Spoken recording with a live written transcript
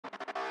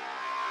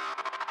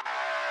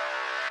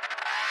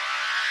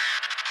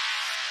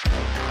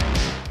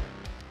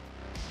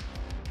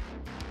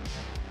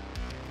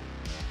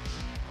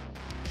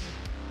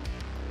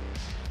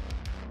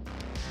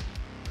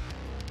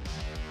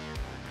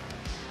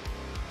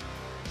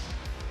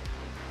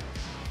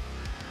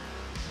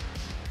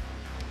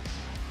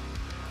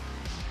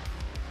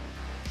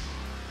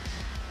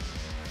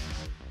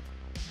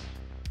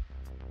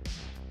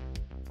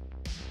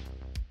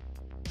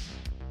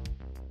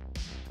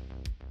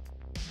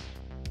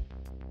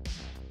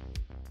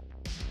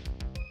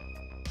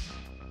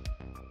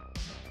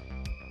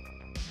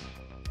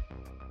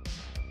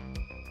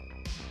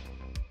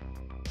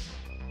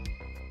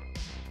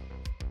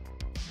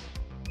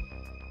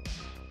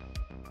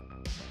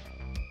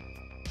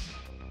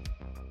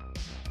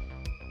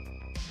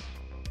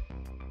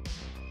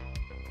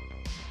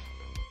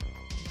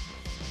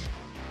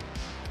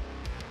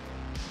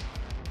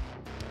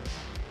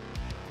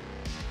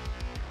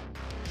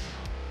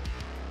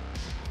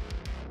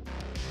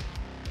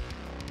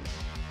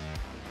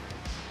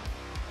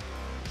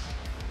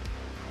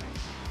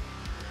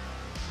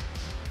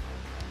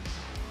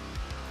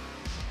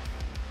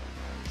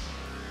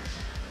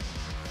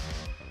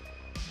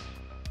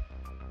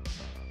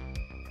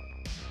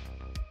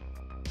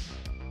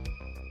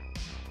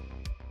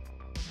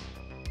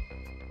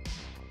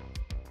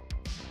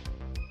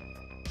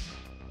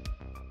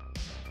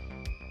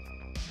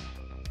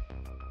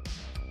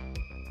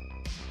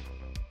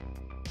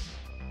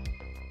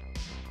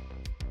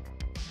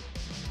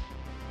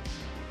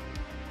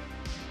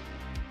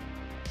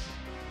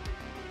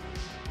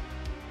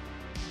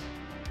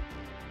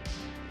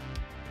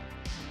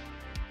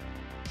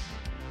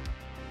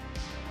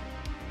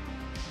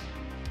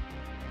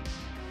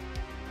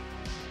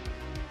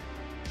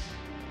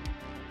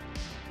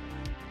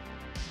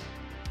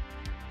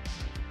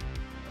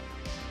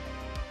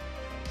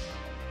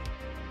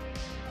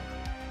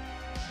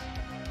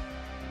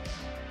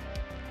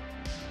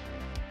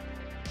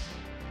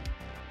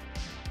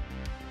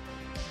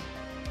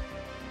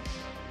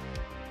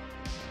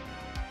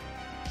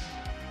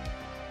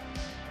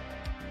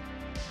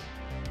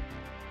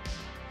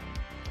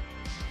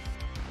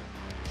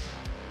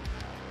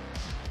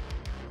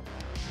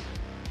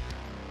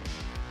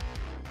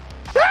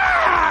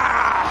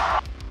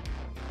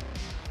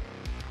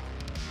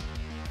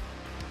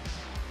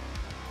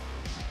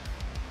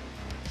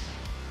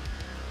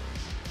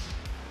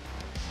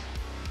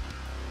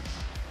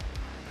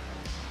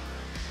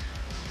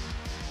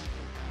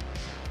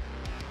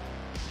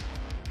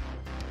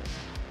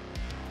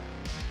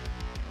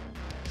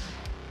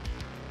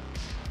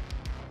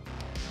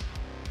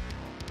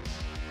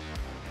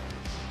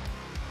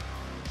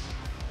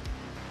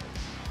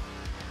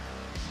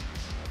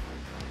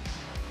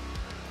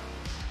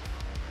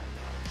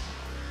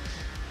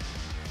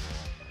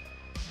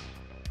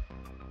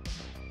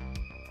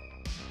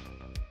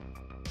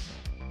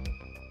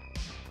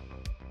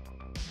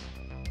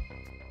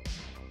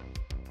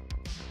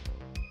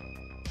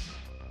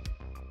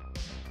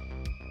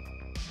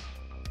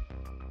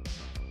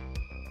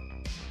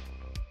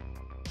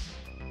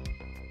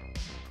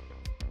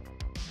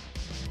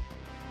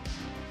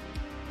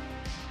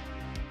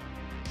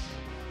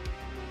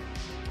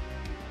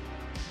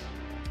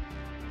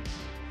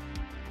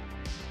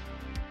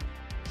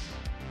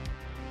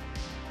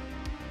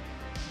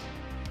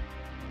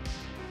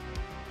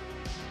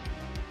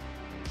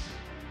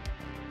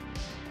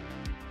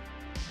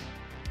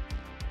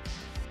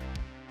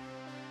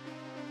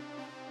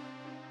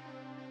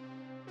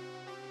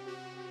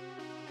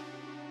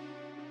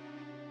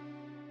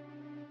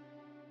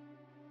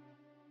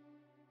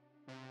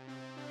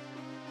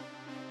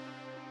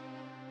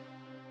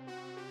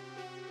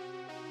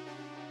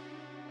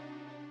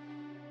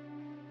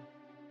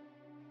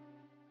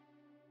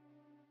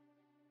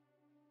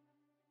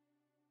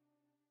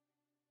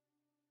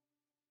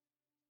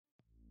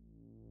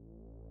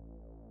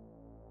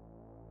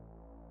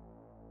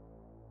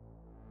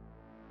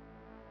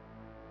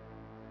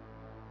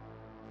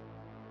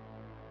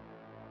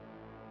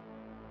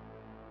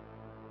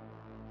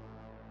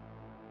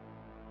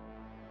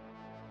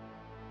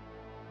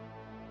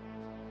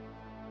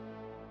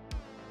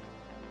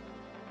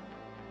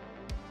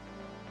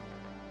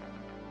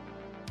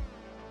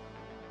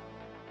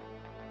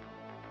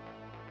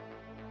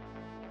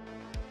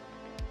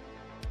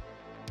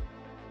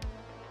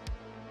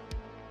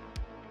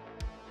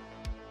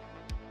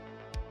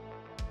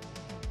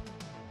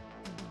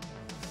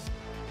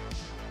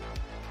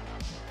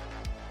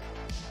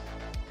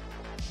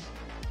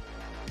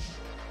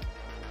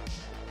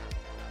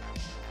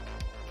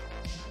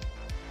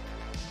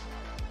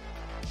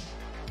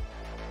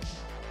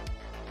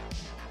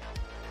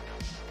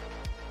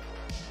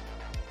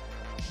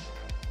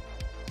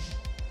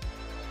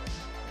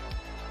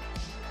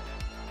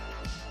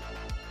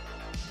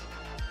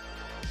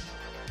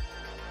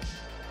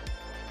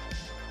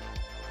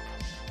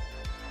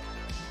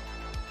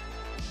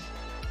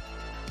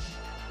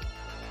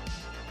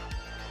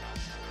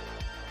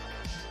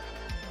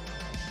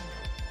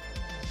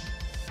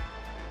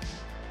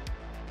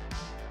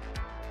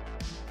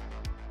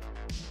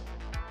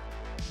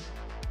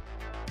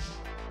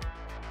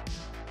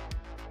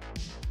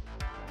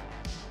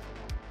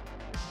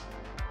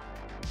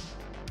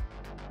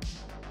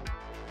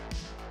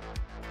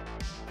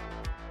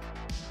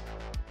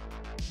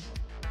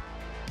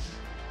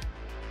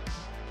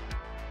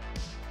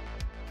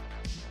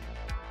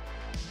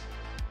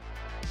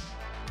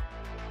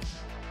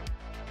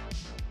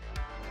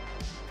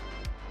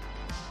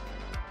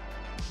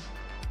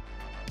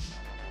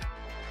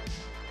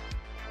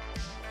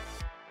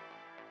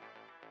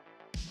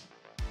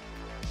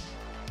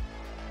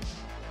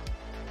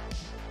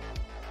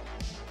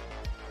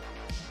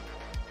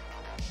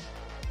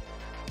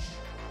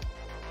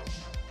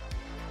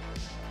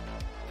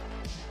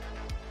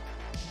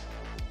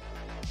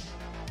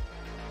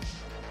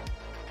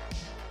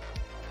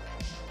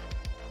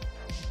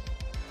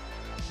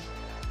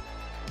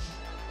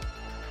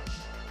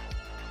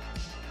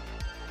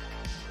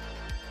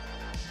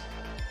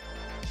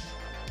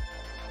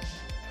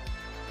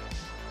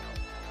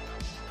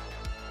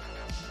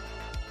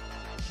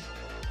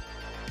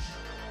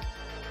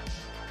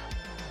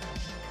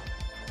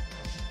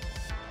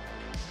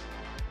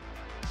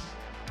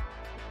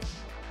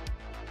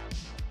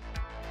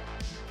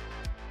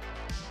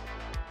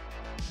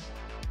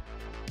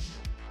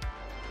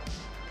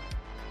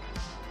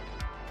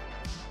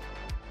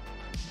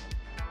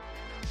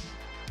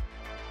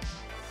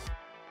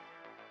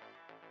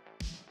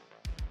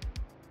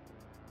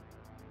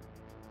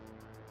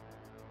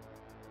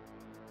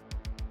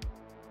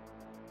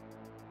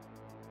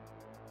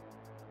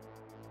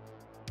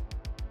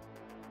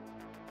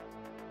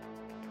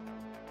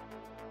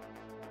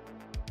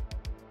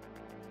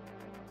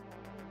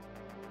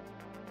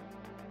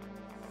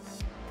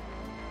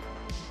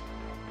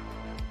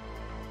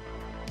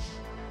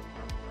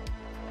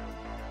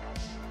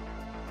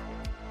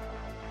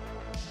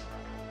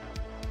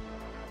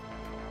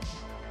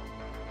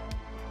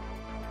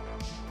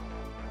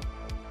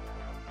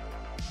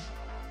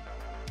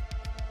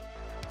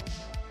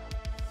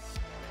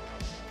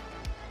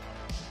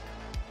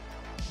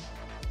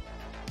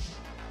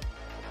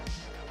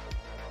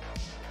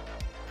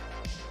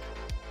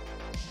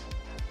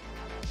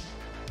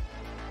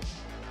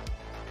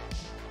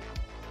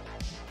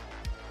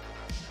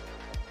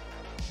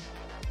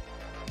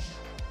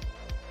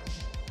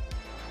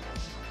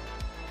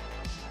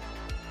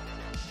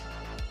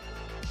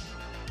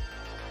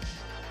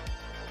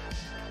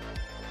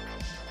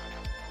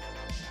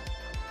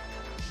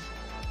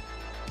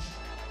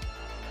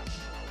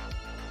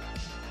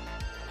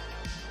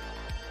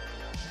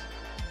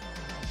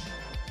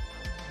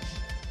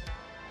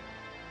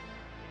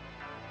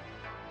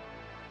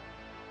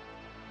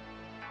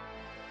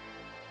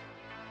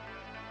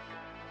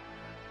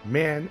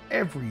Man,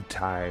 every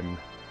time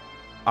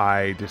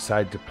I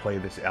decide to play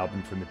this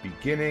album from the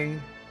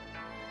beginning,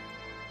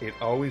 it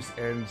always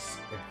ends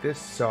at this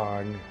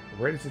song,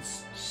 right as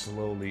it's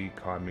slowly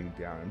calming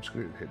down. I'm just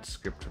going to hit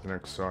skip to the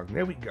next song.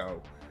 There we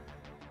go.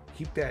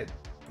 Keep that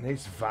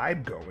nice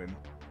vibe going.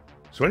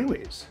 So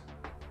anyways,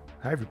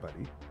 hi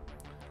everybody.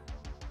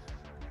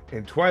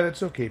 And Twi,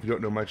 that's okay if you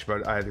don't know much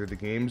about either of the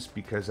games,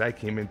 because I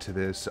came into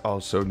this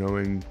also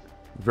knowing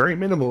very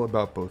minimal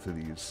about both of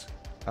these.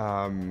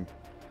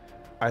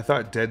 I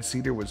thought Dead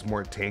Cedar was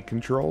more tank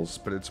controls,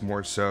 but it's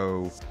more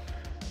so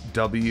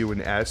W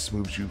and S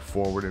moves you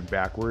forward and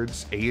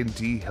backwards. A and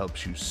D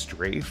helps you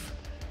strafe.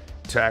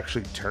 To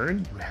actually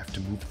turn, you have to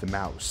move the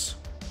mouse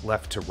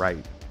left to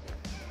right.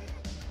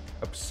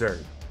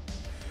 Absurd.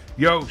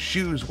 Yo,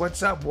 Shoes,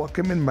 what's up?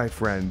 Welcome in, my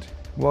friend.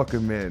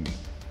 Welcome in.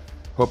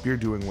 Hope you're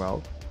doing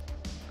well.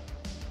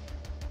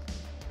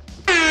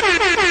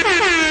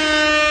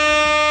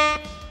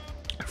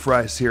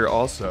 Fry's here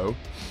also.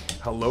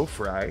 Hello,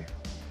 Fry.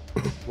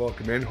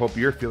 Welcome in. Hope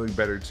you're feeling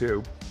better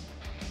too.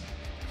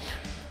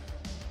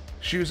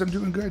 Shoes, I'm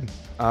doing good.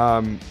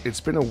 It's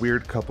been a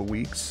weird couple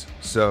weeks,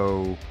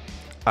 so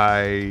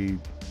I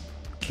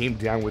came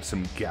down with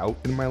some gout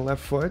in my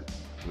left foot,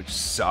 which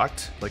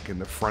sucked, like in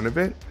the front of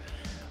it.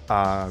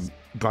 Got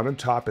on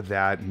top of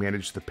that,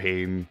 managed the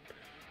pain.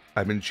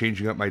 I've been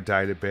changing up my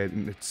diet a bit,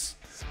 and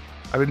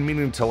I've been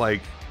meaning to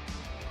like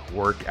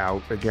work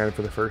out again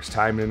for the first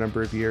time in a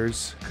number of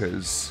years,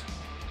 because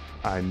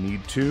I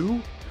need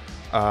to.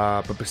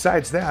 But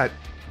besides that,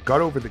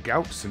 got over the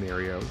gout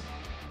scenario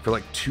for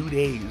like 2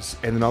 days,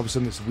 and then all of a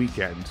sudden this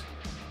weekend,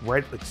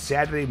 right, like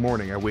Saturday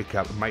morning, I wake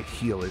up and my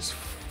heel is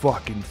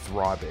fucking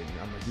throbbing.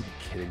 I'm like, you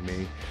kidding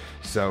me?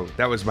 So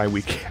that was my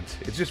weekend.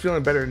 It's just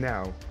feeling better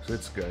now, so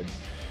it's good.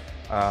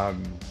 But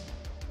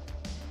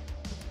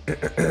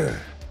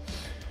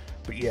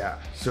yeah,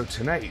 so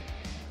tonight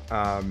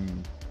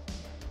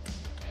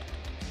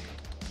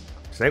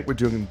we're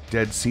doing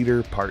Dead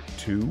Cedar Part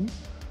 2.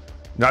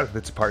 Not that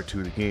it's part 2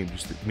 of the game,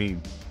 just that me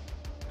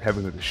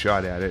having a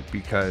shot at it,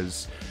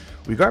 because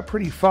we got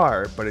pretty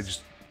far, but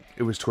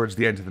it was towards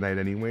the end of the night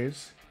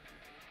anyways.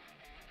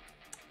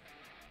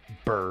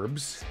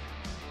 Burbs.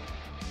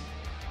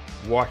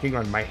 Walking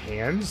on my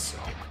hands?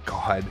 Oh my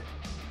god.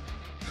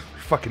 My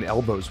fucking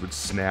elbows would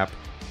snap.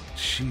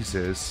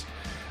 Jesus.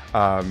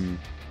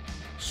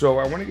 So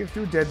I want to get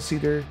through Dead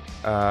Cedar,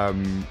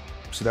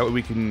 so that way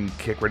we can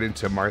kick right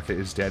into Martha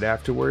is Dead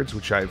afterwards,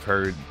 which I've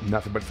heard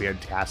nothing but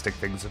fantastic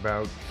things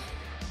about.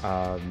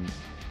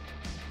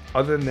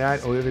 Other than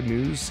that, only other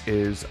news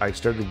is I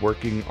started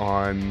working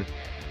on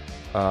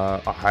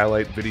a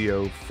highlight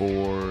video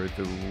for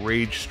the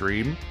Rage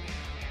stream,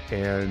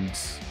 and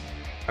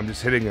I'm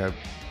just hitting a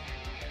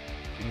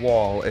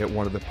wall at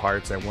one of the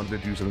parts. I wanted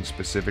to do something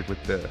specific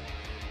with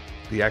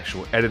the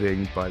actual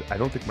editing, but I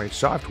don't think my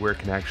software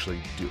can actually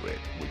do it,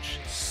 which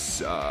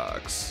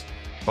sucks.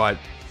 But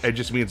it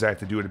just means I have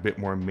to do it a bit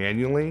more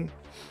manually,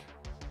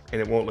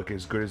 and it won't look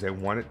as good as I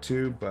want it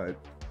to, but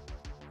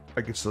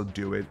I can still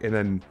do it, and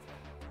then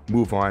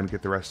move on,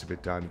 get the rest of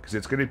it done, because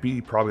it's going to be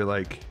probably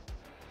like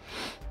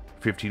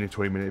 15 to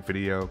 20 minute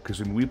video, because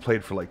when we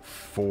played for like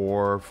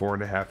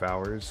 4.5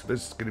 hours,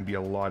 this is going to be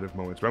a lot of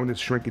moments, but I'm going to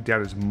shrink it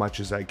down as much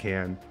as I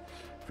can,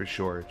 for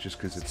sure, just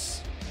because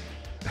it's...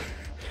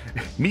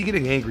 me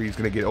getting angry is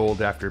going to get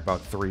old after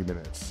about 3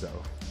 minutes, so...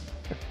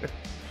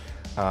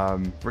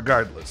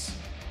 regardless.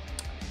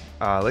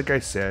 Like I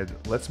said,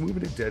 let's move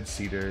into Dead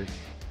Cedar.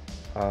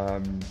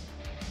 And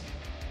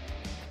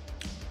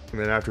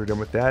then after we're done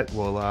with that,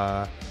 we'll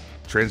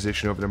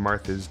transition over to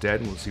Martha's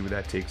Dead, and we'll see where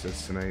that takes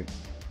us tonight.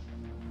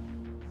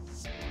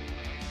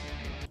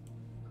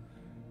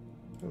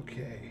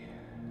 Okay.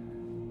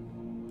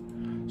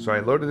 So I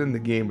loaded in the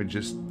game and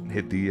just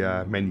hit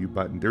the menu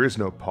button. There is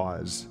no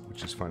pause,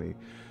 which is funny.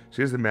 So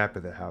here's the map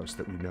of the house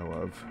that we know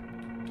of.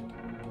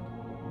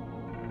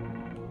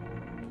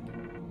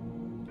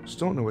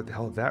 Still don't know what the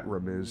hell that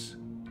room is.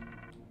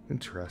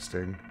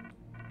 Interesting.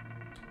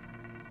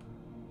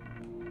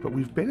 But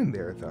we've been in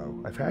there,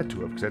 though. I've had to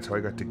have, because that's how I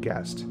got to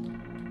guest.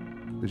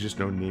 There's just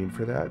no name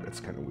for that.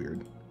 That's kind of weird.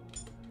 And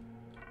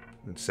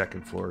then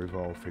second floor we've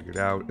all figured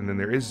out. And then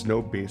there is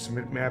no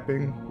basement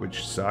mapping,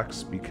 which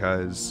sucks,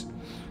 because...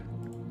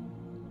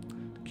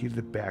 key to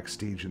the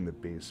backstage in the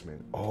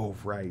basement. Oh,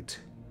 right.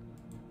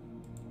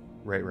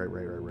 Right.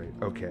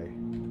 Okay.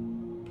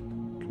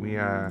 Can we,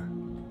 I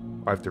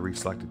have to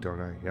reselect it, don't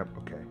I? Yep,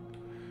 okay.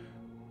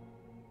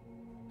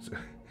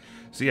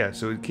 So yeah,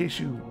 so in case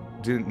you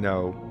didn't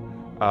know,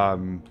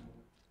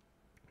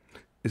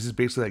 this is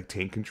basically like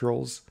tank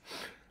controls.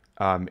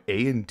 A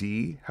and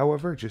D,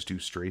 however, just do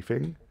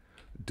strafing.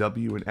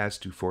 W and S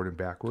do forward and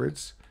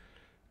backwards.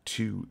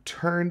 To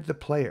turn the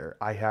player,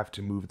 I have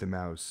to move the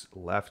mouse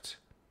left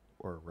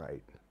or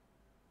right.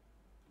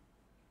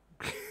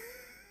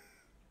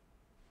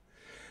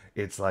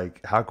 It's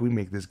like, how can we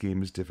make this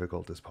game as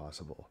difficult as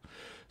possible?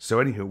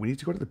 So anywho, we need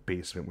to go to the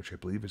basement, which I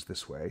believe is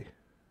this way.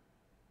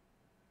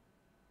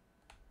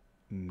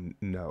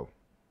 No.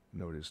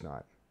 No, it is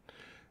not.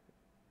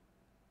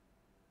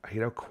 I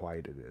hate how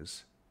quiet it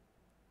is.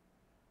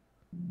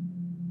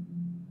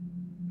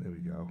 There we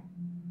go.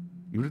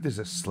 Even if there's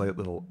a slight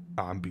little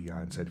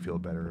ambiance, I'd feel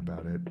better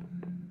about it.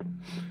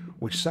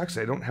 Which sucks,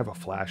 I don't have a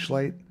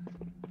flashlight.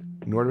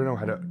 Nor do I know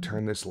how to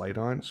turn this light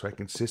on, so I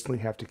consistently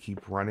have to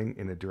keep running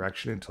in a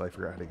direction until I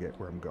figure out how to get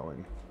where I'm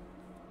going.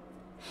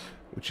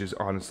 Which is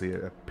honestly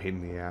a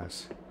pain in the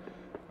ass.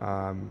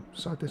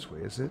 It's not this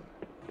way, is it?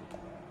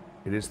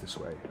 It is this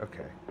way,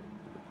 okay.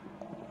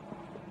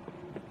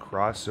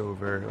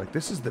 Crossover. Like,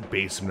 this is the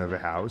basement of a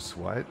house,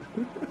 what?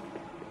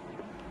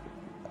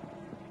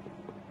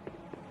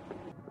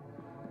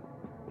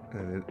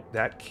 And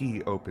that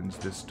key opens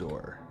this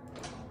door.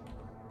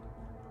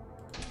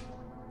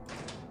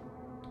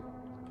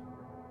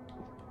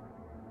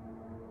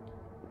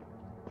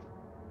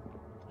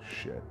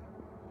 Shit.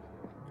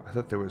 I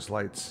thought there was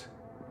lights.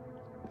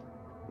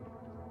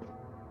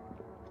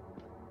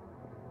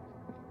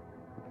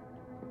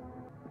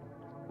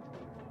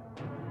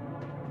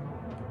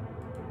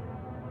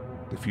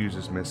 The fuse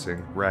is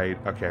missing. Right.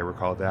 Okay, I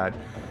recall that.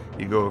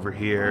 You go over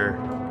here.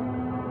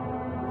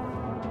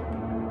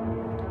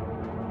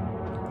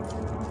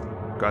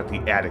 Got the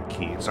attic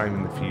key. It's not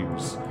even the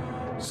fuse.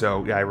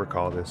 So, yeah, I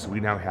recall this. We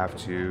now have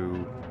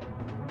to...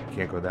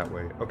 Can't go that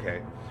way.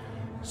 Okay.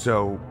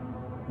 So,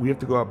 we have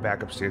to go up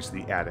back upstairs to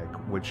the attic,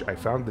 which I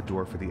found the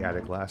door for the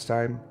attic last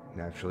time.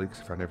 Naturally,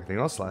 because I found everything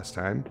else last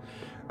time.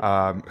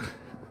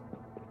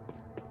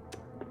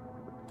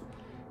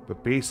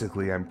 But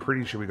basically, I'm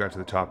pretty sure we got to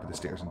the top of the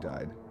stairs and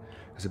died.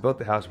 As I built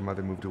the house, my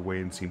mother moved away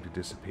and seemed to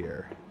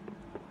disappear.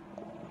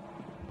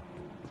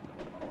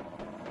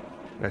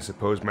 And I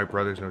suppose my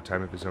brother's no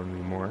time of his own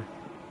anymore.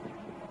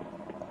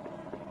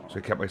 So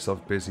I kept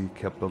myself busy,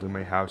 kept building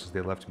my house as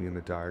they left me in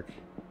the dark.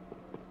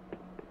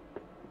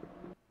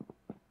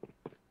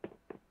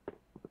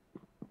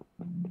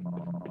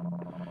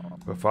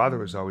 My father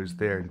was always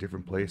there in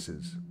different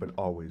places, but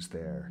always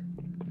there.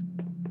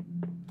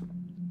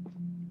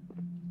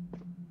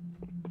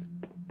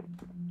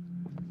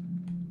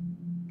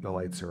 The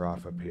lights are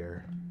off up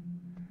here.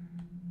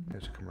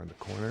 As you come around the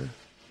corner.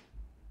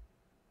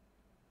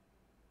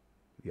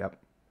 Yep.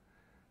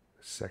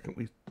 The second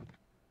we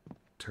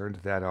turned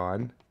that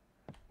on,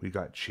 we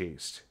got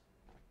chased.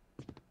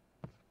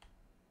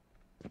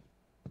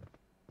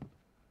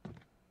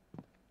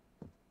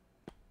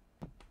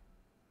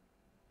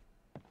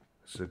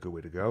 This is a good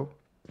way to go,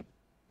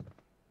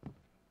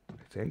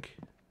 I think.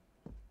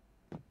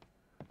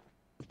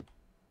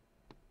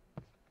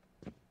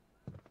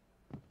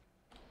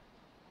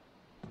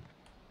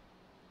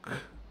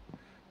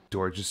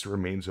 Door just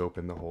remains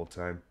open the whole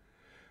time.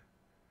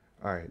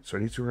 Alright, so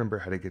I need to remember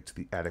how to get to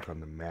the attic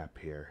on the map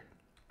here.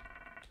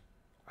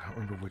 I don't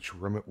remember which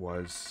room it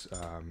was.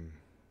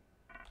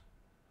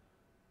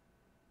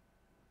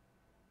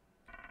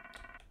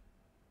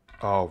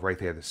 Oh, right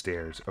there, the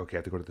stairs. Okay, I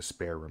have to go to the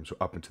spare room, so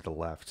up and to the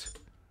left.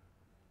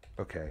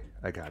 Okay,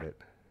 I got it.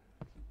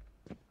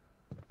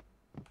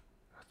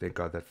 Thank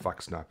God that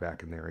fuck's not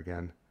back in there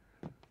again.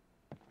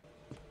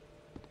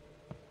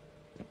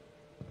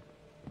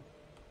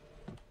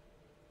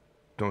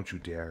 Don't you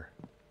dare.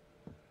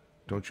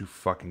 Don't you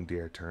fucking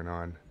dare turn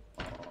on.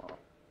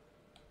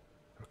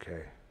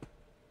 Okay.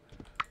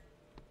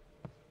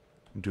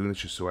 I'm doing this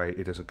just so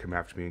it doesn't come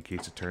after me in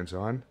case it turns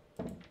on.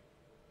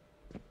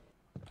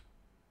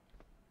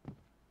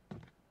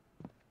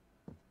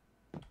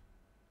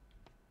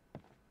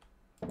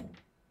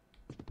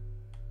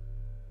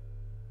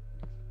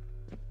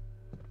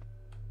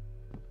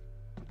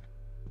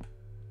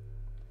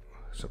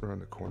 Something around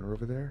the corner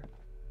over there.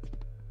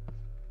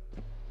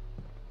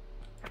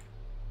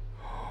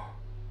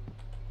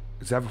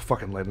 Does that have a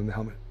fucking light on the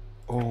helmet?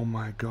 Oh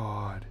my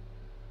god.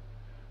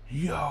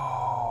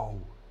 Yo!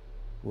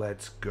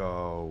 Let's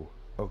go.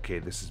 Okay,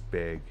 this is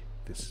big.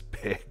 This is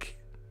big.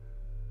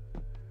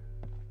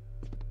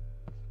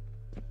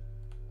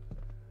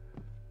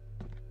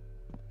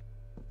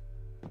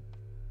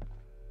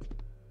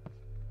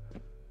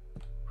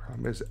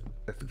 Problem is,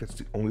 I think that's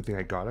the only thing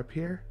I got up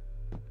here.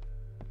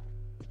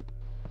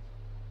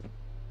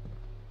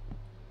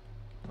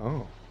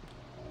 Oh.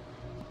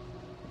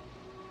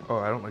 Oh,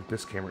 I don't like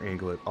this camera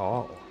angle at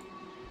all.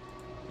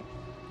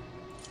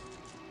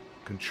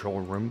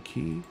 Control room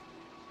key.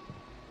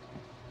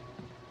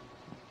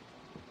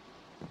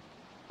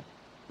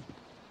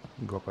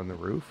 Go up on the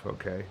roof.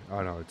 Okay.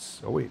 Oh no,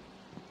 it's... Oh wait.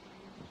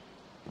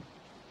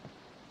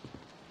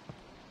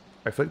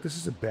 I feel like this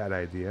is a bad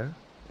idea.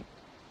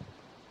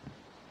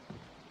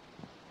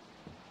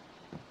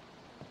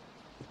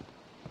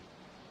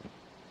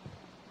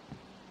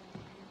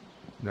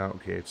 No,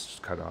 okay, it's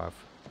just cut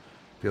off.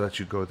 They let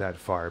you go that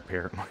far,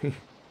 apparently.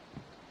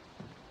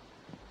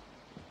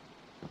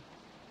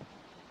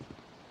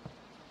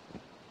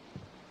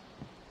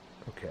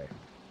 Okay.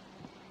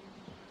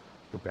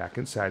 Go back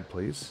inside,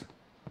 please.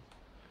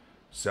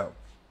 So,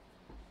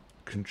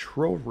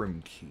 control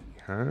room key,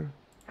 huh?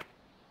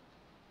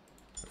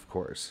 Of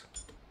course.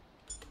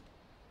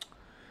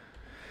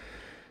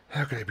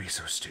 How could I be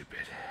so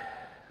stupid?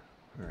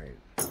 Alright.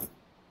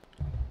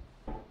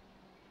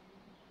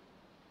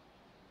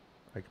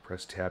 I can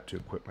press tab to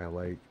equip my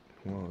light.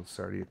 Well, it's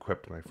already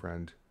equipped, my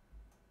friend.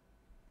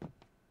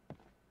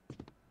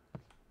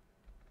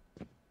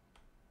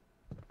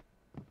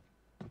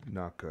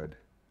 Not good.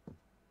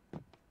 I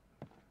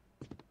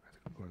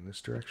think I'm going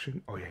this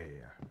direction. Oh, yeah.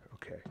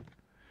 Okay.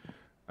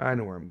 I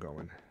know where I'm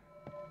going.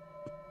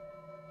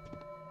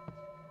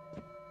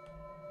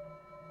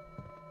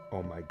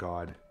 Oh my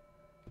god.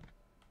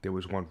 There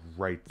was one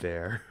right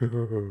there.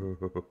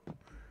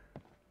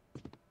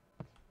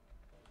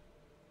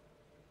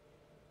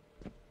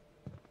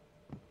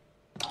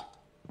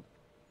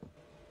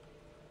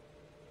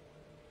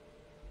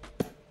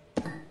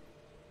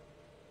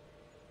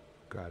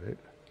 Got it.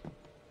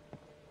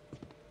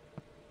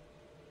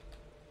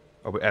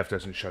 Oh, but F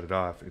doesn't shut it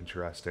off.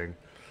 Interesting.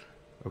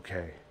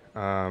 Okay.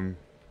 I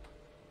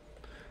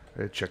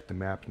gotta check the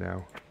map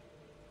now.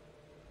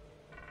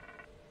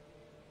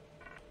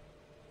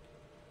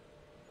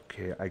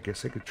 Okay, I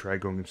guess I could try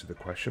going into the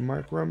question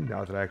mark room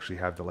now that I actually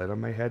have the light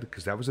on my head,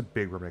 because that was a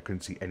big room. I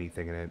couldn't see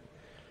anything in it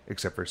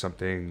except for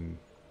something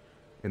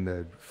in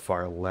the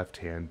far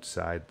left-hand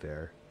side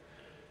there.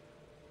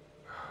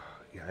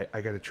 Yeah,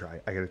 I gotta try.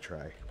 I gotta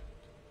try.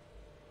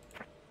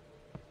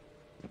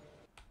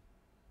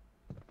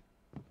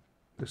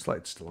 This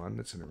light's still on.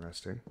 That's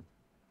interesting.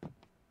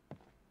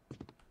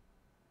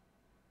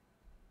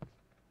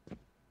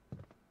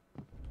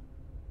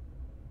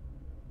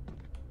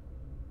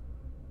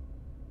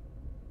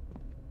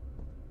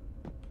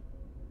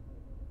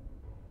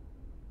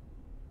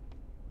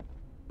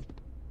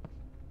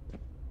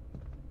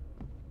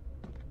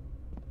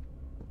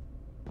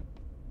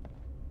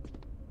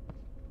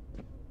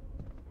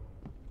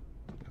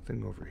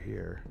 Nothing over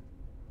here.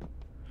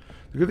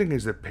 The good thing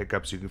is that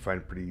pickups you can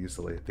find pretty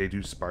easily. They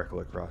do sparkle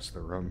across the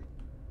room.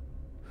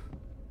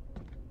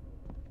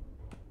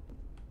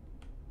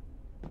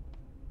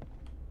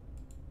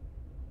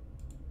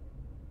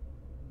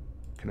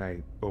 Can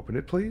I open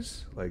it,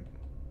 please? Like...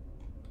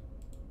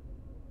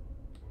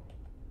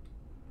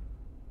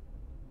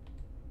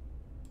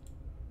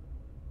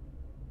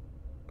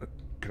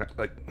 Can I,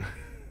 like...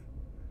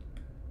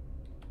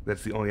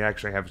 That's the only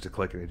action I have is to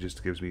click, and it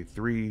just gives me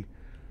 3...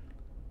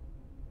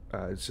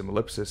 some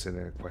ellipsis and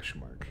a question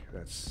mark.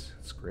 That's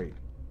great.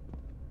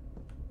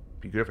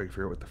 Be good if I could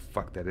figure out what the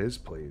fuck that is,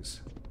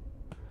 please.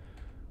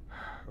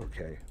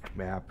 Okay,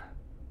 map.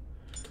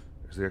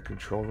 Is there a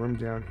control room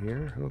down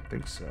here? I don't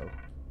think so.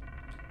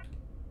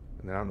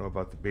 And I don't know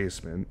about the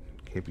basement.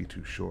 Can't be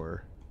too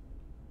sure.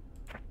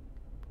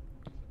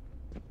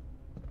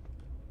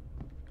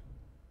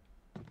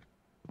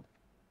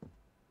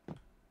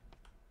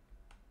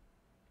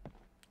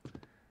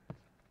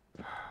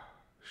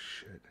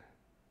 Shit.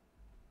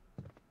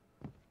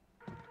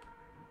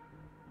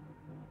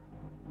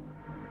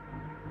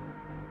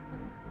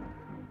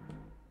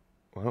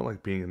 Well, I don't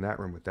like being in that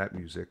room with that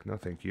music. No,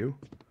 thank you.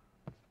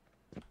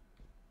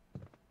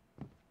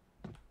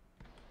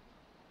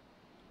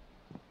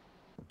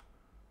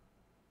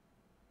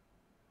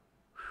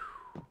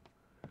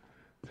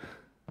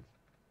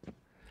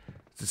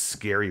 It's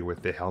scary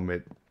with the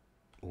helmet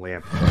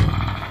lamp.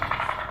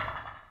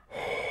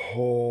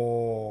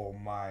 Oh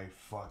my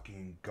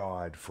fucking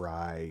god,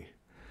 Fry.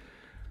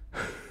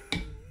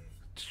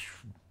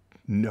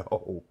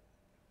 No.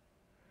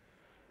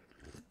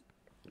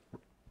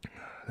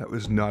 That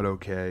was not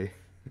okay.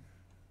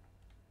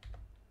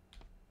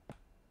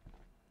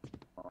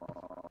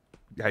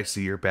 I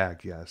see you're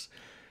back, yes.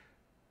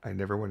 I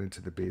never went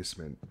into the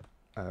basement.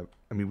 I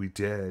mean, we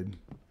did.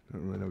 I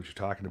don't really know what you're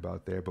talking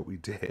about there, but we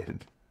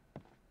did.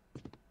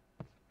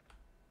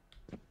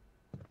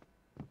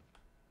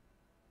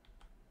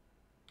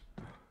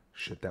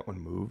 Shit, that one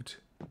moved.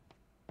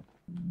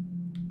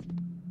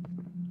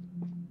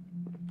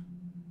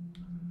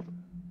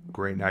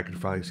 Great, now I can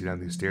finally see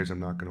down these stairs. I'm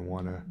not going to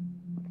want to...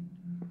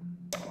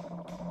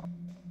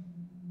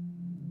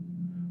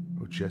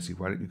 Oh, Jesse,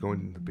 why don't you go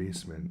into the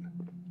basement?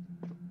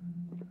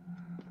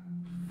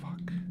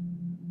 Fuck.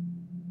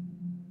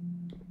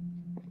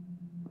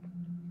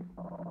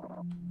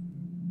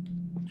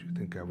 Do you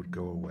think I would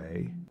go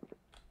away?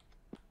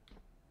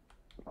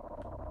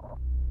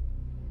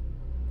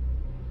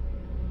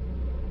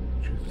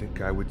 Do you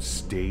think I would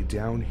stay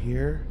down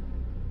here?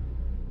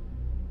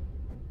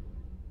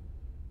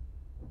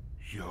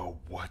 Yo,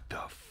 what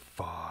the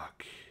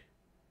fuck?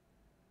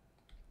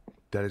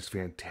 That is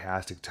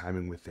fantastic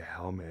timing with the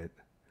helmet.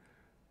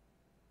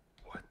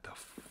 What the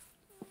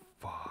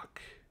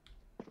fuck?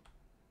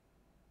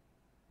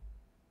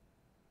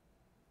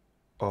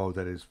 Oh,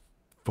 that is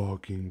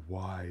fucking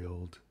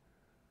wild.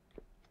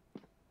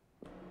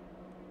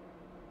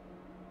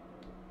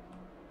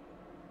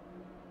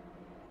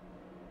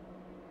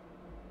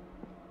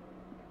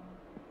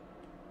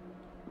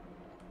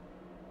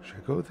 Should I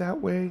go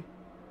that way?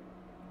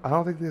 I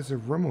don't think there's a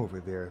room over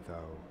there,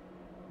 though.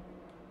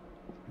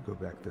 Go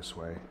back this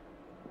way.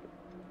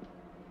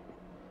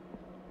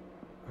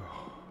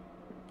 Oh.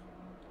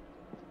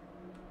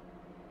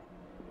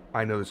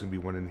 I know there's gonna be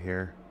one in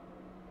here.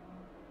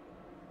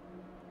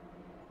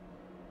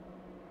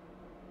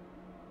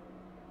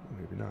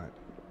 Maybe not.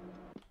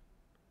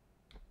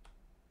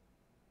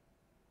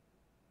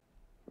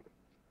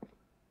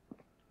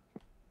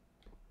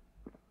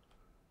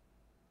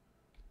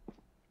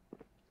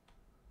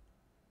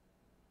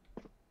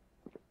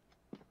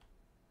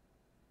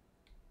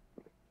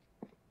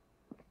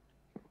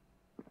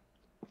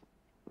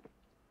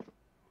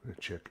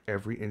 check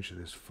every inch of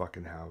this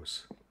fucking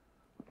house.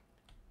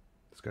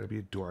 There's gotta be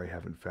a door I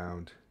haven't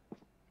found.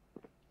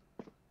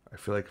 I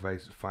feel like if I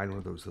find one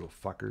of those little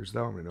fuckers,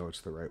 though, I'm gonna know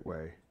it's the right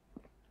way.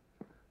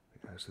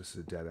 Yes, this is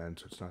a dead end,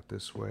 so it's not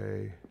this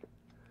way.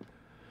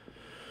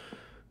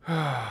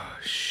 Oh,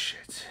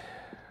 shit.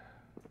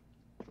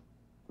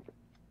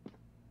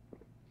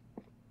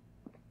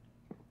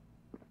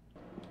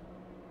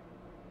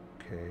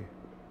 Okay.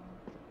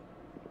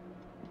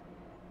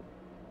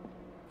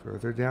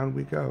 Further down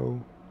we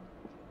go.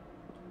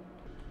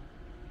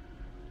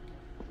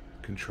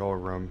 Control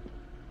room.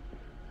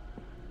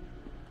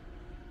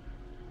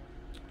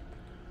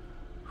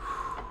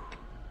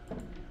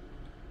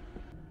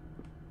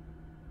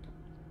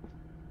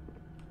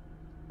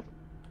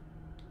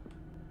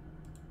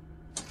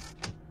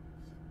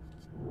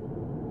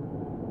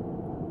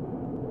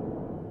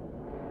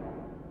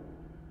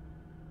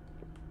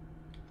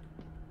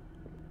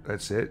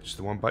 That's it? Just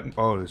the one button?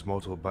 Oh, there's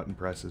multiple button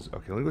presses.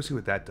 Okay, let me go see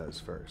what that does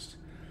first.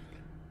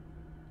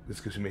 This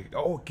gives you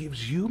oh, it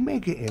gives you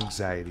mega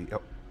anxiety.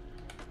 Oh.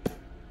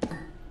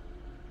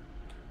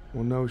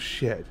 Well, no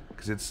shit,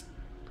 because it's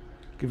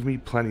giving me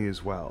plenty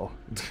as well.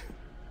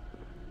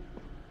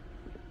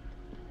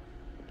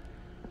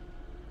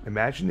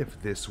 Imagine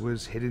if this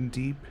was hidden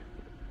deep.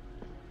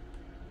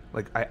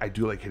 Like, I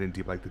do like hidden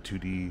deep, like the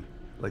 2D,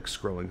 like,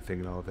 scrolling thing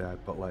and all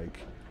that, but, like,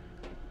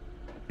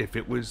 if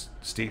it was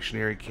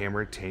stationary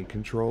camera tank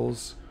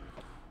controls,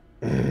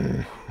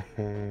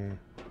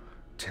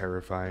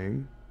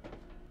 terrifying.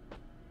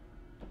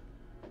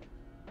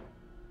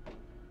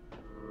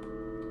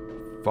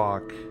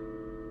 Fuck.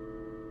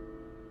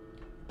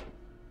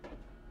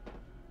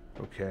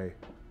 Okay.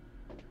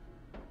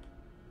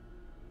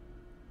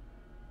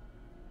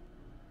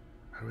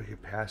 How do I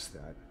get past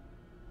that?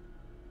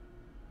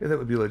 Yeah, that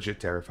would be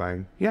legit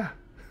terrifying. Yeah.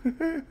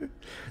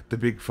 The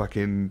big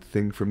fucking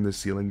thing from the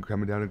ceiling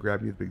coming down and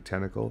grabbing you, the big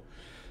tentacle.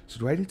 So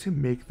do I need to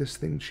make this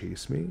thing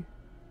chase me?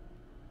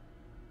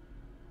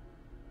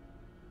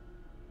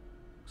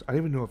 So I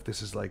don't even know if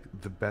this is like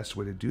the best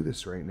way to do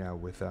this right now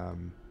with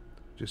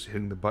just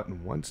hitting the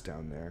button once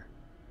down there.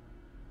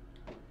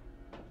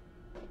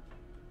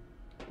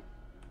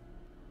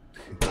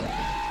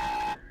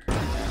 Oh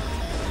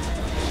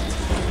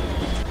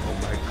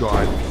my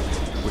god.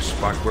 We're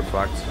fucked, we're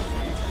fucked.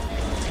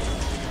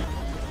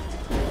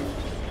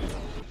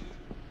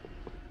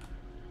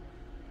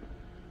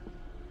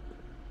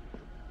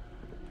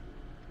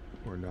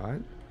 Or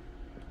not.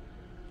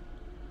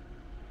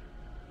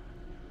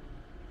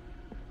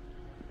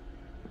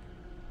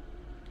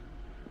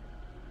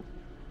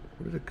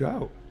 Where did it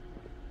go?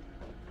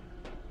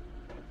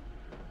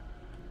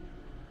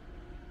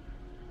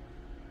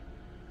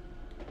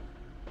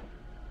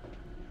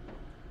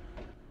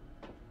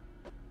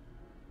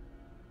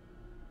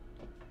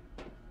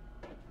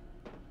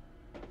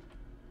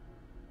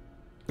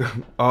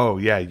 Oh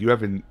yeah, you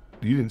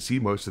didn't see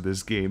most of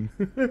this game.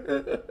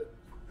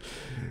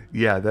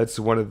 Yeah, that's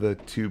one of the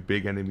two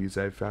big enemies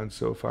I've found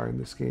so far in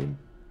this game.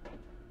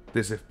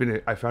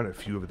 I found a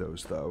few of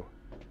those though.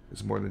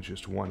 There's more than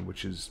just one,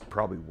 which is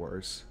probably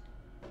worse.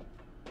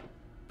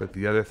 But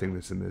the other thing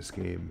that's in this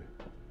game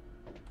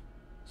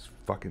is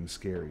fucking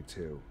scary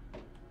too.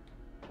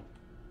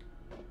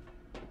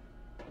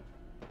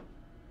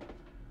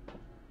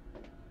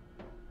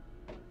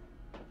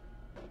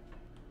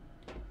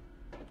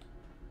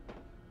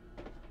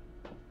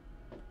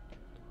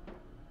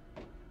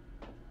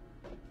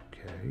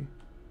 Okay.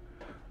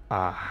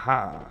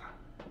 Aha.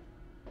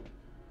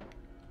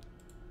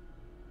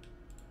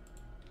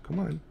 Come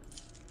on.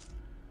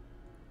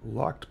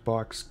 Locked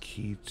box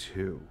key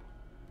 2.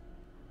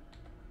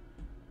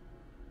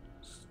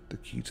 The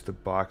key to the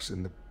box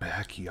in the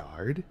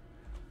backyard?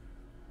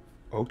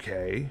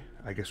 Okay.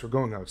 I guess we're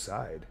going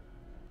outside.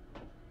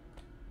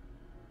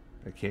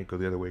 I can't go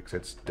the other way because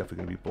that's definitely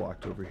going to be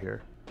blocked over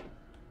here.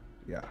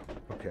 Yeah,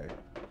 okay.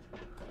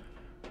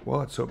 Well,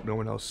 let's hope no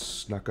one else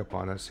snuck up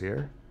on us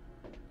here,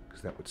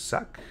 because that would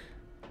suck.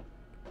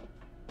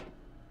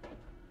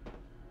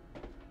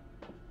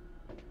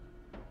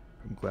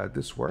 I'm glad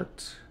this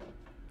worked.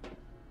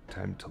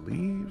 Time to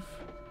leave.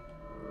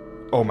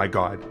 Oh my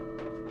god.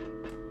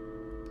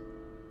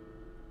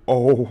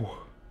 Oh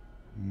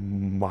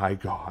my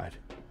god.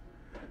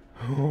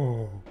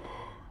 Oh,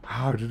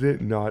 how did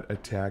it not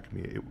attack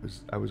me?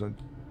 I was on...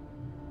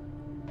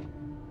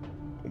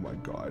 Oh my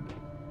god.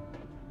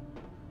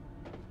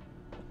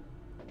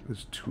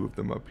 There's two of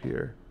them up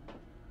here.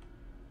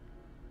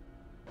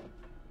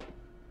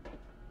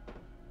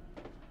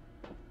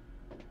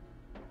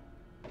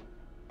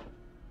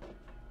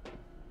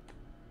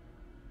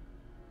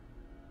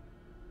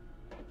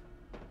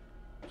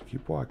 Just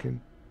keep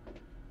walking.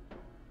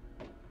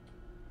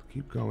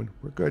 Keep going.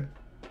 We're good.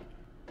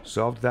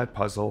 Solved that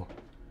puzzle.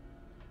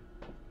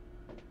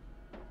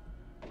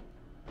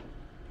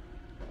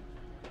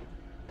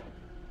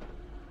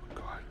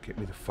 God, get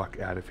me the fuck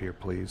out of here,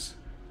 please.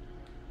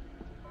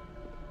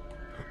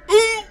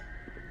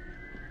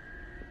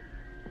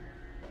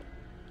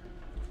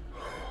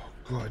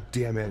 God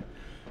damn it.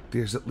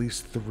 There's at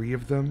least 3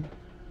 of them.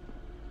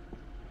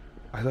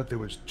 I thought there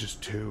was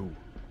just 2.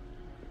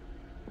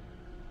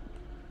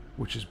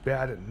 Which is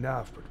bad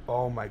enough, but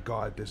oh my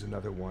god, there's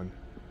another one.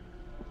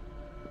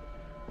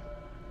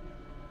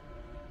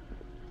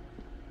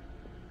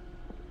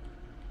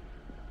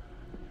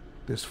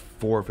 There's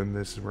 4 of them in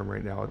this room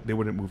right now. They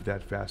wouldn't move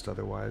that fast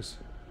otherwise.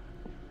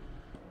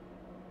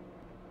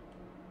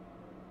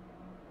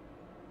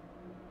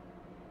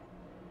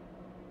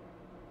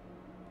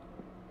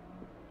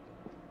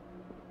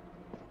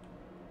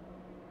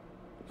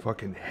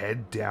 Fucking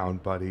head down,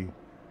 buddy.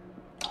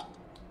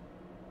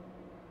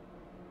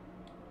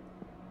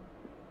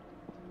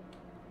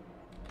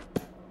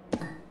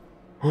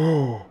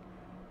 Oh!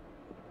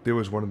 There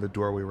was one in the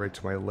doorway right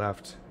to my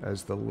left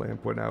as the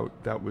lamp went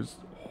out. That was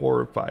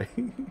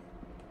horrifying.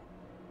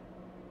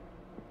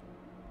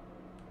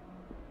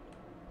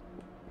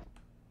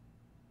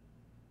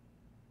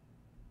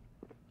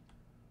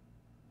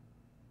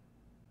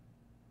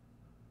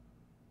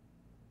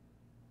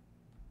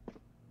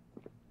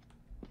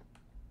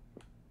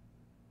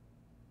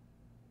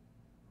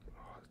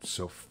 Oh, it's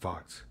so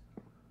fucked.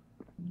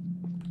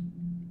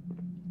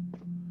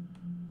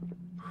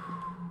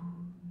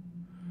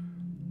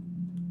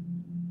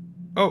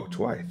 Oh,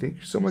 Twy, thank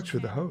you so much for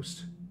the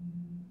host.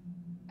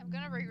 I'm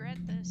gonna regret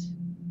this.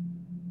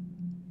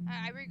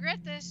 I regret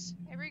this.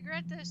 I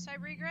regret this. I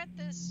regret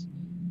this.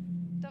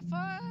 The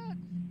fuck?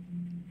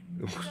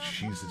 Oh,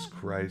 Jesus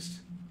Christ.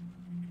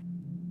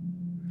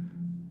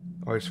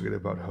 Always forget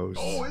about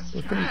hosts. Oh, it's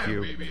well, thank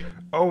you. Baby.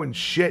 Oh, and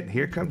shit,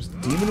 here comes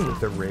Demon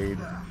with the raid.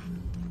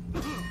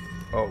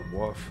 Oh,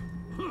 woof.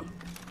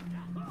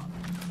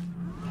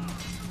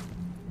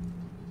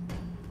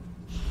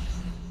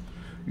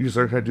 You just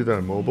learned how to do that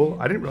on mobile?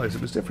 I didn't realize it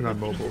was different on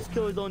mobile. Just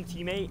kill his own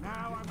teammate.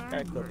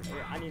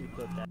 I need to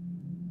clip that.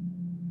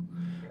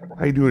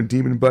 How you doing,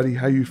 Demon buddy?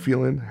 How you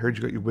feeling? Heard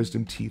you got your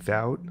wisdom teeth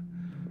out.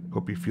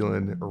 Hope you're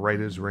feeling right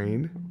as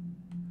rain.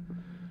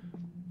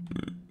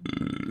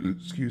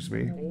 Excuse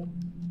me.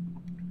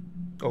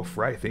 Oh,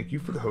 Fry, thank you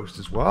for the host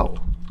as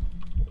well.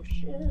 Oh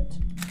shit.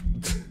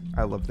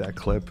 I love that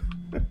clip.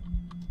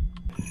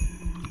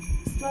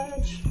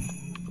 Sludge.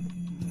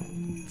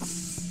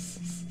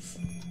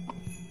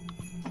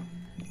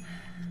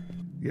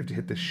 You have to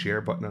hit the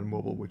share button on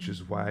mobile, which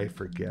is why I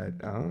forget.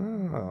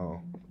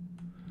 Oh.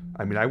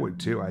 I mean, I would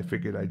too. I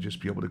figured I'd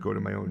just be able to go to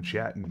my own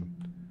chat and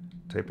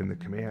type in the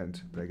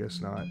command, but I guess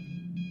not.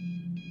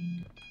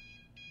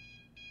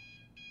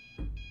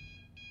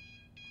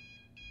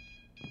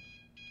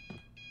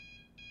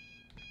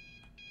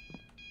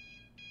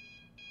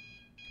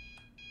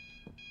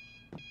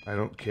 I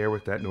don't care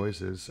what that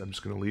noise is. I'm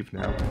just going to leave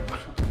now.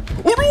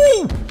 Oh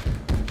no!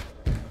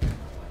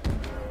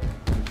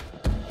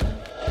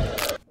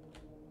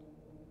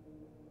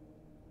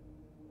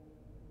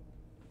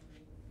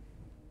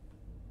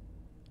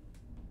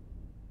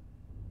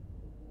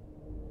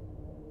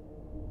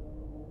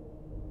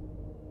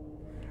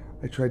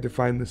 I tried to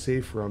find the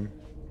safe room.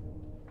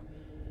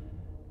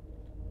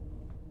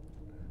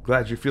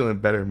 Glad you're feeling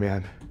better,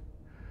 man.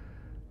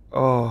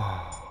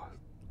 Oh,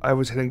 I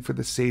was heading for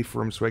the safe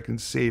room so I can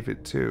save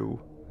it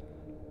too.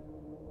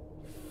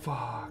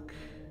 Fuck.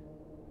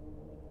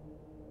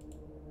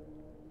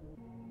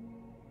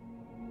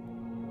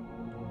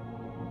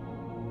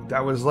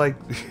 That was like...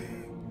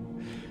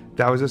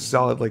 that was a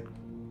solid, like,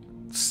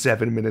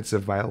 7 minutes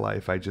of my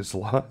life I just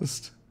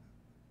lost.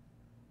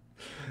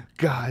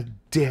 God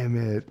damn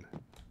it.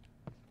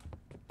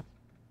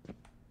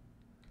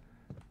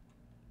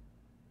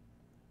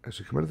 As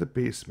we come out of the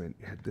basement,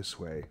 you head this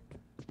way,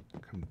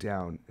 come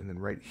down, and then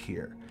right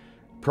here.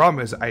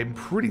 Problem is, I'm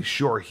pretty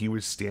sure he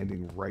was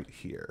standing right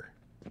here.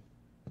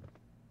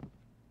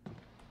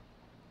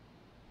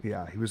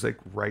 Yeah, he was like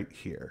right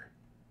here.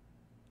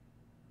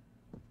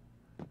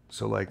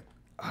 So like,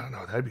 I don't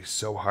know, that'd be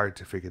so hard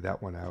to figure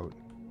that one out.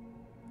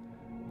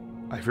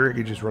 I figure I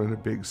could just run in a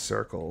big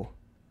circle.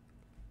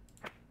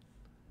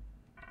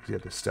 He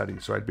had to study,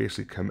 so I'd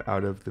basically come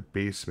out of the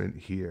basement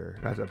here.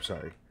 I'm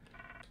sorry.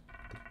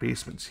 The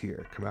basement's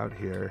here. Come out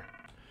here.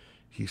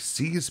 He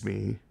sees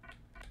me.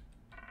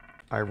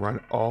 I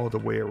run all the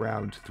way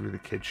around through the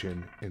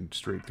kitchen and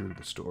straight through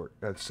the store,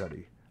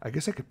 study. I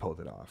guess I could pull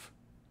it off.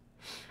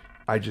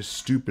 I just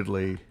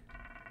stupidly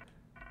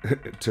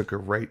took a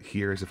right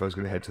here as if I was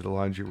going to head to the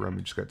laundry room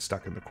and just got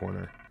stuck in the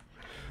corner.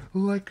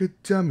 Like a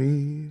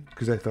dummy.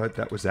 Because I thought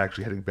that was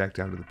actually heading back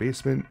down to the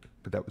basement,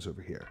 but that was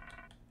over here.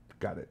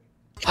 Got it.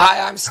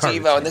 Hi, I'm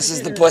Steve-O, and this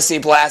is the Pussy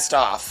Blast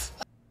Off.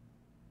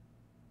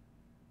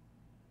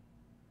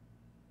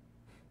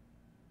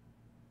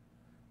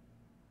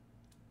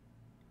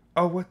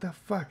 Oh, what the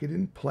fuck? It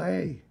didn't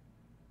play.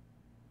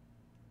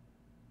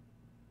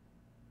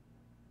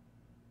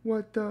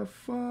 What the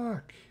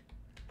fuck?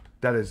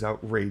 That is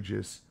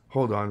outrageous.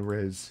 Hold on,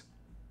 Riz.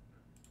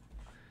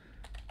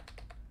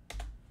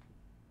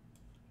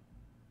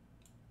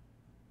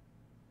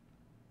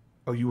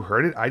 Oh, you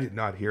heard it? I did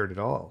not hear it at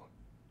all.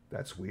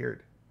 That's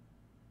weird.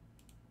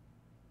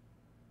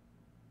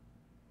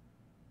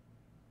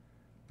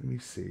 Let me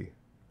see.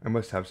 I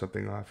must have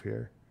something off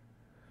here.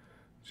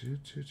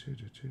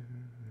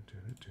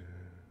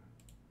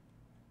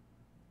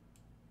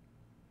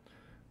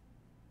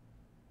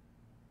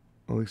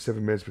 Only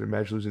 7 minutes, but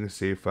imagine losing a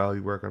save file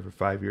you work on for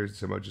 5 years and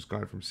somehow just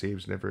gone from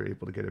saves, never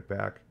able to get it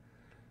back.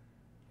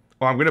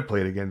 Oh, I'm gonna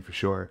play it again for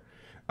sure.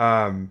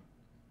 And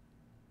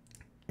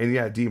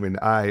yeah, Demon,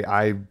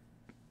 I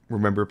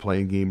remember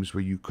playing games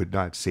where you could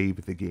not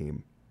save the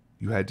game.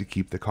 You had to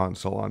keep the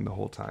console on the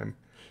whole time.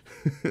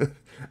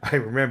 I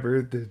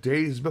remember the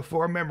days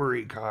before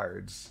memory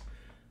cards.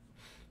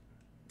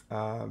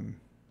 Let's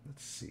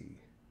see.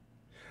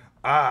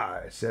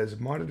 It says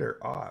monitor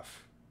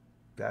off.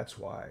 That's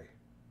why.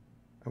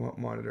 I want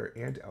monitor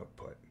and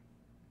output.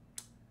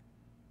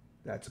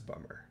 That's a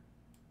bummer.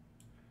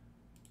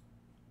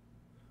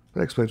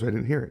 That explains why I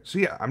didn't hear it. So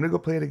yeah, I'm going to go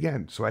play it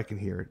again so I can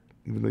hear it,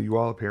 even though you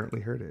all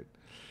apparently heard it.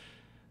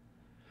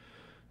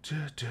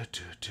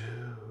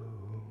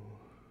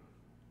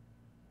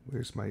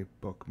 Where's my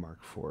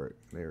bookmark for it?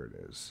 There it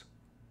is.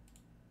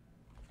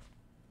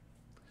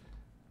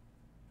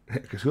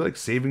 Because we like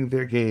saving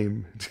their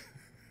game.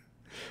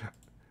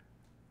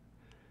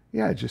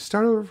 Yeah, just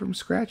start over from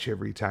scratch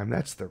every time.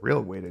 That's the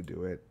real way to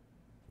do it.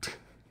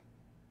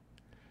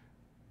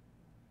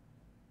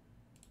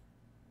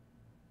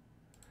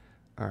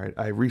 All right,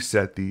 I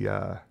reset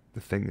the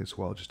thing as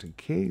well, just in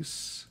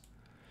case.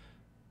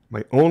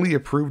 My only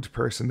approved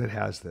person that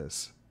has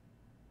this.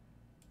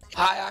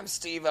 Hi, I'm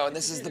Steve-O, and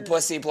this is the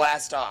Pussy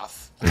Blast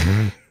Off.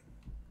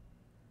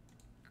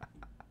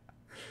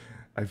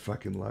 I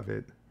fucking love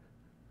it.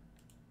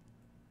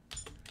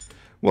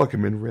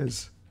 Welcome in,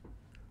 Riz.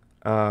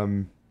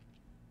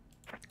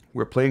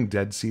 We're playing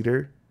Dead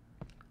Cedar.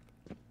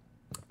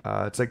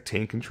 It's like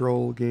tank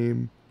control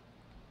game,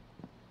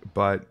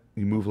 but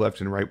you move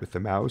left and right with the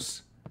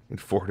mouse and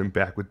forward and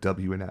back with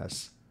W and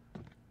S.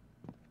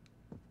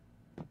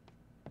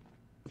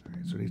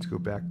 Alright, so I need to go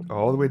back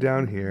all the way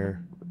down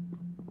here.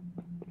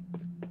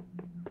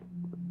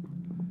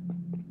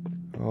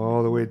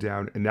 All the way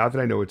down. And now that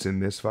I know it's in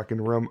this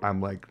fucking room, I'm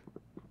like,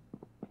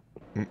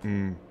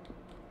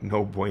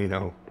 no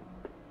bueno.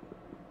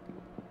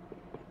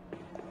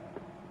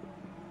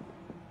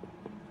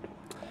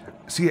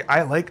 See,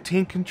 I like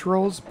tank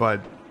controls,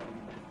 but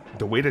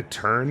the way to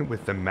turn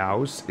with the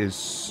mouse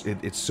is...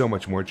 It's so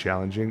much more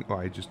challenging. Oh,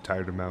 I just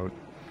tired him out.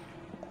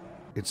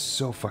 It's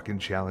so fucking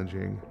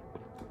challenging.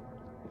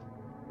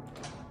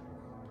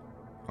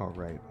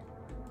 Alright.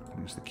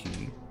 Use the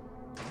key.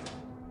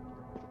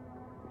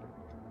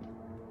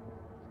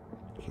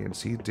 Can't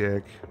see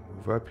Dick.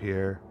 Move up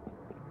here.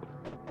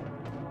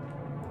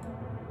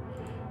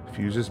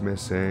 Fuse is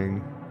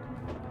missing.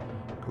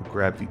 Go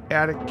grab the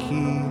attic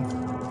key.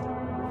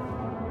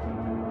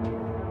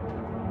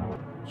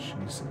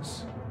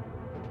 Jesus.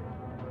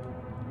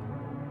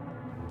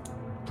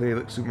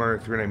 Played Super Mario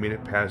 3 and I made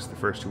it past the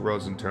first 2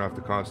 worlds and turn off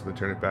the console and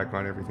turn it back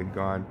on, everything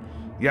gone.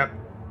 Yep,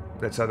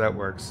 that's how that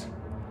works.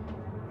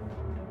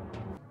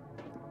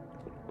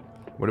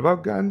 What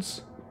about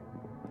guns?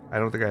 I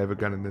don't think I have a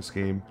gun in this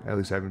game. At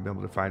least I haven't been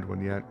able to find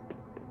one yet.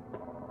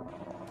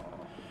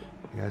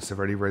 Yes, I've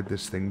already read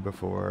this thing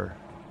before.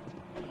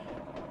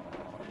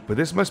 But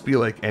this must be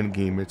like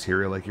endgame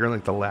material. Like you're in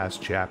like the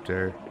last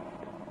chapter.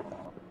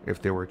 If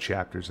there were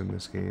chapters in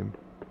this game.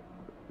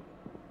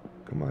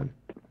 Come on.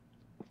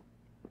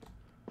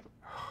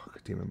 Oh,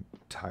 God damn, I'm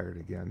tired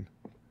again.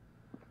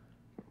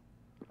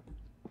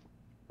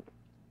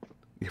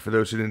 Yeah, for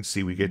those who didn't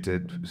see, we get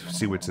to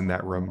see what's in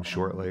that room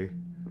shortly.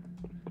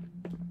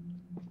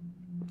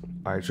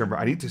 Alright, remember,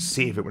 I need to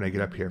save it when I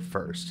get up here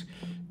first.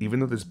 Even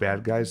though there's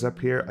bad guys up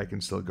here, I can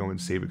still go and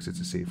save it because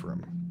it's a safe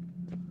room.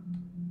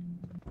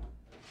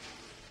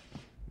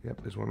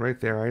 Yep, there's one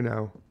right there, I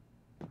know.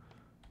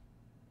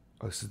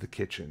 Oh, this is the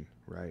kitchen,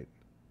 right.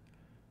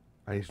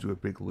 I need to do a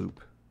big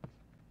loop.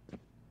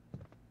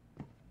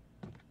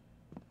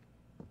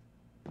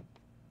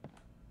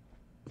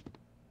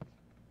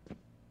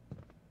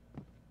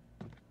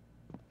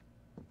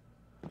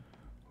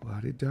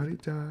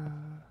 La-di-da-di-da.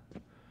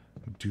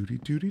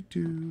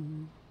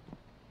 Doody-doody-doo.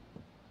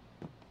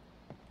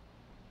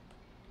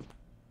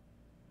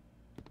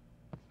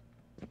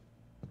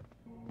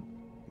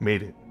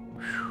 Made it.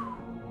 Whew.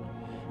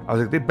 I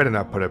was like, they better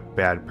not put a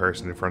bad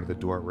person in front of the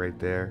door right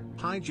there.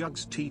 Hi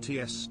Jugs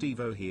TTS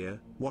Stevo here.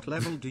 What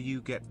level do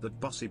you get that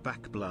bossy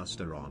back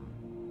blaster on?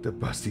 The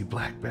busty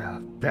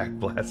back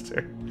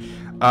blaster.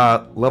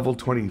 Level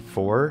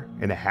 24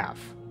 and a half.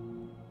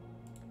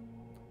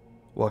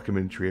 Welcome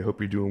in, Tree. I hope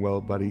you're doing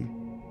well, buddy.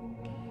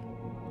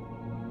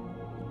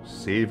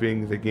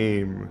 Saving the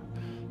game.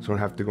 So I don't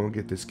have to go and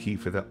get this key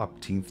for the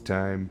upteenth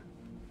time.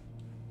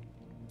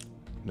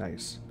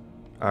 Nice.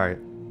 Alright.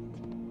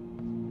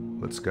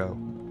 Let's go.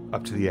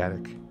 Up to the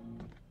attic.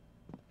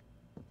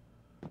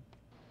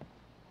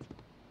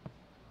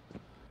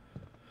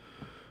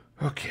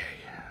 Okay.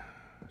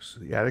 So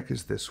the attic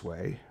is this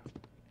way.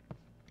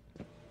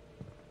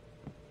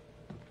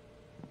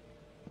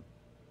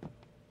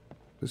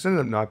 This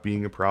ended up not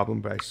being a problem,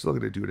 but I still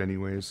gotta do it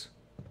anyways.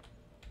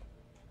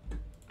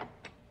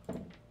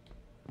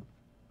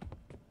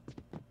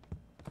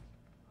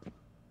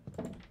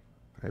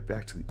 Right,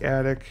 back to the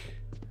attic.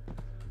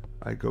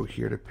 I go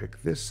here to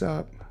pick this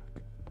up.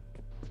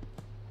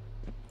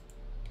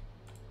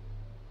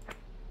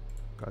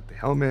 Got the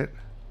helmet.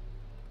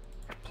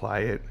 Apply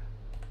it.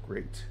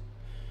 Great.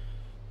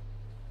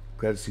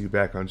 Glad to see you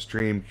back on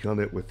stream. Killing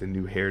it with the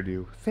new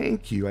hairdo.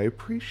 Thank you. I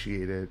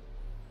appreciate it.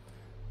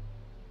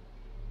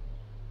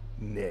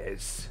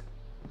 Nice.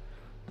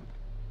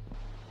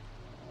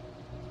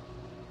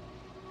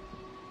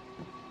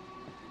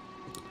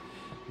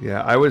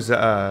 Yeah, I was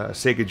a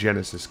Sega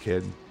Genesis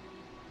kid.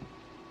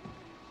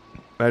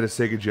 I had a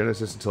Sega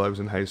Genesis until I was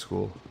in high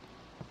school.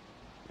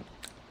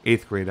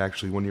 8th grade,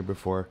 actually, 1 year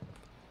before.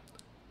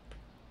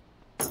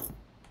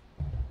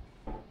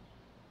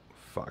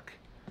 Fuck.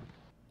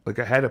 Like,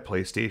 I had a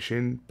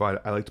PlayStation,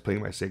 but I liked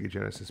playing my Sega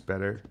Genesis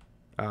better.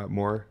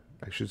 More,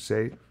 I should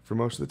say, for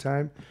most of the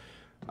time.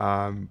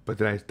 But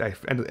then I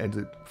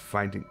ended up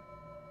finding...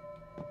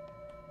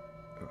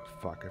 Oh,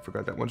 fuck, I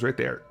forgot that one's right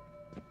there.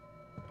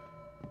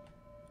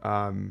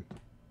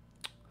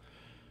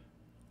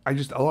 I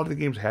just, a lot of the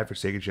games I had for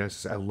Sega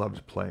Genesis, I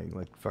loved playing.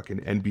 Like, fucking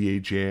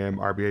NBA Jam,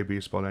 RBI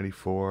Baseball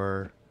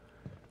 94,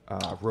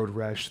 Road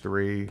Rash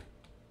 3.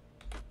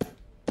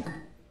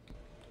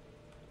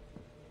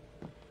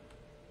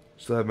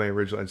 Still have my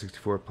original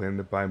N64, plan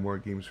to buy more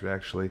games for it,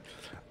 actually.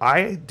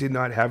 I did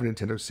not have a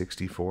Nintendo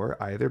 64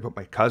 either, but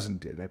my cousin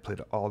did, and I played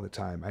it all the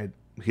time.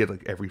 He had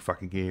like every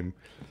fucking game.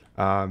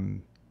 So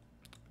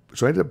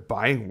I ended up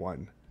buying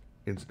one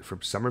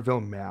from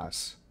Somerville,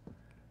 Mass.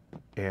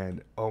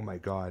 And oh my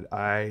god,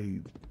 I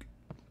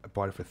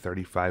bought it for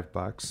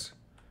 $35.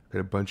 Got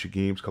a bunch of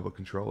games, couple of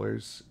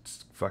controllers.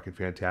 It's fucking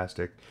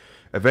fantastic.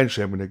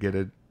 Eventually, I'm gonna get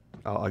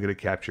I'll get a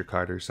capture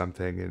card or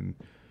something, and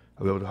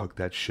I'll be able to hook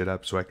that shit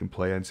up so I can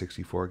play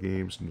N64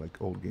 games and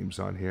like old games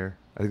on here.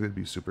 I think that'd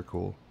be super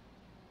cool.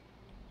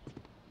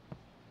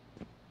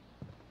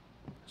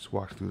 Just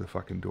walked through the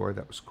fucking door.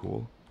 That was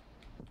cool.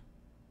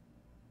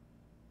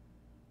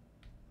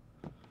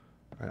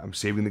 Alright, I'm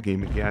saving the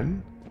game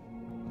again.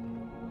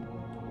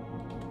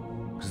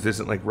 Because this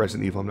isn't like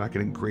Resident Evil. I'm not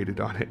getting graded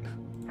on it.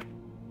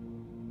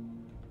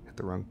 Hit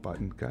the wrong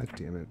button. God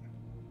damn it.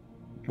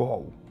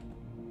 Whoa.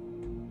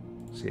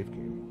 Save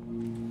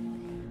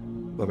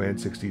game. Love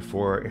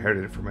N64.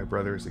 Inherited it from my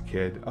brother as a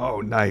kid. Oh,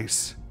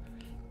 nice.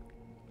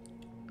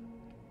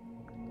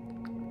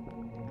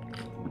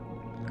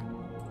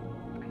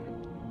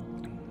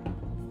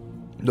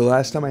 The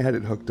last time I had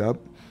it hooked up,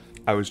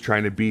 I was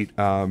trying to beat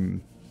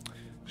Shadows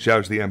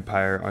of the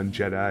Empire on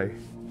Jedi.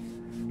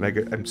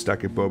 And I'm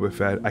stuck at Boba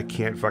Fett. I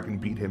can't fucking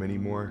beat him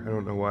anymore. I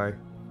don't know why.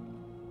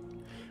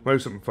 Might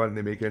have something fun.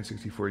 They make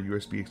N64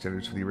 USB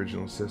extenders for the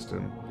original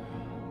system.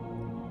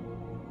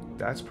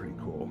 That's pretty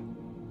cool.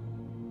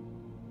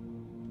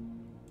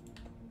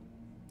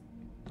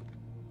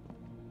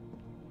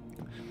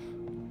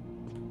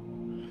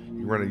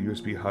 You run a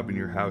USB hub in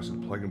your house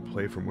and plug and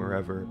play from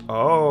wherever.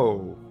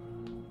 Oh,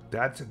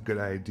 that's a good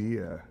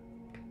idea.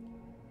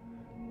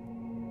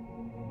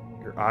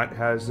 Your aunt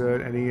has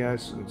an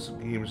NES and some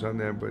games on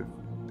there, but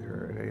there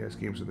are NES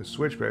games on the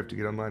Switch, but I have to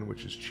get online,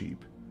 which is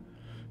cheap.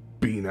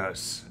 Bean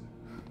us.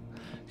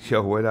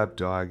 Yo, what up,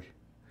 dog?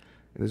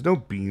 And there's no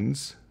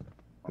beans.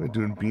 I've been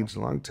doing beans a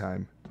long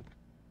time.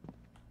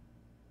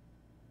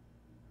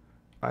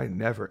 I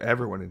never,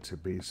 ever went into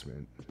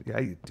basement.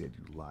 Yeah, you did,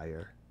 you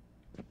liar.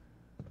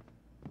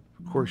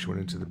 Of course you went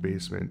into the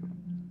basement.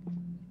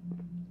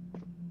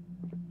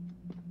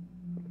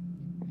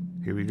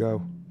 Here we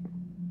go.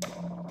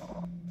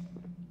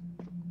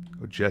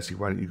 Oh, Jesse,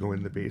 why don't you go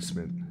in the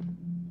basement?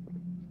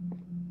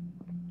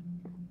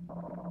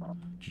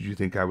 Did you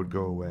think I would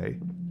go away?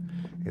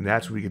 And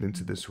that's when we get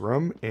into this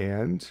room,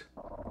 and...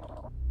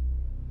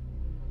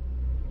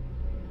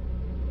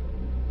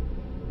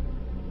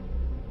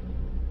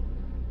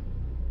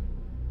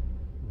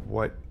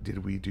 what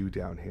did we do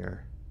down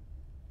here?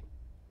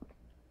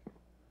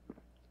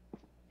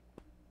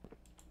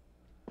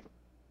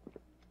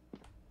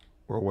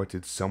 Or what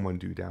did someone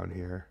do down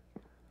here?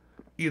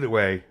 Either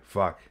way,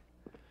 fuck.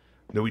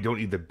 No, we don't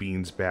need the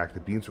beans back. The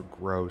beans were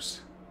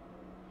gross.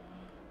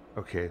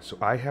 Okay, so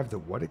I have the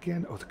what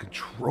again? Oh, the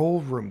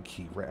control room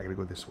key. Right, I gotta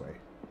go this way.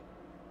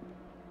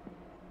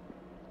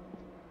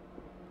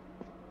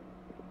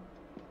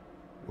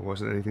 There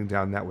wasn't anything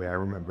down that way, I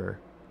remember.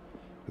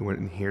 We went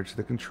in here to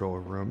the control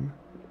room.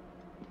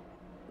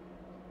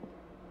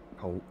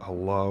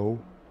 Hello?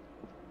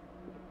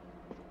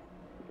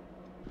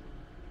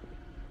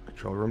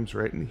 Control room's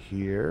right in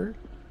here.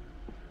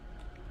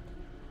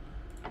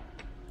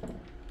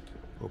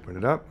 Open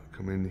it up,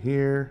 come in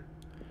here,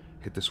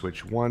 hit the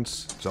switch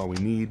once, that's all we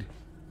need.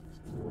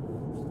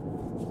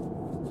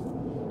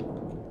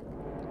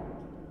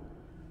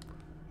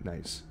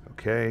 Nice,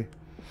 okay.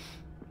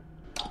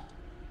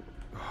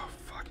 Oh,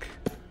 fuck.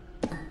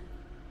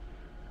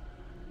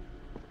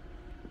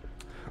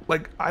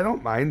 Like, I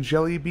don't mind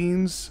jelly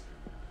beans,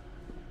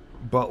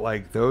 but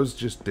like, those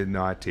just did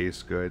not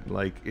taste good.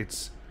 Like,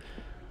 it's...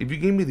 if you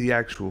gave me the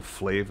actual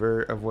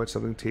flavor of what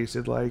something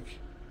tasted like,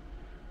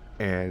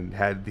 and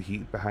had the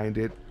heat behind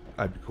it,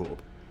 I'd be cool.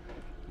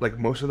 Like,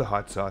 most of the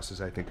hot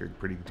sauces I think are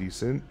pretty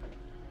decent,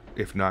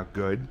 if not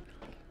good.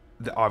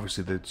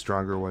 Obviously, the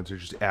stronger ones are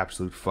just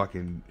absolute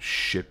fucking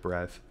shit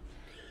breath.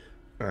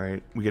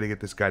 Alright, we gotta get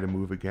this guy to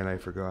move again, I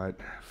forgot.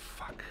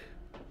 Fuck.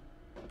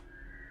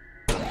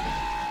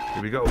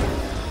 Here we go.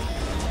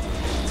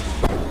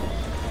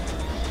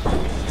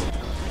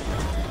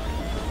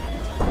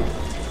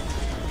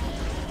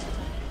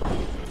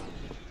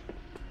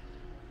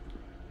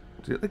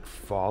 Did it, like,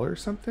 fall or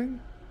something?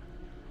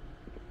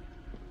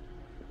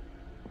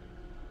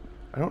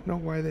 I don't know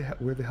where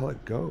the hell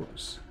it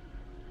goes.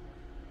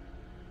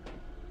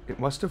 It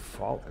must have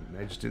fallen.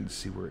 I just didn't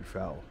see where it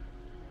fell.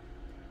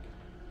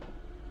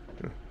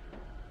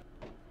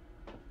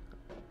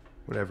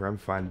 Whatever, I'm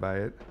fine by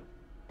it.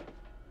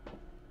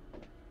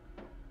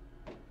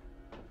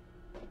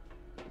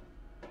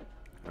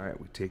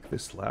 Alright, we take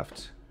this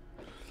left.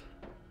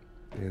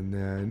 And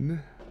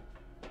then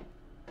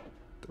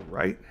the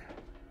right.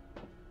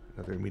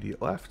 Another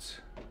immediate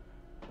left.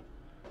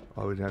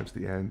 All the way down to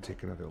the end,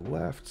 take another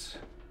left.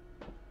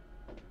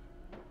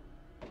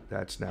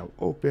 That's now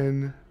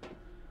open.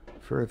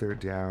 Further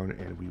down,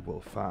 and we will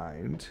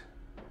find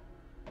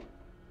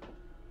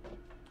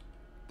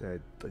that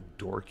like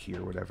door key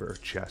or whatever, or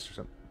chest or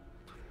something.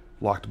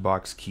 Locked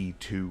box key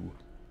 2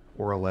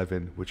 or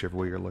 11, whichever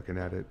way you're looking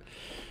at it.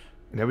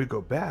 And now we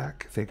go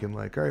back, thinking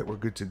like, all right, we're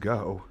good to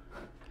go.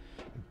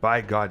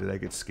 By God, did I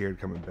get scared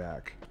coming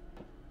back.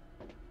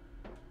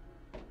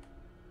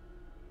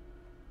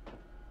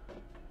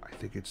 I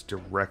think it's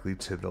directly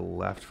to the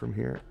left from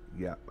here.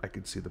 Yeah, I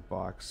can see the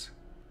box.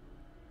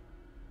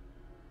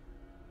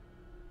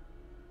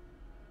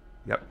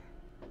 Yep.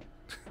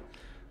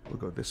 We'll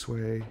go this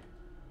way.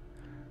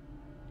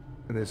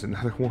 And there's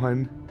another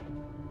one.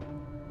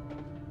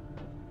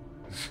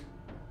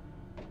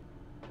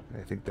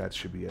 I think that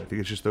should be it. I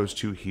think it's just those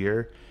two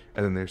here.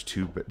 And then there's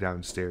two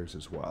downstairs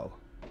as well.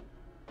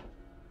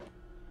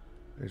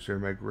 I swear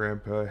my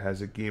grandpa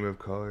has a game of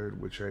Colored,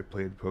 which I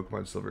played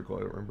Pokemon Silver Gold.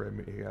 I don't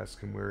remember. I may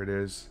ask him where it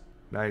is.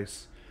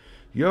 Nice.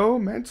 Yo,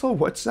 Mental,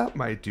 what's up,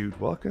 my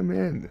dude? Welcome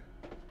in.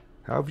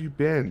 How have you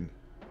been?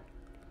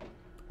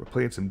 We're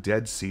playing some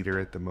Dead Cedar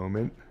at the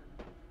moment.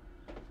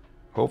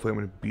 Hopefully I'm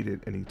going to beat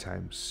it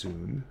anytime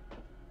soon.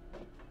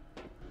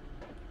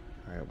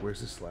 Alright, where's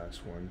this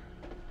last one?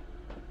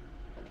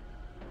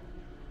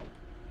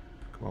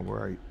 Come on,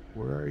 where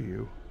are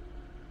you?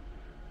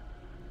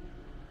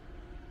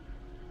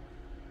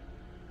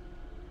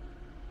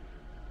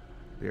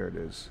 There it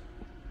is.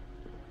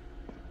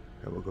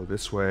 And we'll go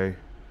this way.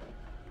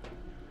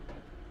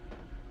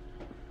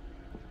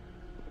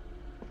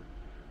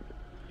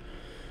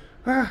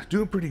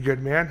 Doing pretty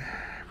good, man.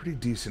 Pretty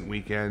decent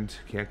weekend.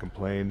 Can't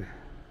complain.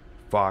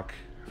 Fuck.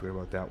 I forgot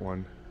about that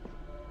one.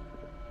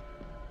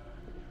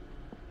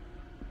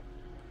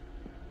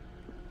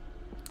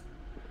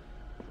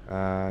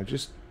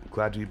 Just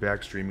glad to be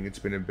back streaming. It's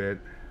been a bit.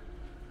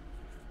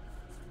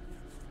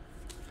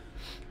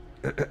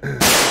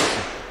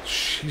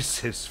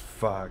 Jesus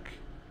fuck.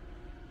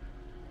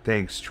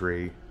 Thanks,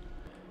 Tree.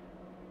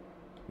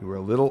 We were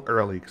a little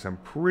early because I'm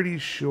pretty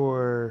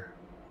sure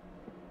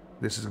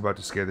this is about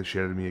to scare the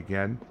shit out of me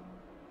again.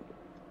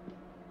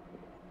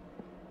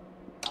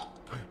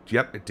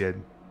 Yep, it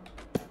did.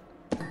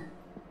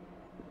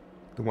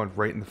 The one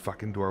right in the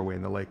fucking doorway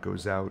and the light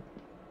goes out.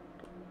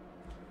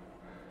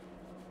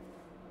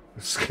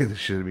 It scared the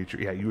shit out of me.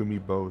 Yeah, you and me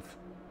both.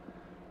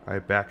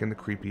 Alright, back in the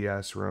creepy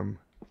ass room.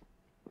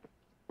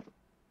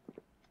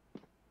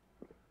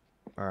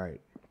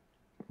 Alright.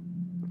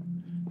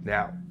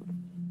 Now,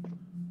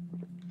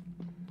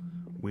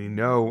 we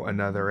know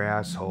another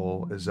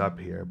asshole is up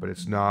here, but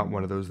it's not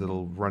one of those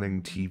little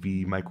running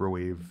TV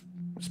microwave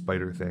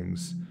spider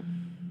things.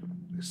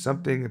 There's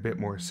something a bit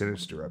more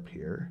sinister up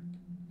here.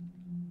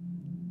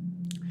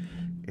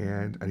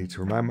 And I need to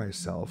remind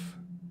myself,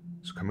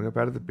 so coming up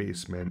out of the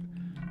basement,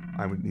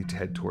 I would need to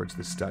head towards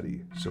the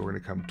study. So we're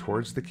going to come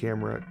towards the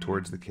camera. He's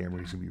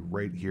going to be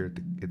right here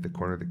at the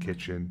corner of the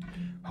kitchen,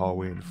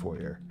 hallway, and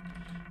foyer.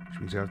 Which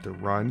means I have to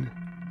run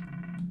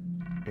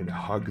and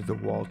hug the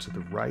wall to the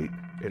right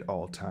at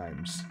all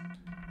times.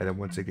 And then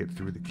once I get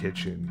through the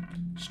kitchen,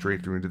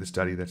 straight through into the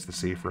study, that's the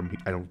safe room.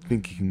 I don't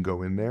think he can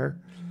go in there.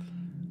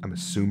 I'm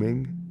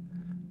assuming.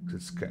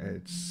 It's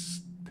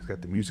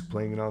got the music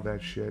playing and all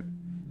that shit.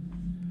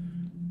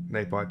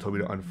 Nightbot told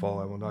me to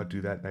unfollow. I will not do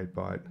that,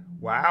 Nightbot.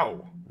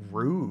 Wow.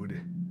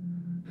 Rude.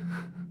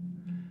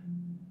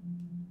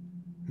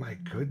 My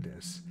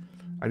goodness.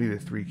 I need a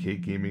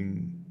 3K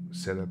gaming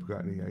setup.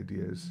 Got any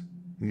ideas?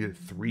 You need a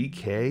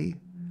 3K?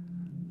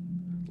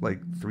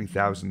 Like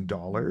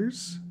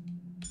 $3,000?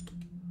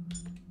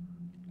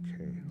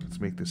 Okay, let's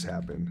make this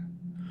happen.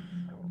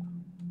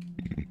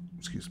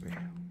 Excuse me.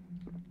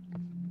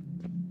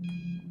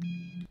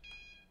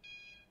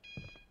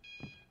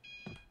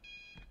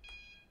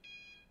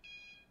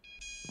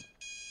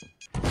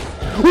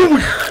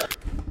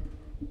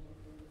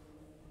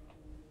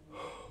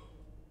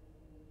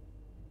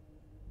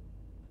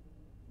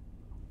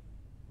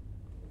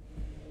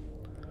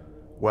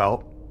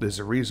 Well, there's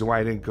a reason why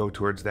I didn't go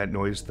towards that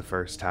noise the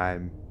first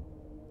time.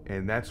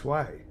 And that's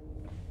why.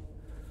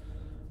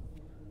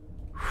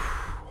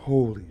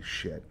 Holy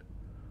shit.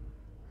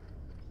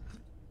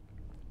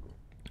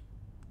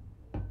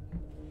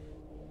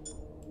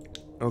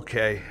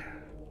 Okay.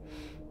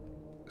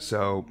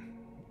 So,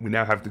 we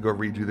now have to go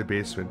redo the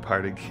basement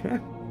part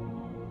again.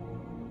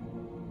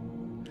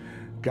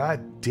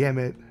 God damn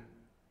it.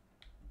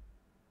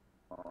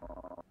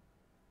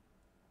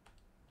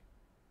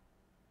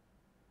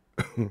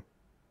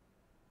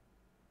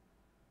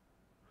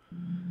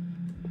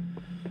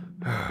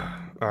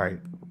 Alright,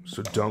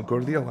 so don't go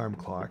to the alarm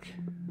clock.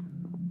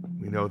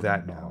 We know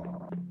that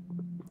now.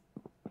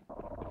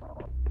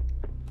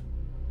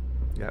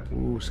 Yeah,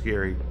 ooh,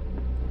 scary.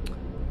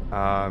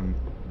 So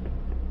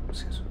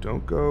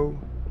don't go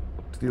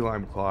to the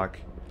alarm clock.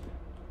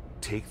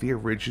 Take the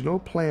original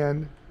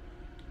plan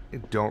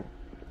and don't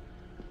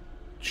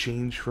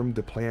change from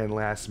the plan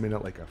last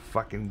minute like a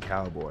fucking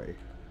cowboy.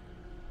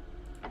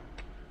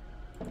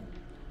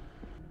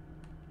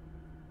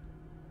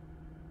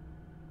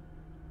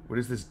 What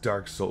is this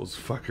Dark Souls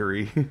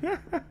fuckery?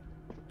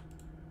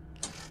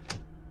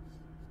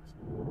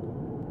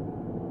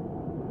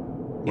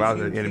 Wow,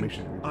 the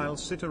animation. I'll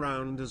sit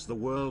around as the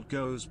world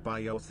goes by.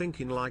 You're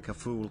thinking like a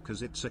fool,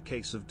 cause it's a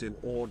case of do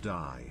or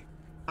die.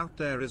 Out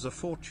there is a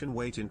fortune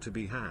waiting to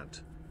be had.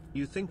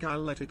 You think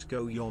I'll let it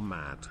go? You're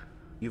mad.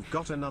 You've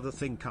got another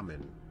thing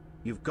coming.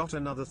 You've got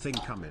another thing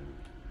coming.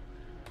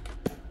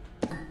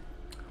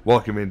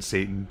 Welcome in,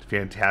 Satan.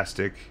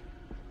 Fantastic.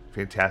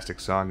 Fantastic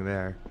song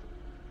there.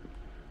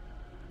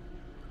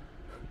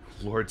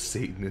 Lord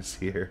Satan is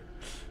here.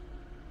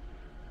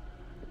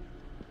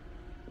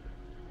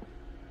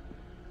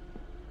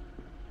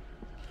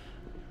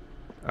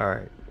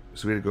 Alright.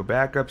 So we had to go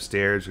back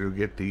upstairs. We'll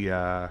get the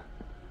that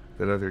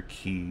other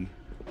key.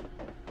 And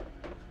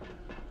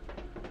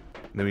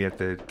then we have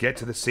to get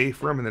to the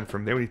safe room, and then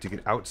from there we need to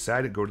get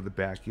outside and go to the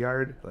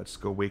backyard. Let's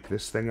go wake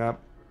this thing up.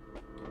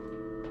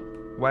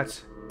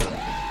 What?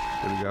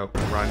 There we go.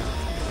 Run.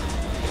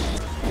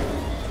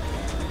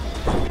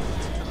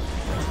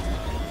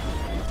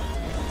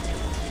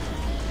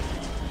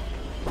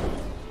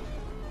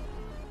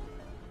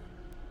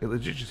 It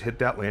legit just hit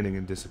that landing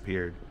and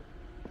disappeared.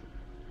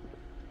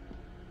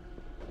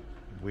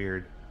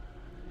 Weird.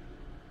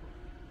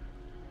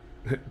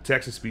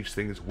 Text-to-speech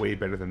thing is way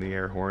better than the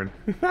air horn.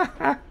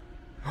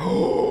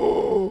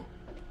 Oh!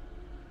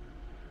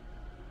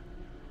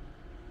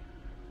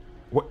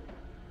 What?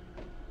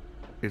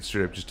 It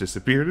straight up just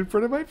disappeared in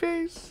front of my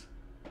face.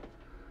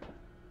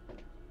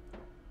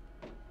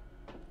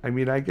 I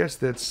mean, I guess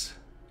that's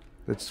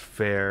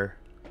fair,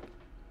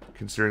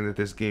 considering that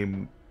this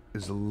game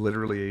is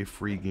literally a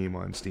free game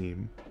on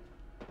Steam.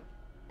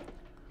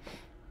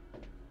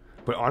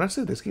 But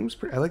honestly, this game's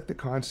pretty... I like the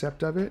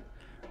concept of it.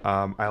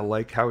 I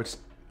like how it's,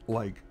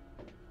 like,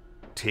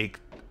 take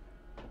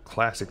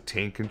classic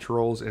tank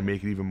controls and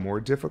make it even more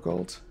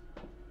difficult.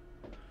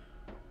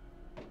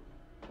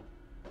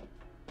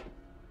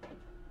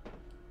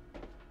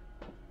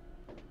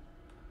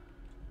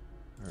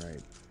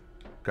 Alright.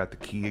 Got the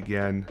key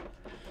again.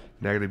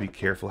 Now I gotta be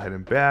careful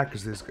heading back,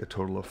 because there's a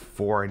total of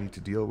 4 I need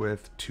to deal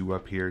with. 2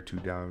 up here, 2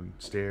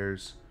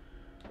 downstairs.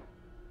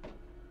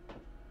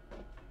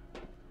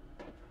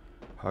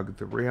 Hug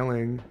the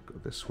railing. Go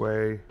this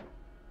way.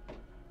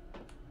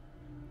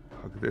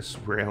 Hug this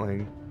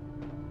railing.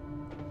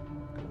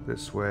 Go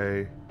this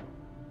way.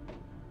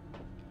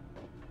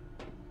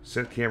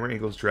 Set camera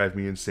angles drive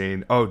me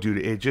insane. Oh, dude,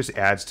 it just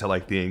adds to,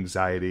 like, the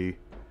anxiety.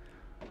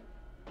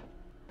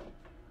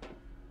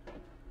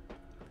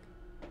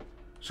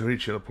 So many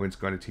channel points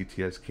gone to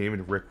TTS. Can't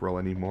even rickroll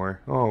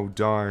anymore. Oh,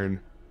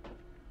 darn.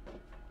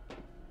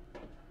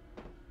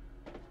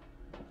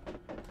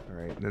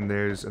 Alright, then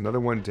there's another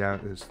one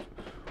down. There's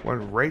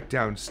one right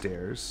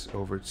downstairs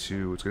over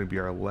to, it's going to be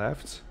our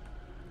left.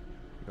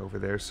 Over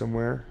there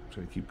somewhere. I'm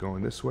going to keep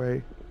going this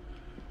way.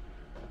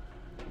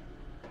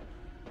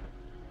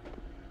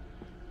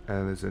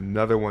 And there's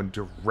another one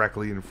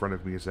directly in front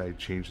of me as I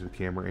change the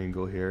camera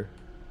angle here.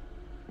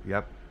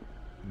 Yep.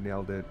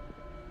 Nailed it.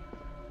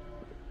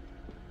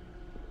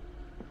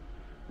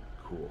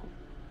 Cool.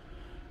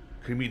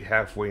 Could meet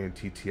halfway in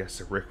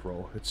TTS a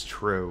rickroll. It's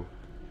true.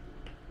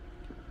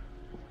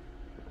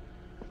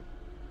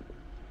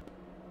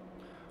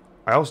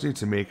 I also need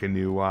to make a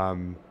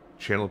new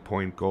channel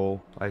point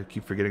goal. I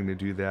keep forgetting to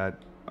do that.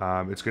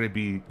 It's going to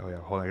be... Oh yeah,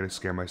 hold on. I got to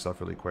scare myself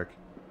really quick.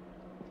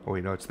 Oh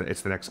wait, no, it's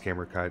the next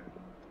camera cut.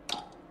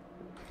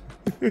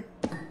 The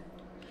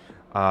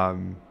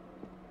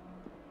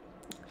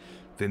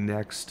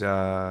next...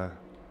 yeah,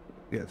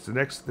 it's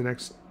the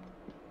next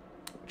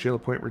channel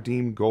point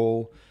redeem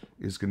goal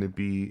is going to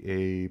be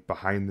a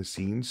behind the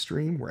scenes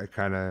stream where I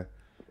kind of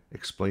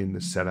explain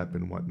the setup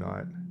and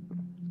whatnot.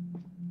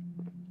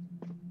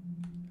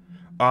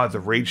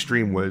 The rage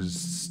stream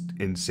was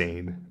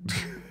insane.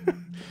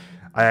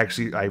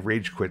 I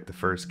rage quit the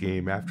first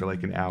game after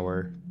like an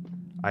hour.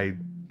 I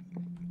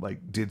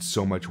like did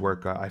so much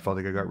work. I felt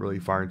like I got really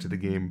far into the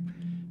game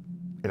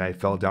and I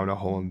fell down a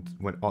hole and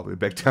went all the way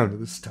back down to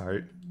the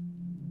start.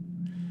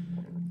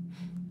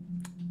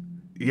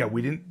 Yeah,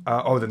 we didn't...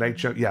 oh, the night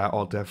jump. Yeah,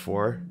 Alt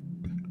F4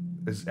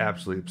 is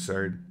absolutely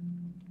absurd.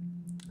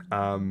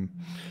 But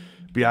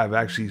yeah, I've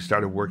actually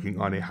started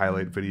working on a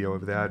highlight video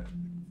of that.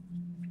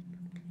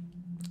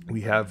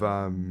 We have...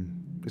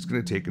 it's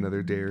going to take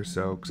another day or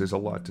so because there's a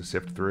lot to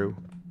sift through.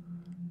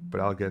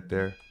 But I'll get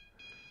there.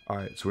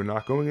 Alright, so we're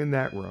not going in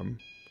that room.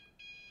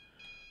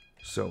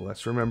 So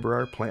let's remember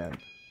our plan.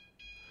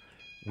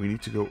 We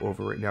need to go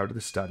over right now to the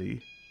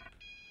study.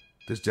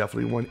 There's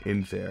definitely one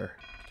in there.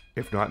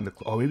 If not in the...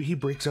 Oh, maybe he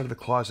breaks out of the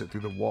closet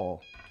through the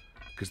wall.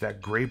 Because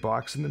that gray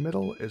box in the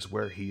middle is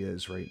where he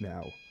is right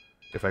now.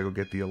 If I go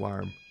get the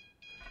alarm.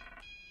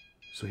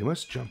 So he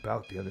must jump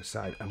out the other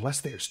side.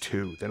 Unless there's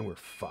two, then we're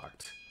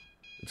fucked.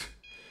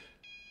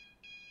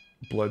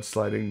 Blood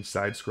sliding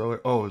side scroller.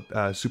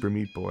 Oh, Super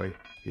Meat Boy.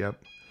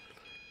 Yep.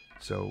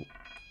 So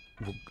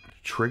we'll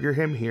trigger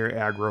him here,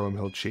 aggro him,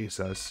 he'll chase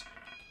us.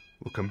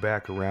 We'll come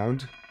back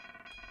around.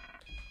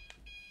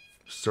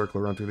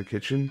 Circle around through the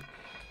kitchen.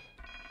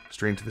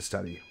 Straight into the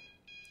study.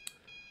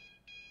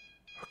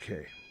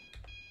 Okay.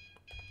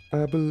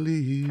 I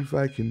believe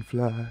I can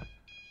fly.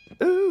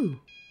 Ooh!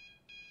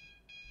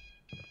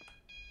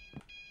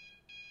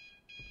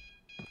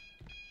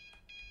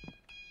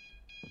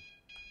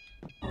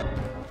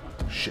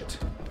 Shit.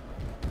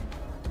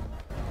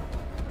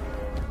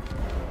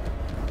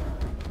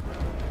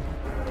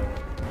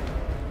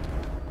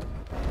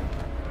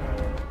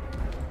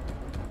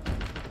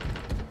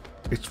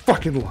 It's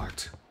fucking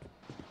locked.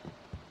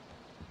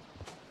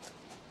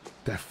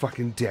 That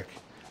fucking dick.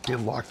 They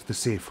locked the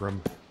safe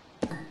room.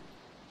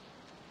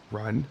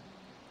 Run.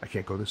 I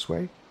can't go this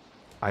way.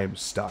 I am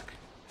stuck.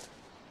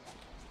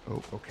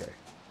 Oh, okay.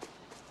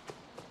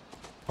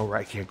 Oh,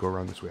 right, I can't go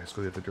around this way. I have to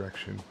go the other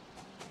direction.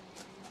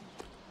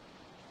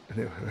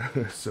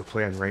 So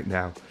plan right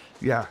now.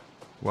 Yeah,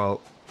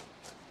 well,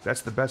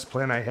 that's the best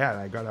plan I had.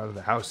 I got out of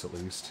the house at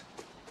least.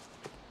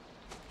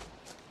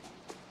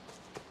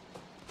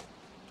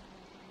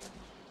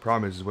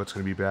 Problem is what's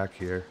going to be back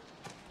here.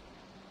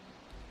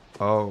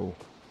 Oh.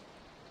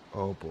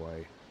 Oh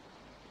boy.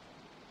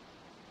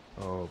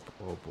 Oh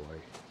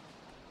boy.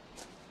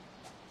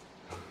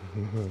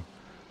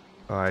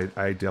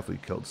 I definitely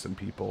killed some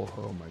people.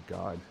 Oh my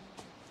god.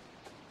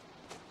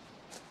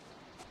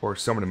 Or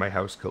someone in my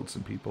house killed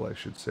some people, I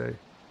should say.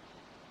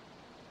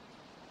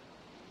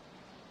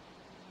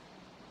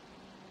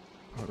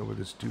 I don't know where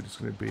this dude is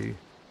going to be.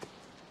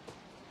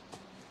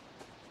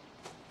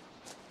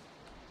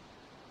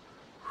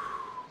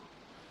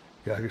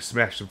 Yeah, I can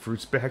smash some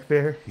fruits back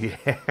there.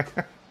 Yeah.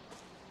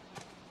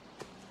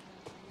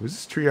 Was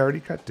this tree already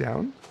cut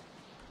down?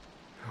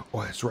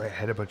 Oh, that's right. I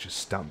had a bunch of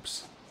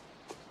stumps.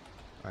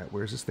 Alright,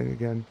 where's this thing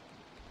again?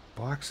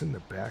 Box in the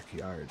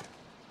backyard.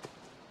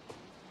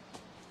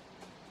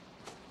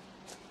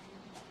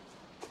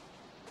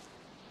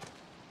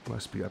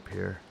 Must be up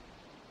here.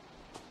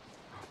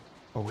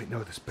 Oh, wait,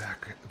 no, this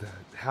back...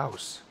 The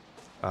house.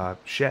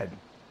 Shed.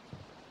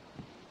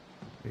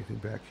 Anything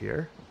back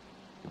here?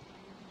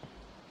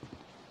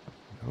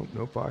 Nope,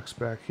 no box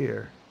back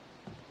here.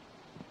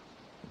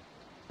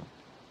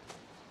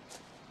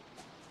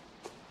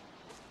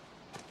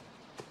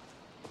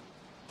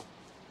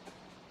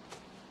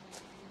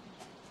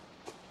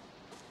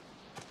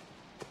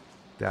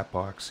 That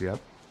box, yep.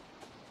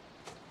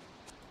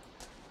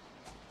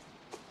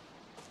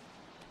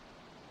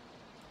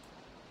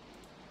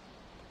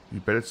 You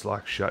bet it's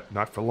locked shut.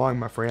 Not for long,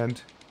 my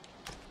friend.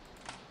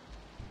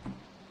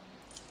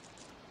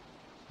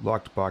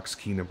 Locked box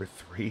key number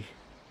 3.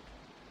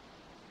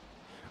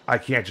 I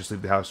can't just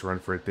leave the house and run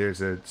for it.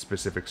 There's a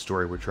specific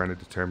story we're trying to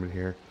determine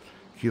here.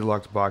 Key to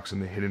locked box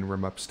in the hidden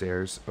room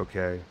upstairs.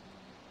 Okay.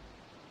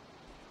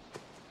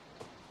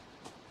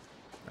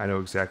 I know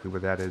exactly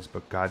where that is,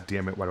 but god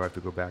damn it, why do I have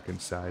to go back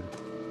inside?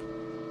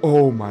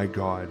 Oh my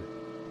god.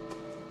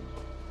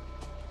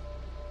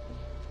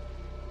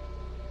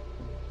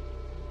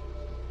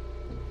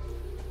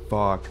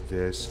 Fuck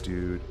this,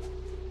 dude.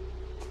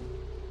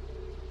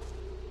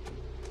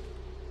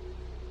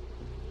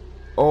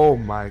 Oh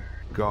my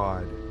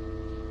god.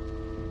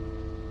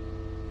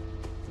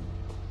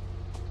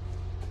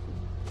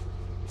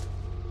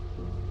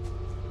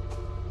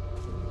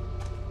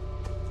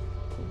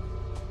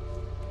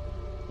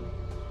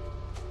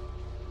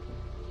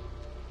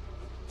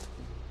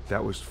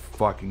 That was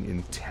fucking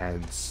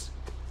intense.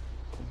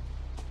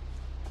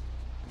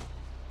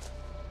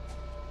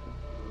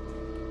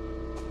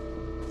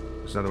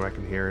 There's another one, I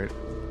can hear it.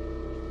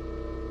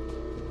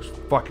 Just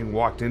fucking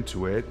walked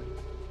into it.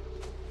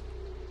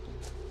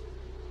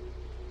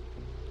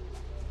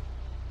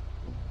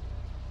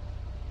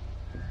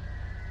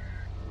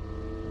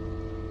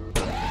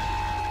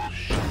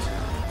 Shit.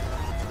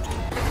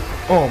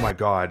 Oh my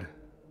god.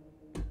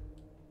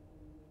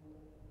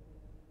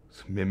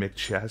 It's a mimic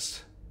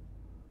chest.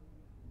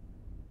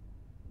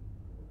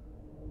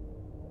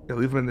 They'll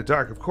leave them in the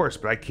dark, of course,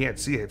 but I can't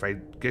see it if I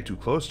get too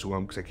close to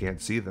them because I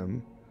can't see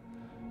them.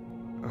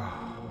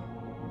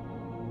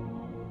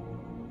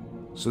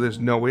 So there's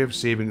no way of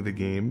saving the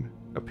game,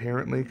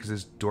 apparently, because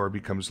this door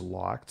becomes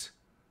locked.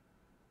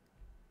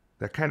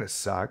 That kind of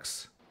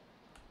sucks.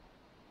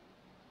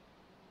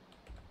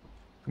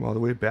 Come all the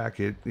way back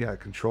in. Yeah,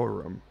 control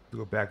room.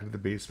 Go back into the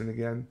basement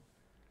again.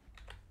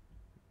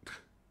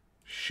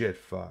 Shit,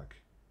 fuck.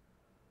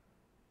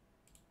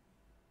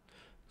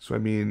 So, I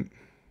mean...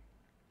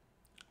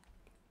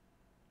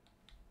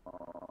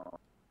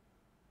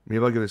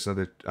 Maybe I'll give this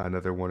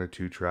another 1 or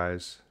 2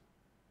 tries.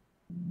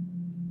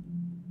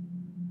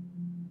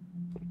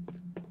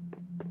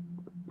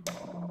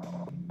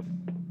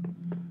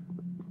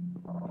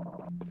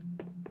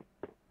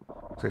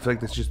 So I feel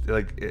like this just,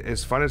 like,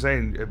 as fun as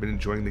I've been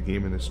enjoying the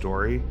game and the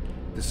story,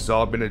 this has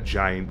all been a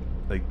giant,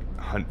 like,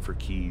 hunt for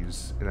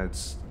keys, and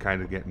that's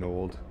kind of getting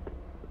old.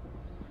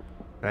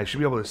 And I should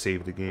be able to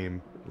save the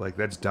game. Like,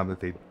 that's dumb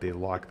that they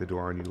lock the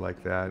door on you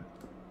like that.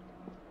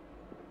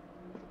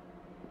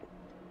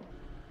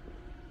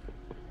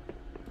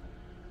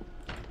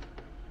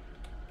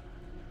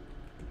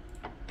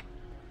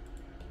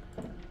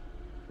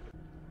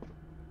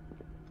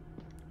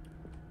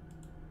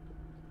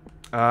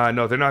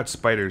 No, they're not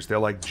spiders. They're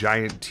like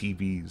giant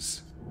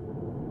TVs.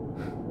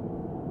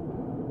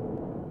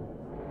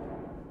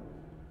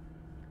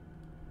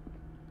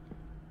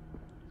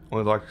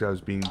 Only like I was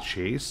being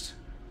chased?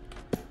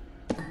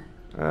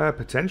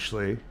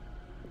 Potentially.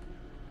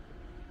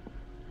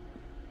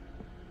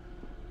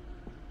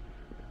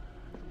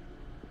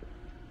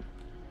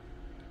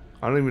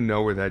 I don't even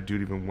know where that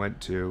dude even went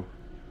to.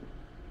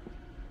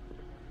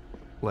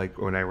 Like,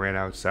 when I ran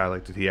outside,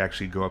 like, did he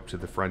actually go up to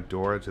the front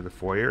door, to the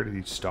foyer? Did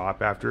he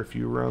stop after a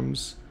few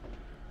rooms?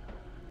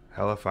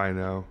 Hell if I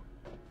know.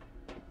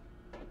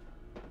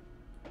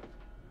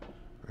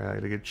 Alright, I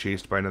gotta get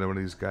chased by another one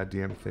of these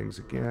goddamn things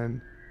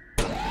again.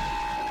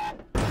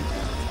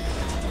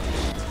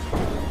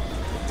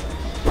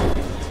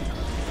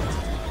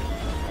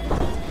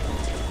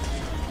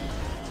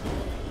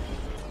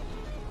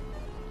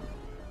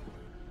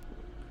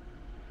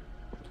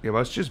 Yeah,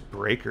 let's just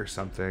break or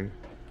something.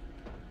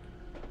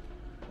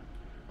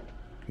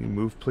 Can you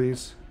move,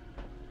 please?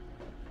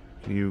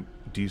 Can you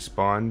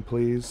despawn,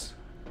 please?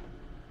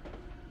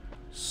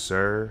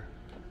 Sir?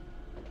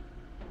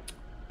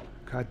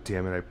 God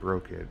damn it, I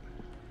broke it.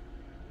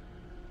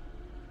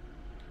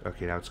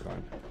 Okay, now it's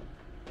gone.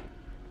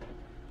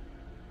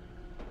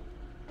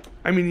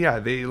 I mean, yeah,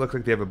 they look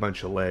like they have a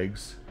bunch of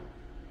legs.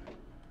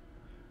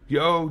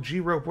 Yo,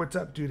 G-Rope, what's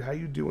up, dude? How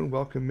you doing?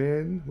 Welcome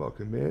in.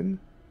 Welcome in.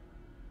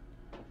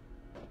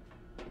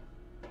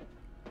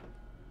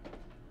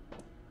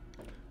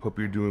 Hope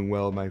you're doing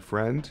well, my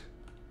friend.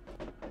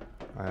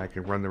 I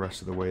can run the rest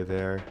of the way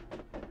there.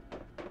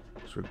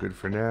 So we're good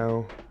for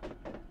now.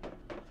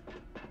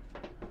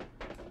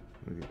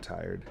 I'm gonna get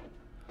tired.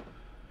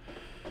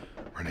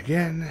 Run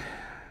again.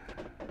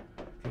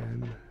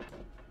 Again.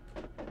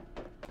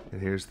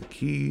 And here's the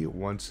key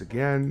once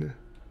again.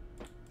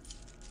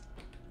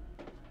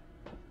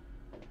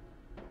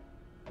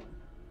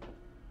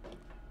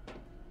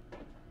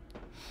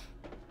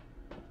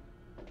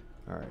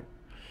 Alright.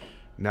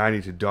 Now I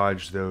need to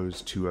dodge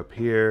those two up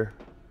here.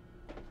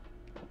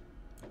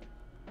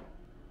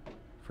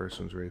 First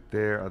one's right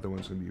there. Other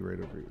one's going to be right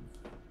over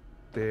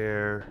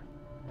there.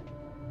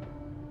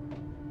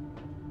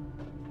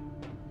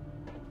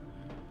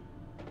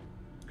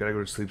 Gotta go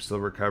to sleep, still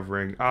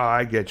recovering. Ah,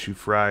 I get you,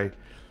 Fry.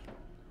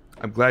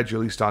 I'm glad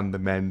you're at least on the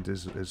mend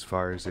as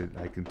far as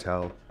I can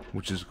tell,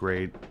 which is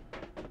great.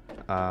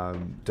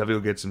 Definitely go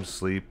get some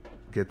sleep.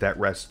 Get that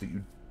rest that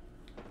you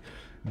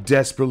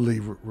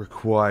desperately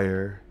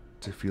require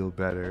to feel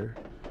better,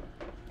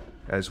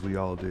 as we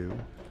all do.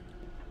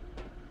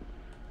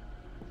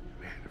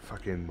 Man,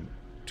 fucking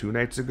 2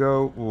 nights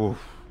ago,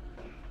 oof,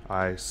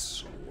 I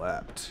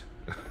slept.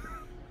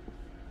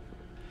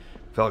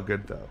 Felt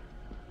good though.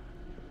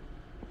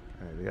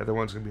 Alright, the other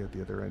one's gonna be at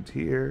the other end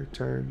here.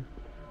 Turn.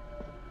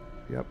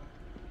 Yep.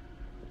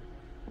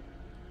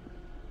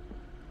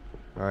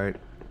 Alright.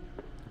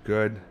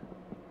 Good.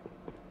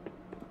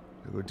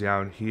 I'll go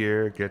down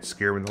here, get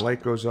scared when the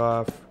light goes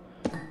off.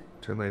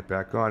 Turn the light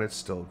back on, it's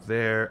still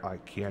there. I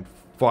can't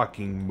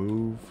fucking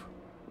move.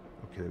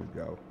 Okay, there we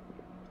go.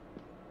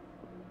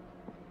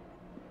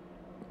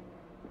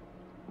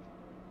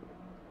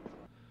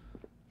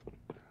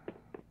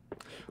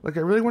 Like,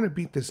 I really want to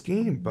beat this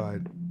game, but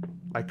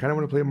I kind of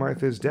want to play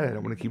Martha's Dead. I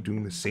don't want to keep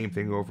doing the same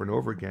thing over and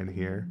over again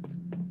here.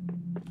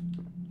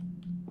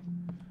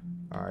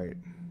 Alright,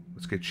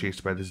 let's get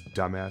chased by this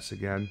dumbass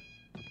again.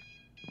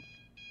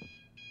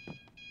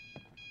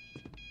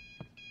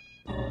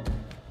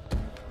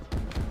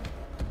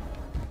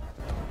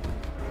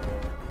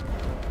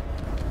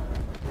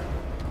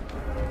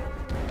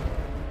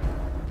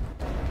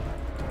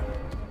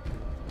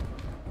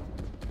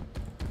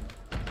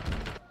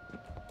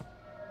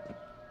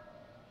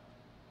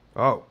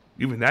 Oh,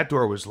 even that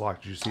door was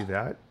locked. Did you see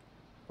that?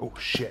 Oh,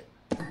 shit.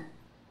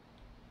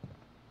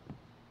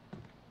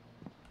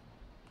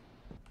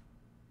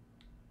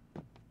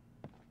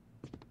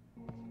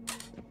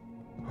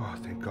 Oh,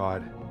 thank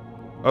God.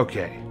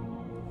 Okay.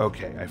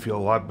 Okay, I feel a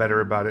lot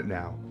better about it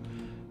now.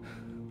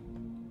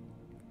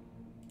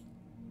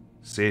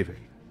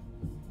 Saving.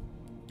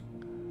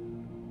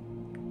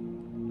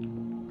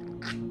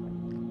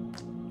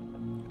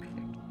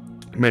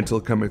 mental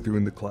coming through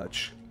in the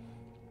clutch.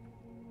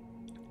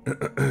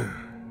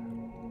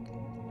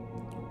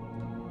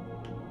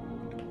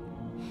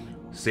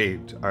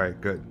 Saved.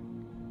 Alright, good.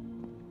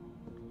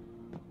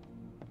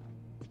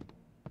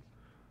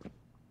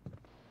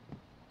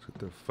 Let's get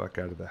the fuck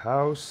out of the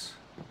house.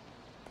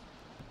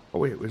 Oh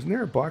wait, wasn't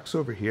there a box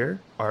over here?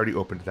 I already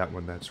opened that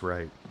one, that's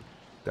right.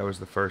 That was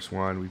the first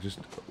one.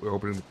 We're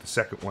opening the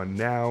second one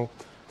now,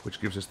 which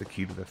gives us the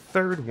key to the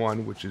third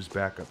one, which is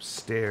back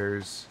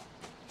upstairs.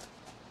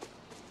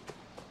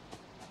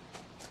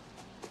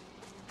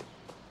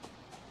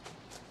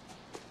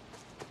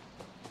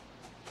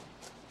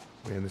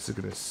 Man, this is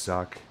gonna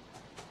suck.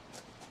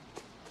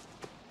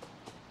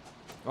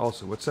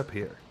 Also, what's up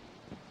here?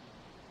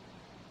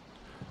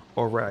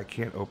 Oh, right, I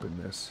can't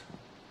open this.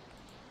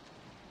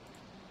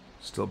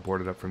 Still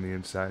boarded up from the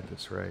inside,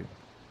 that's right.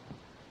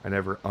 I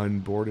never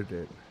unboarded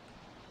it.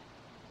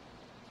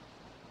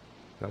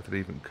 Not that I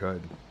even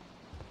could.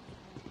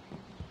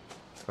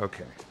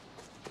 Okay.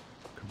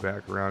 Come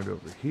back around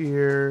over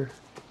here.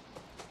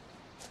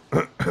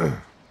 It's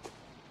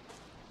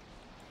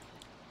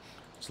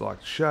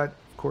locked shut.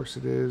 Of course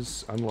it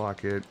is.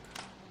 Unlock it.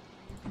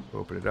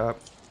 Open it up.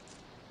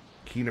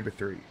 Key number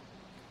 3.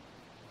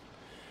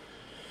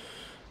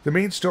 The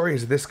main story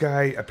is this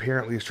guy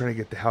apparently is trying to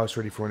get the house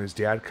ready for when his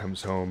dad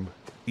comes home.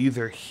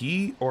 Either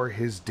he or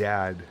his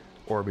dad,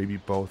 or maybe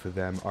both of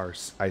them,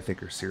 I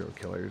think are serial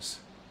killers.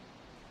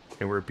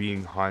 And we're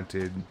being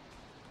haunted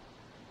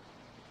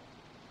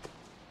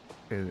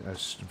in a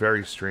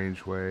very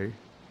strange way.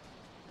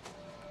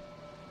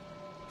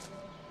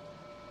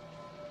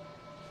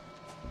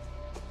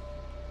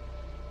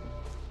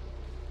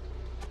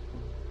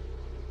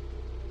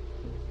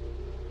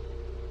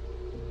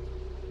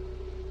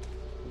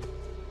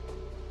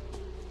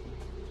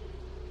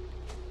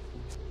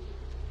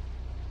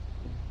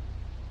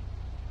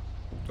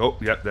 Oh,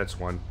 yep, that's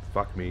one.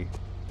 Fuck me.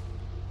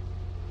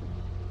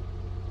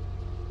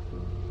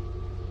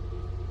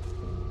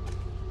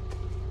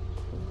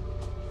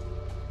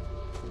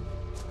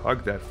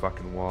 Hug that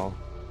fucking wall.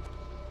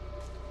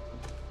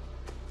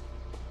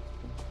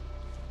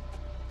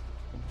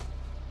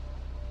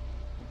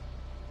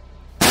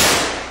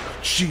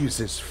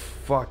 Jesus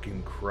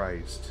fucking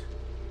Christ.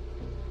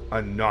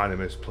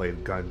 Anonymous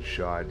played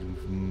gunshot, you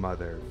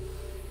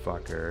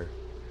motherfucker.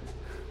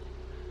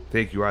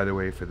 Thank you either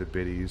way for the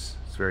biddies.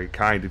 It's very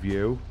kind of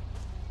you.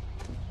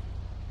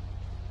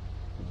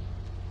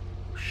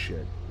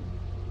 Shit.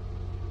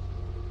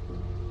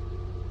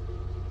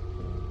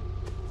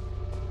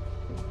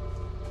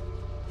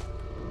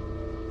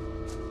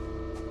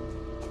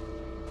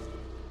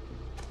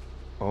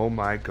 Oh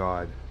my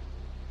God.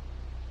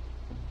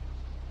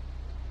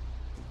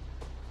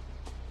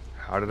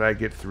 How did I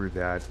get through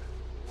that?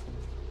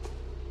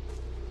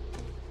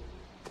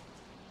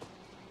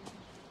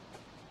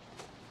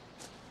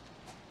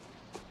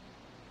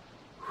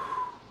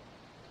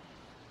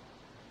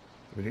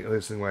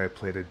 Listening why I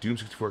played a Doom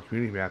 64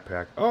 community map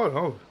pack. Oh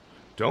no,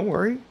 don't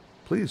worry.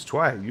 Please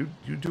try. You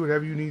do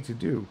whatever you need to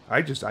do. I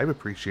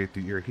appreciate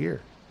that you're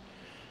here.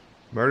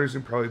 Murders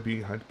and probably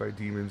being hunted by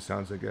demons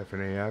sounds like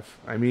FNAF.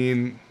 I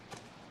mean,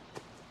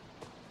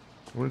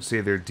 I wouldn't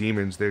say they're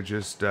demons. They're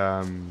just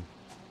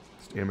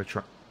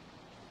animatronics.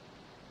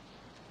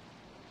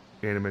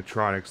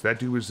 That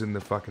dude was in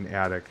the fucking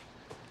attic.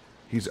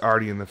 He's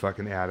already in the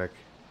fucking attic.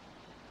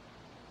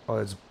 Oh,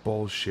 that's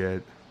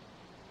bullshit.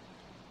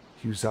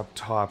 He was up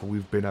top, and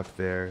we've been up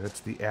there. That's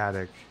the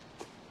attic.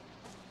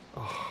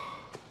 Oh.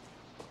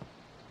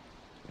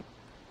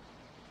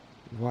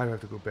 Why do I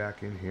have to go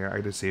back in here? I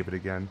had to save it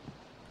again.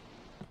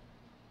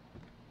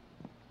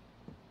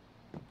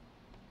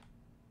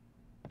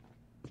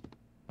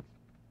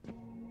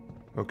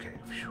 Okay.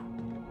 Phew.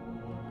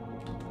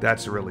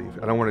 That's a relief.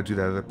 I don't want to do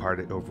that other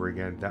part over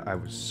again. I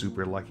was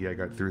super lucky I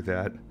got through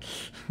that.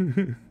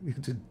 You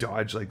had to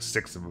dodge like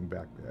 6 of them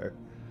back there.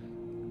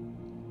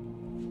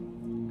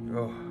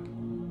 Oh.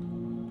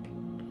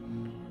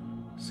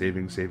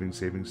 Saving.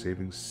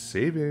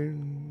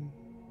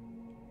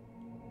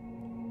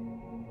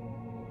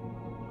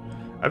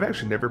 I've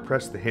actually never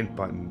pressed the hint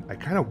button. I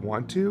kind of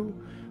want to,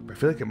 but I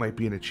feel like it might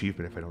be an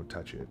achievement if I don't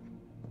touch it.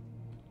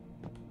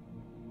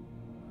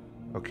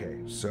 Okay,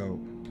 so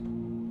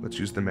let's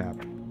use the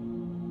map.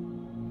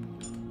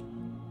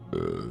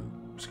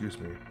 Excuse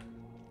me.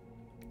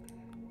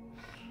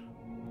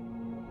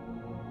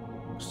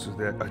 So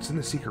that it's in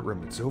the secret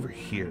room. It's over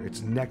here.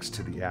 It's next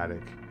to the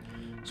attic.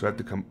 So I have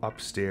to come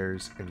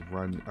upstairs and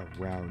run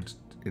around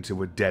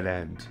into a dead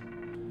end.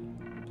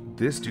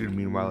 This dude,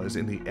 meanwhile, is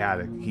in the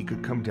attic. He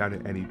could come down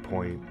at any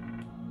point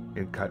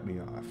and cut me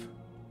off.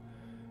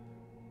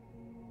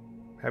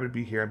 Happy to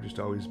be here. I'm just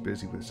always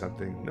busy with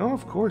something. No,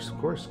 of course.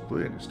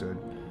 Completely understood.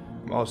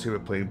 I'm also here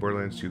with playing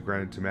Borderlands 2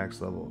 grinded to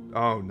max level.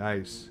 Oh,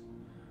 nice.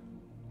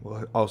 Well,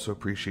 I also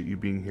appreciate you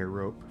being here,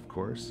 Rope, of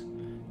course.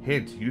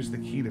 Hint, use the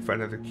key to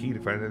find another key, to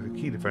find another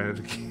key, to find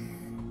another key.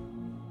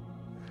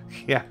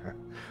 Yeah.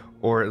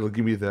 Or it'll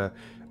give me the,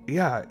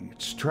 yeah,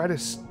 just try to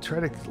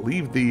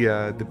leave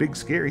the big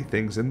scary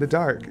things in the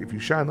dark. If you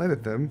shine light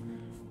at them,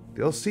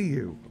 They'll see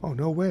you. Oh,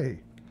 no way.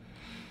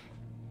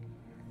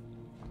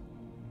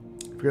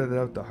 Figured that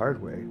out the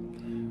hard way.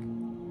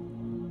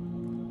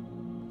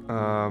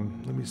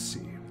 Let me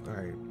see.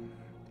 Alright.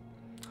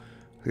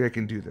 I think I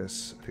can do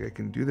this.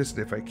 And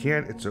if I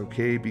can't, it's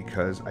okay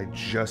because I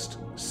just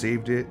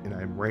saved it and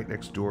I'm right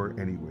next door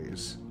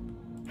anyways.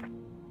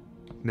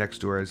 Next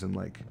door as in,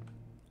 like,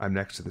 I'm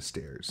next to the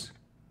stairs.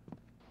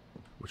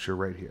 Which are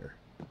right here.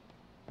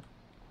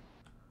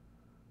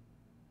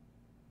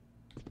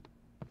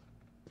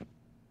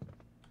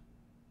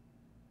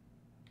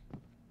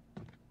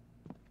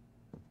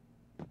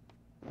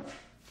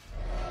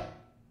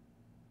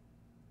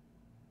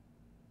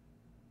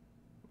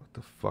 What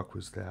the fuck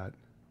was that?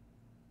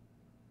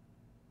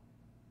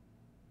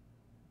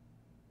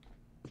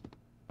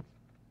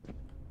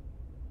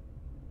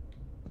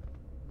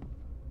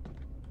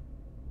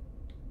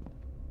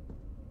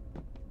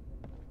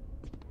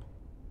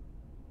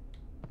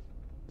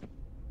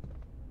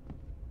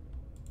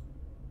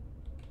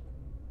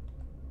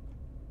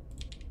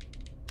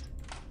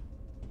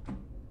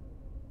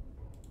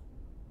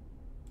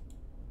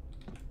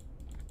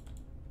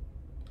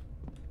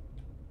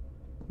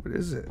 What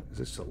is it? Is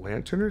this a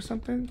lantern or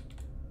something?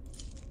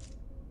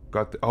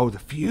 Got the... Oh, the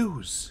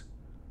fuse!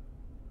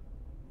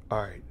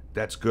 Alright,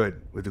 that's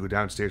good. We have to go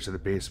downstairs to the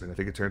basement. I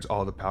think it turns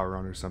all the power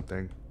on or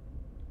something.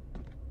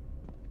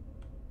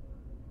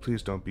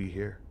 Please don't be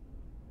here.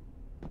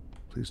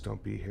 Please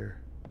don't be here.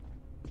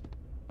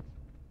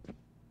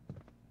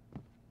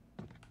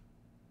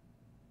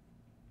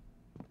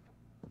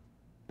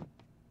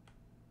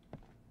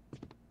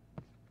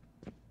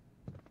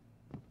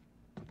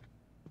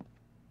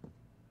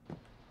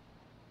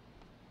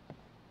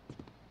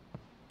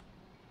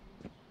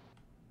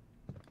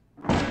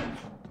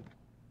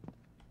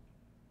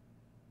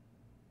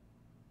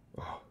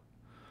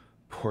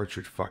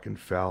 Portrait fucking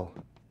fell.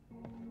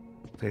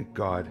 Thank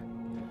God.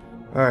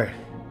 Alright.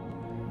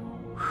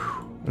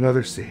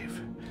 Another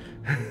save.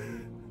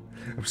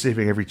 I'm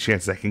saving every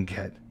chance I can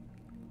get.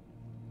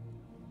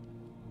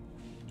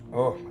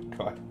 Oh my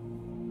God.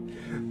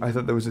 I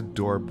thought there was a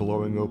door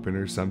blowing open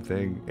or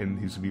something and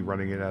he's gonna be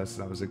running at us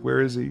and I was like,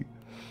 where is he?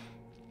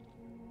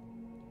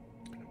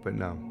 But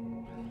no.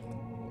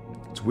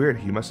 It's weird.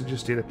 He must have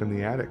just stayed up in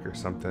the attic or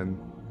something.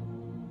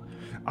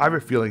 I have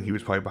a feeling he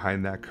was probably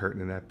behind that curtain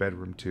in that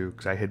bedroom too,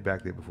 because I hid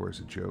back there before as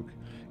a joke.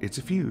 It's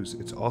a fuse.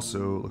 It's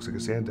also looks like a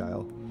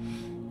sundial.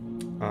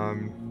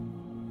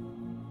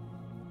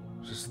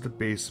 This is the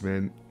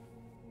basement.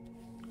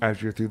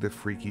 As you're through the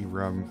freaky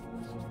room,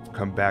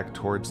 come back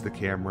towards the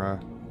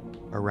camera,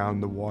 around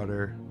the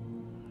water,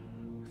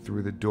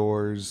 through the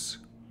doors.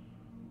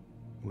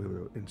 We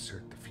will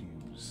insert the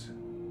fuse.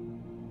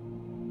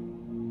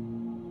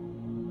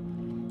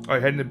 All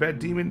right, heading to bed,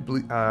 Demon.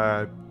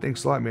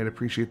 Thanks a lot, man.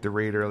 Appreciate the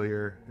raid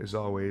earlier, as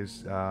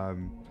always.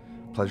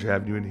 Pleasure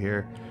having you in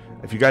here.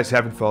 If you guys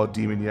haven't followed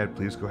Demon yet,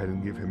 please go ahead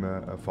and give him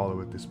a follow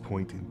at this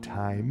point in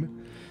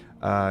time.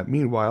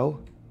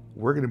 Meanwhile,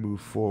 we're going to move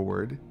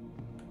forward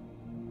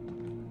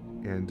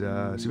and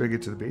see if I can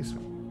get to the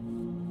basement.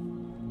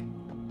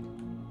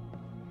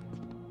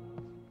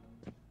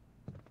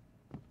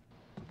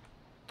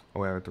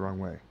 Oh, I went the wrong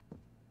way.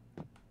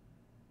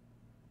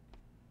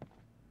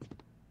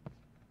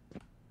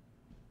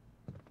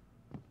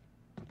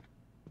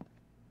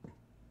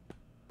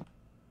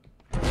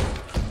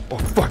 Oh,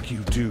 fuck you,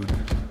 dude.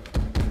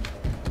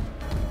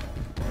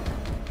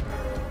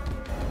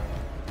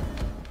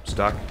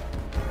 Stuck.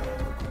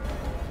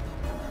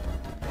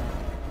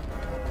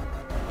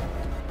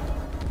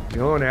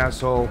 You alone,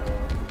 asshole.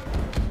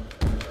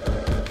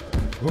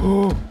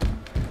 Oh.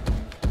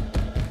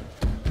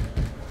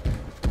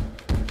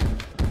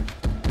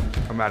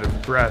 I'm out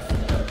of breath.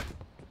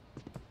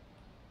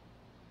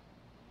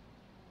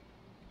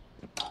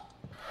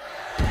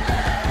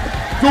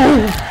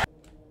 Oh.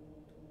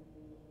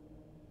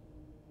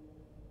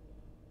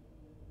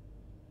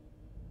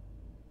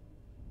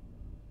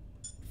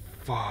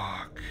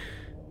 Fuck.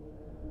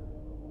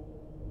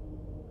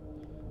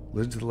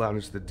 Listen to the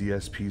loudness of the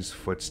DSP's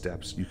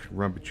footsteps. You can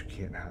run, but you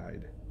can't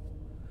hide.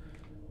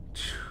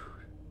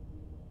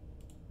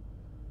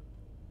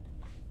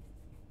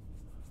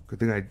 Good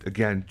thing I,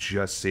 again,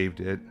 just saved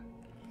it.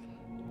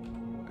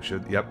 I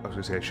should, yep, I was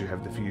gonna say I should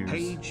have the fuse.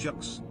 Hey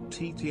Jugs,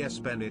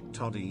 TTS Bennett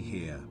Toddy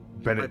here.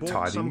 Bennett I bought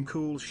Toddy? some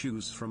cool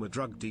shoes from a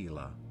drug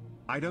dealer.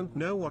 I don't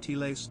know what he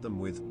laced them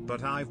with,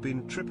 but I've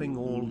been tripping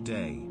all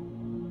day.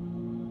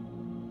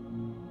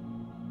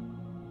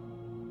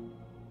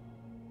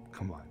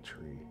 Come on,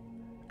 tree.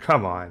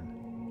 Come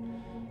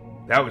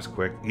on. That was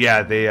quick.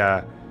 Yeah, they,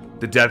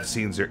 the death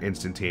scenes are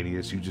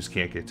instantaneous. You just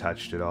can't get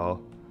touched at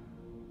all.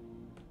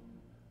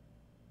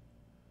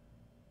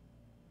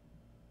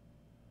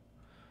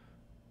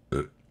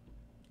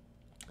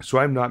 So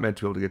I'm not meant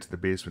to be able to get to the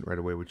basement right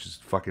away, which is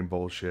fucking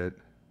bullshit.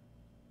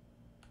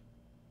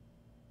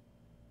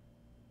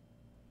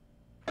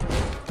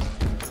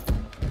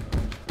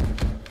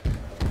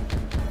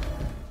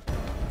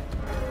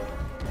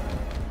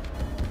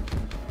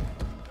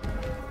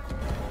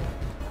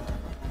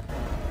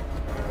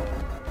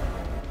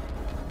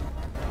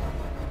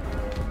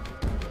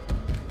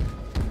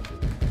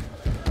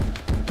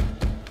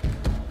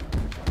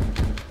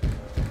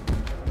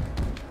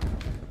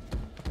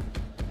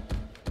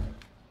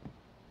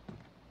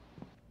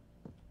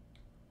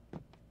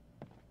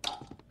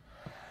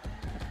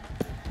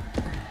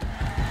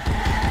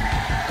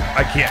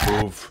 I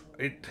can't move.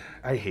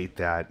 I hate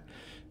that.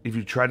 If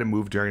you try to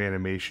move during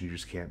animation, you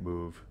just can't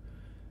move.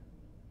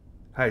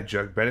 Hi,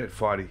 Jugg. Bennett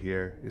Foddy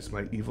here. Is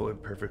my evil and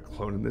perfect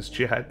clone in this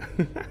chat?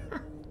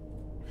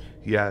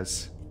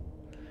 Yes.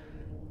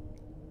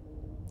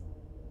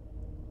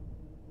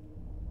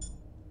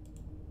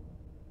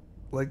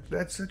 Like,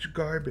 that's such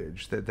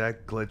garbage that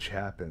that glitch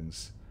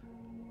happens.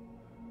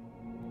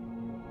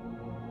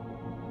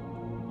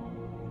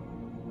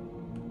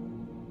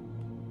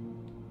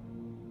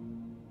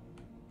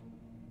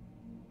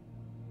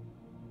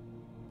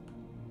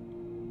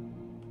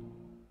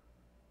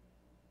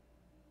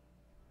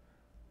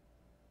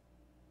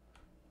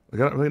 Like,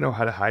 I don't really know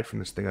how to hide from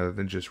this thing other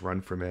than just run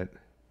from it.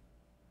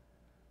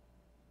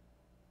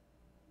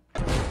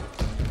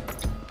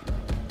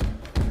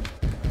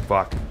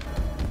 Fuck.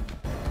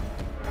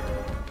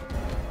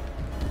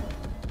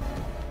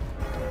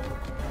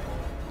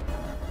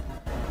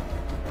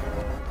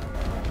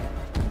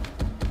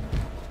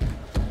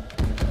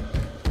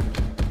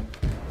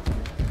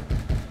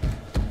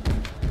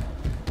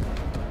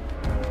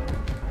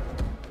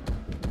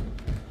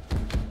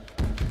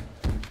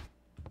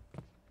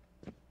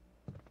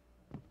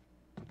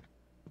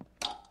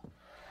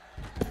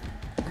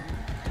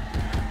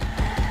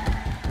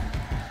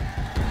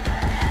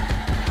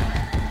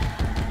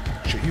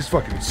 He's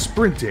fucking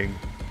sprinting.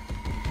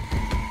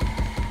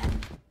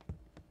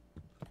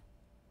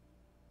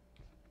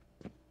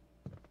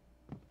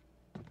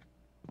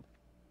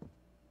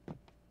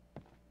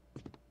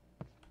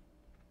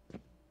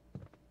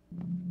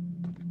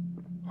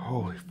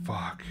 Holy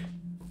fuck.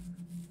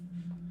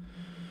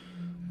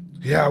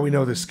 Yeah, we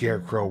know the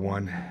Scarecrow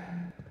one.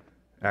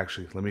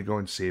 Actually, let me go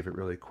and save it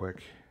really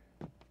quick.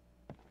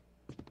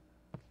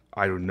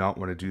 I do not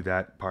want to do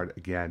that part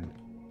again.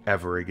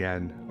 Ever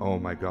again. Oh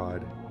my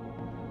god.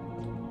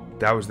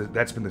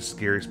 That's been the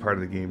scariest part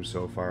of the game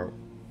so far.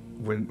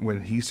 When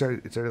it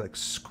started like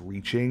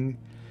screeching,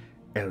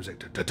 and it was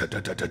like,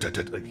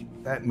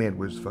 like that man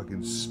was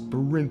fucking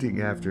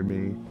sprinting after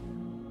me,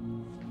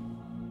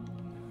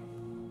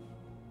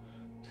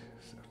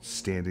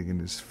 standing in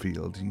his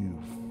field. You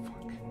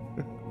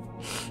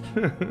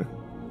fuck.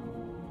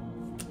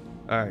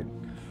 All right,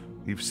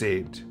 we've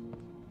saved.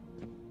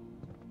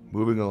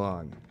 Moving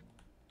along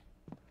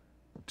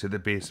to the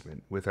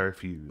basement with our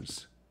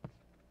fuse.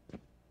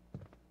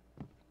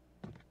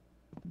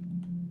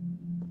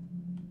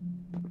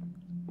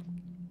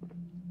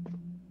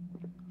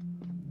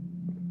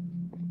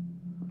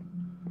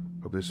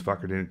 Hope this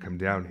fucker didn't come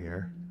down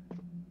here.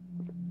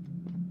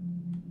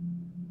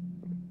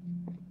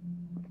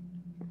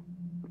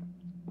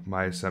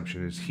 My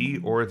assumption is he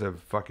or the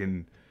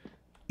fucking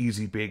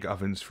easy bake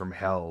ovens from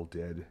hell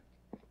did.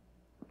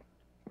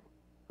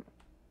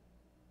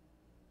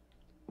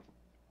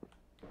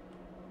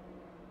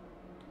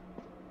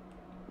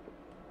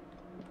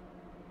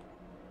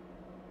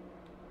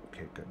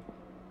 Okay, good.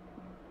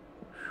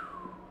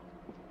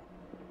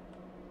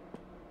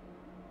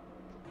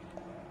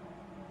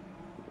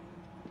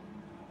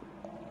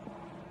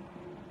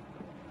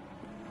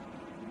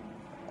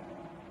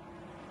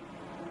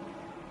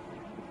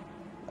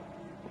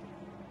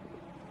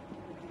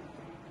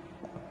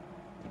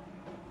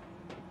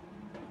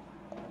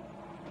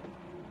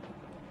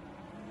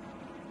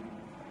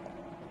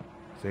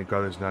 Thank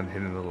God there's not a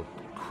hidden little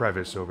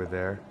crevice over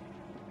there.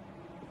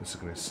 This is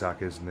gonna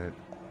suck, isn't it?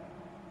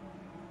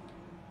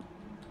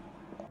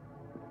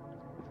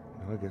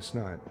 No, I guess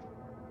not.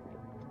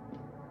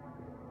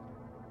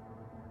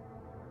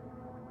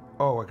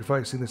 Oh, I could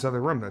probably see this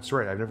other room. That's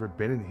right. I've never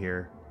been in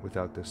here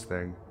without this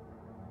thing.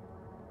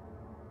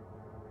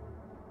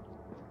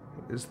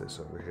 What is this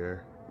over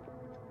here?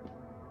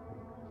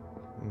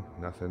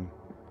 Nothing.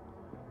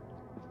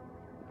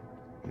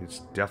 It's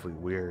definitely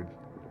weird.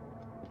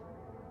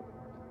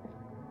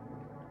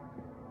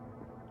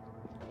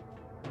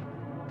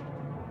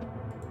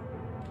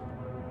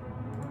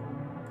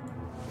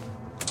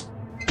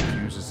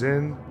 Fuses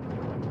in.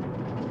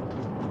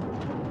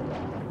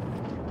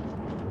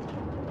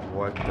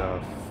 What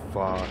the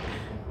fuck?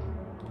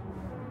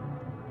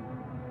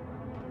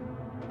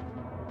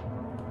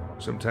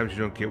 Sometimes you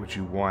don't get what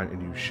you want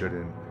and you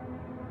shouldn't.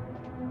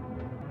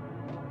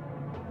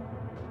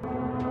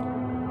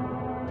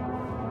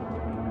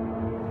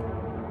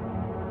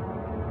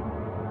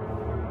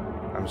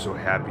 I'm so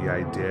happy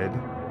I did.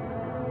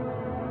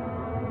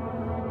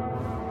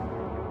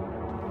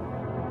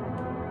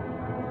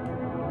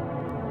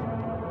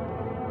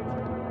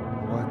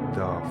 What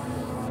the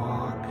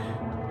fuck?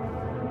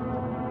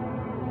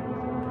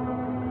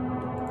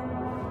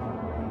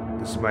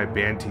 This is my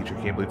band teacher.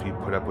 Can't believe he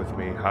put up with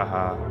me.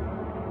 Haha.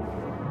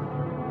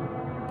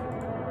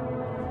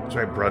 It's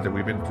my brother.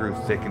 We've been through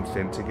thick and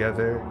thin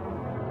together.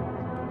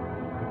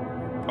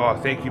 Oh,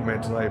 thank you,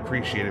 Mental. I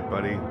appreciate it,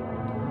 buddy.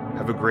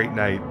 Have a great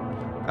night.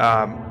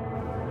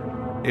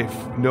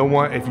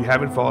 If you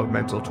haven't followed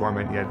Mental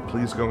Torment yet,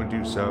 please go and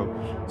do so.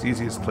 It's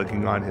easy as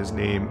clicking on his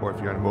name, or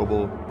if you're on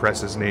mobile,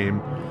 press his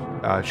name.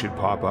 It should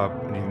pop up,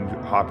 and you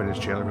can hop in his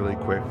channel really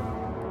quick.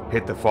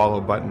 Hit the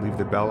follow button, leave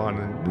the bell on,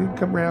 and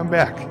come around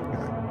back.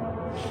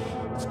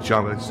 It's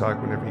John likes to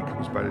talk whenever he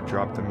comes by to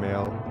drop the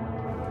mail.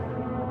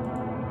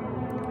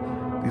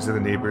 These are the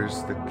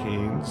neighbors, the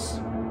Canes.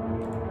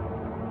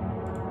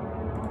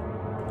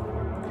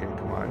 Okay,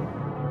 come on.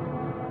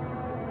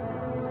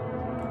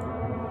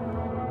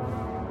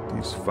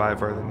 These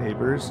 5 are the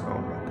neighbors. Oh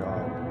my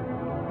god.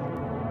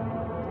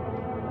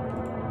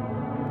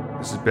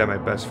 This has been my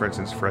best friend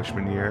since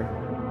freshman year.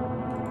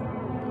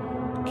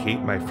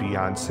 Kate, my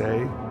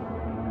fiance.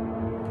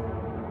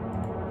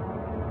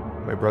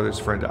 My brother's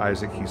friend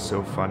Isaac, he's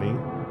so funny.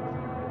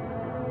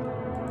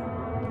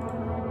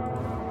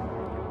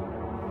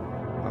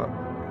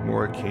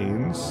 More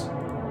Canes.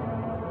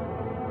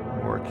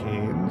 More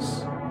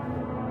Canes.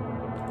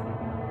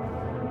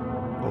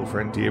 Old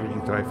friend David, he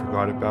thought I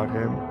forgot about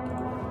him.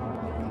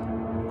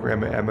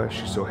 Grandma Emma,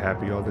 she's so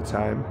happy all the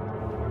time.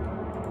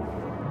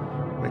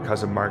 My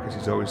cousin Marcus,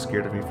 he's always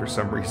scared of me for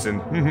some reason.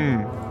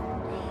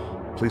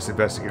 Police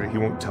investigator, he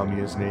won't tell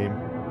me his name.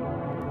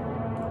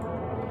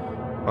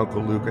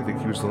 Uncle Luke, I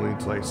think he was lonely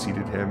until I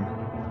seated him.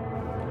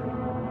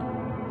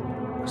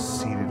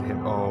 Seated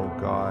him, oh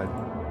god.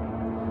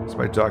 It's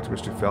my doctor,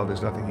 Mr. Feld.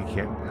 There's nothing he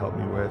can't help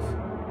me with.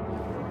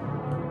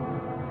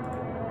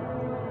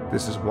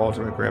 This is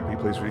Walter, my grandpa. He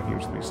plays video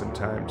games with me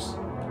sometimes.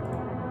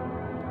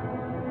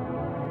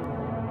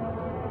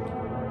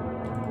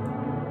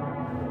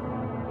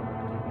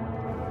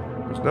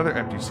 There's another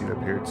empty seat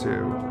up here,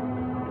 too.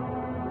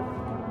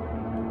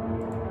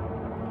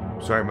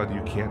 Sorry, Mother,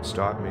 you can't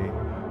stop me.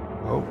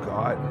 Oh,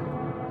 God.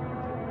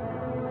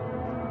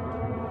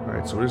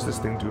 Alright, so what does this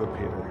thing do up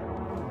here?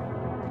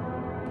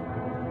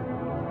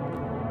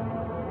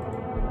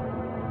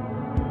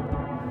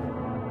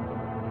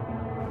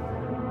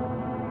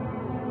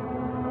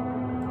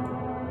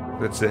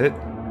 That's it?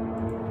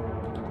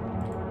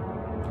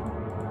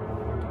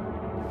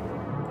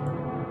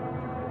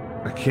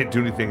 I can't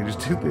do anything. I just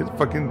did the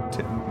fucking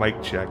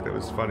mic check. That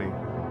was funny.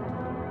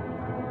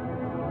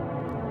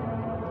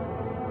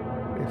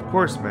 Of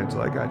course,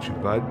 Mental. I got you,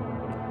 bud.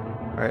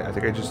 Alright, I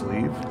think I just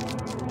leave.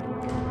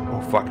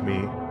 Oh, fuck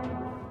me.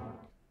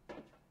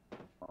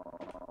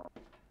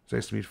 It's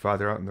nice to meet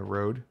Father out on the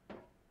road.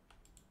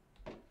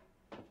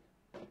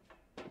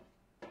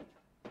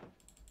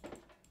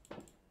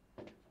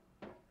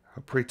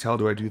 How, pray tell,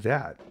 do I do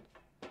that?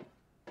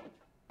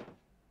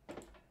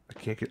 I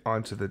can't get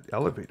onto the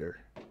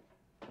elevator.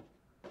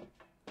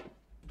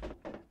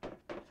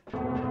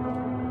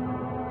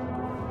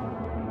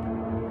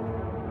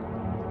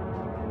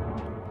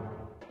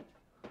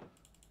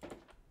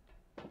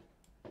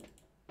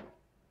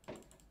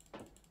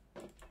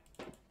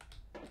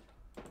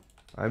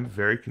 I'm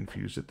very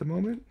confused at the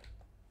moment.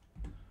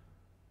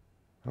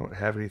 I don't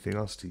have anything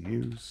else to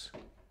use.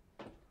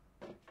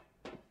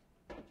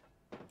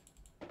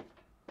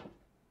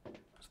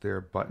 Is there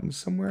a button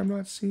somewhere I'm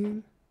not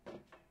seeing?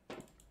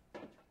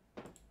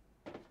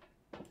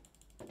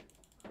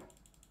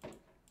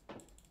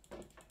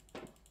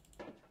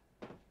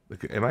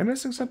 Like, am I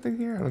missing something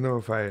here? I don't know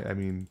if I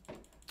mean,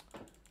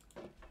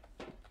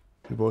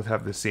 we both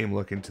have the same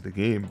look into the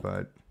game,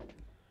 but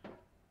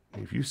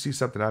if you see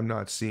something I'm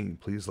not seeing,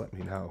 please let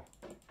me know.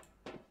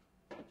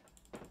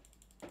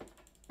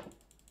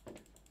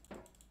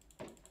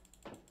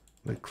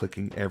 Like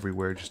clicking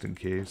everywhere just in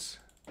case.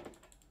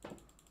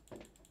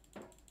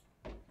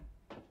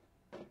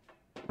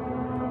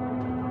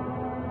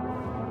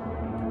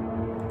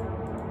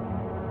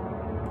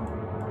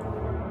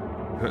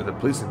 The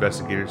police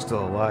investigator is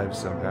still alive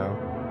somehow.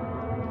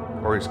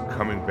 Or he's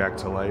coming back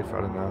to life,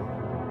 I don't know.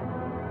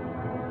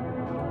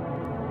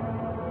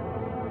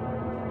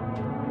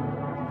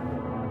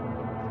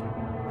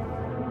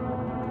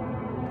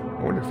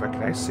 I wonder if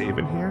can I save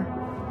in here?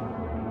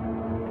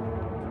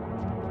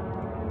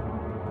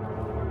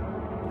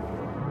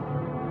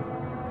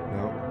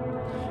 No.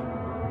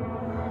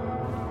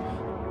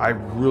 I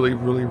really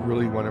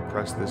want to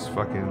press this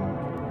fucking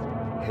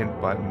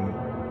hint button.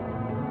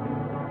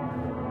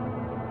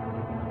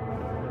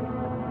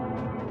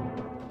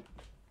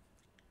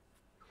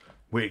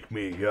 Wake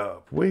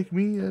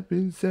me up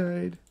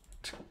inside.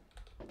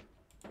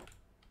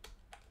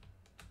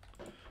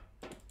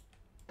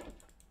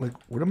 Like,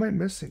 what am I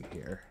missing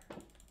here?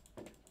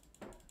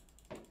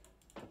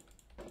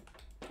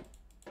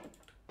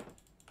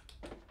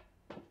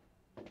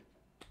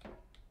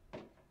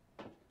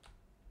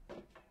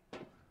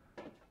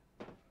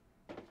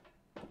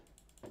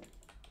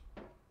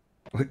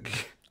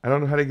 Like, I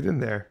don't know how to get in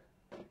there.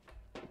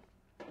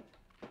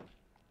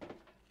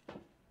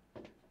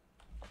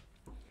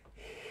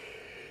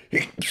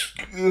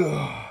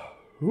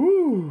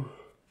 Ooh.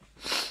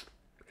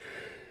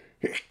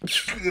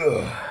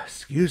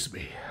 Excuse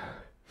me.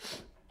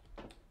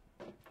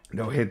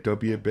 No hint, don't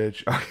be a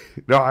bitch.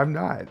 No, I'm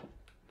not.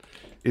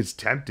 It's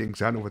tempting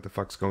because I don't know what the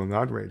fuck's going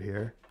on right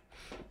here.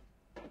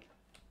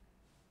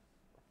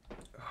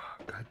 Oh,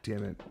 God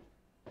damn it.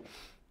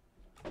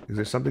 Is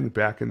there something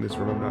back in this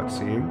room I'm not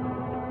seeing?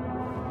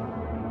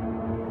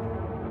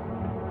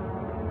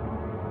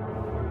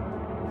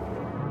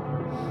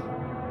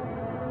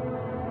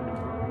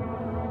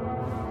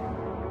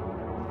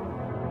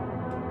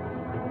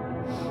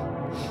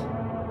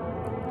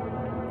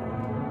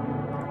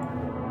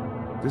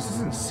 This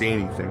doesn't say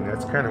anything.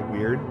 That's kind of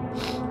weird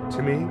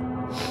to me.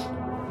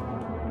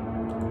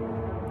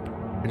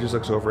 It just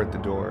looks over at the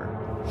door.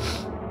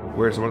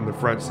 Whereas the one in the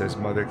front says,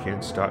 "Mother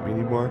can't stop me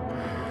anymore."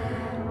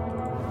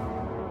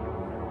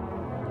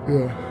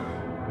 Yeah.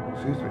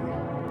 Excuse me.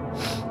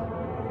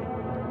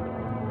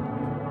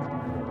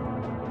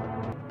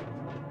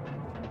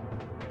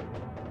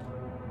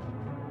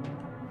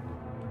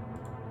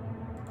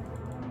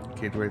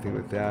 Can't do anything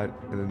with that,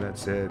 and then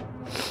that's it.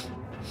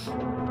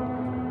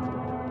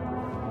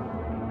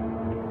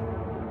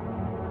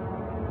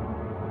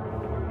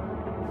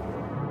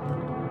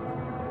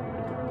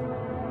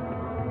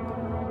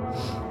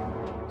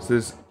 So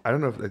this, I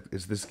don't know if, like,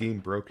 is this game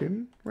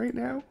broken right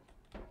now?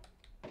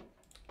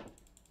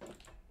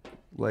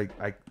 Like,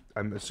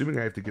 I'm assuming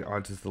I have to get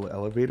onto the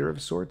elevator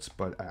of sorts,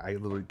 but I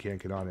literally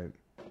can't get on it.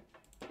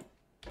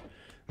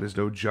 There's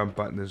no jump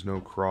button, there's no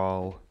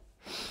crawl.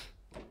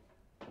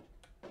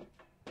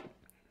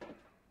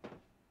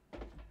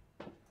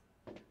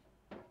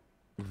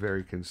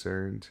 Very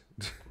concerned.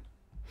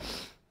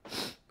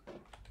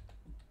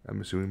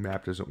 I'm assuming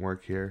map doesn't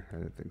work here. I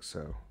didn't think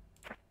so.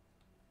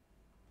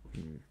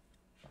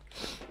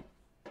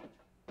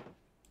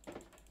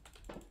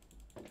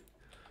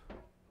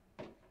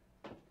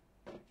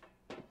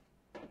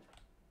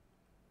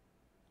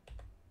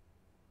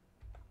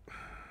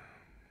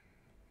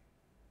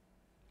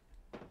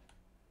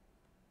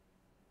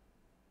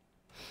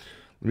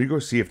 Let me go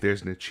see if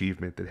there's an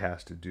achievement that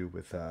has to do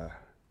with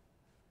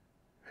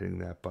hitting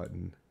that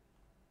button.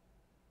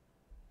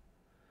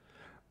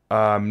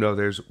 No,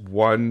 there's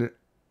one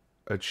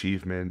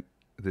achievement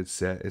that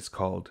said it's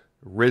called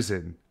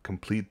Risen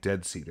Complete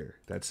Dead Seater.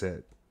 That's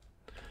it.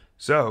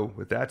 So,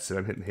 with that said,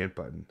 I'm hitting the hint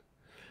button.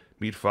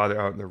 Meet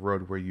Father out on the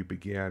road where you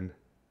began.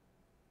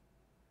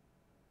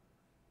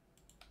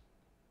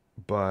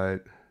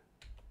 But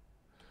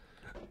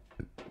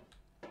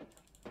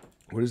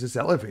what is this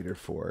elevator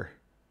for?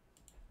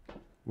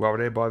 Why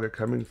would I bother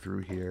coming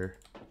through here?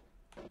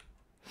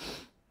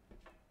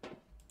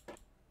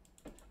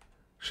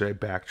 Should I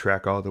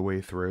backtrack all the way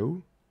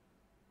through?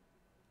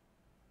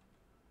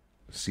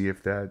 See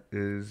if that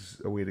is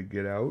a way to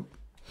get out?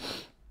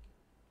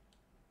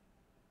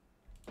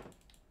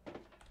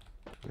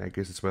 I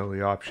guess it's my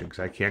only option because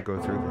I can't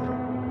go through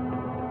there.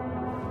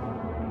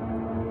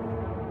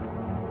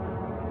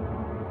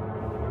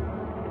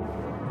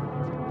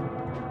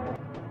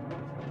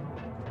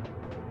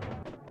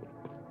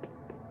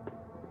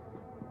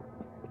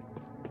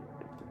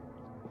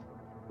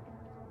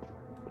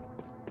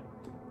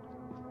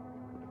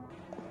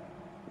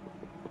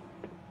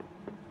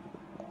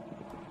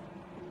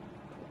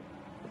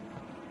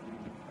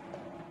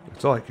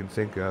 That's all I can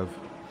think of.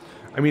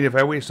 I mean, if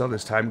I waste all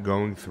this time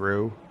going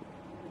through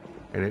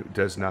and it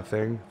does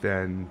nothing,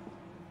 then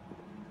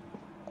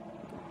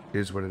it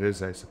is what it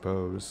is, I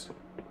suppose.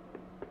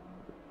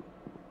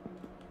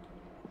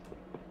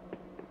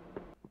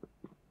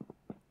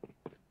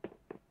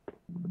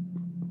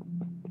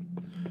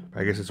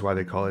 I guess that's why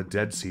they call it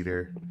Dead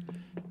Seater.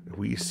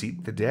 We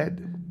seat the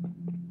dead.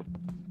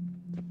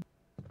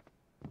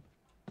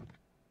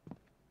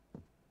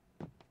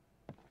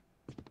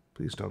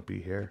 Please don't be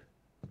here.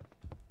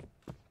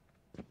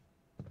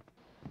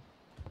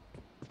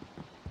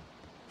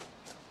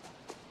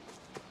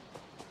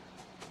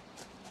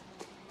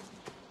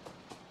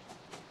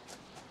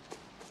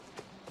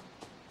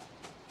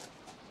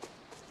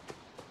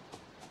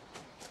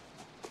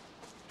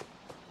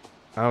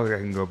 I don't think I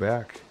can go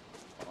back.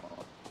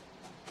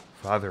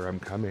 Father, I'm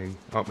coming.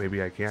 Oh,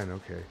 maybe I can.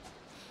 Okay.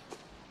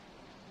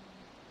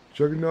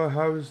 Jugg, no,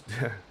 how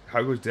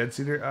goes Dead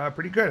Seater?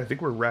 Pretty good. I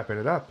think we're wrapping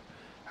it up.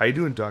 How you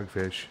doing,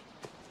 Dogfish?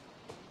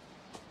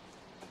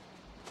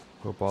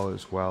 Hope all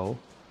is well.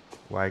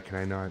 Why can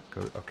I not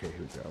go? Okay,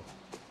 here we go.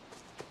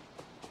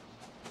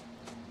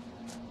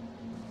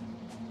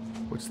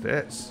 What's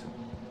this?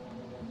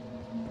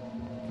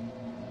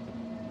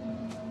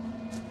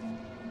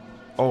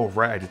 Oh,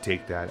 right, I had to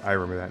take that. I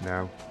remember that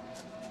now.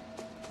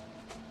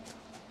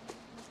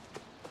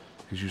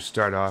 Because you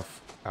start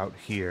off out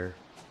here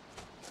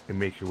and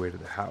make your way to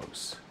the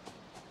house.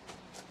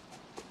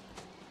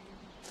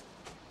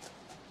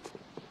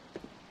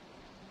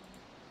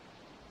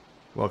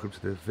 Welcome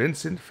to the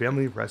Vincent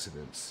family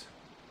residence.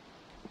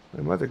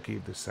 My mother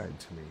gave this sign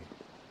to me.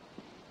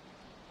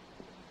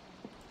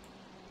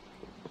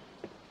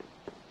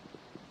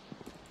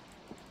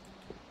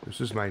 This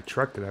is my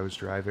truck that I was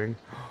driving.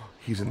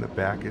 He's in the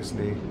back, isn't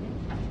he?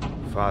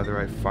 Father,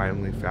 I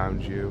finally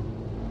found you.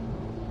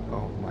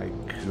 Oh my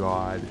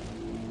god.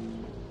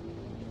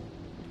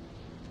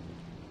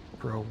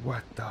 Bro,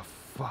 what the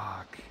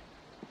fuck?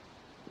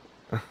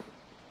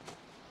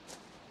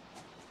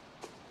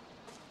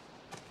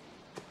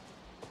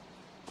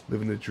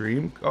 Living the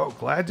dream? Oh,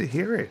 glad to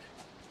hear it.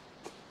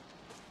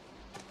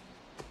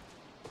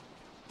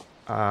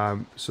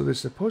 So there's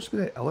supposed to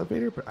be that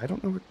elevator, but I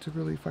don't know what to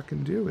really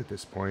fucking do at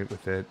this point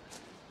with it.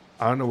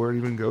 I don't know where it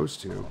even goes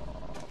to.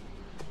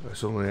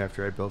 It's only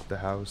after I built the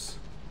house.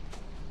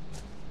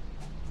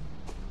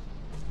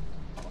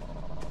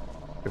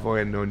 If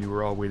only I'd known you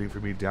were all waiting for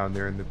me down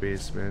there in the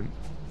basement.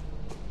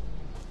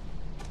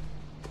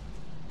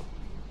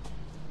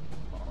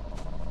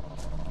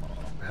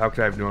 How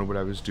could I have known what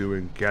I was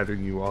doing,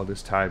 gathering you all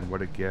this time?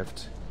 What a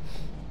gift.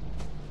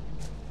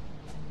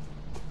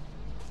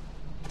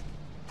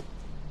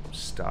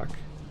 Stuck.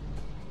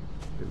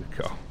 There we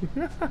go.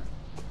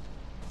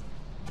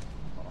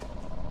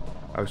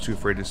 I was too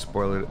afraid to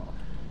spoil it.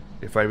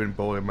 If I'd been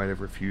bold, I might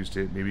have refused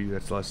it. Maybe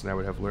that's the lesson I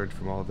would have learned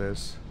from all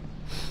this.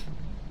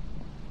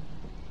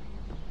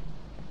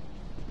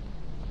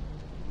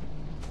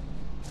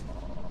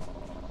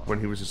 When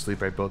he was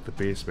asleep, I built the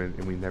basement,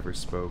 and we never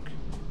spoke.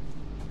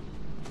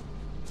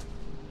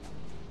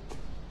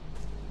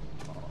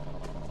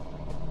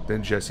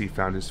 Then Jesse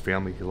found his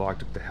family. He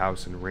locked up the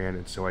house and ran,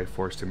 and so I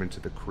forced him into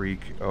the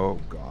creek. Oh,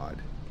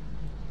 God.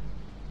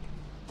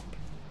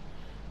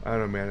 I don't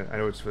know, man. I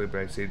know it's silly,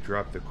 but I say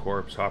drop the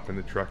corpse, hop in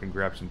the truck, and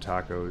grab some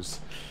tacos.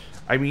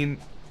 I mean,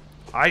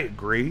 I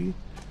agree,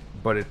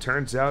 but it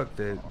turns out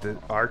that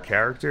our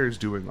character is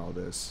doing all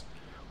this.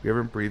 We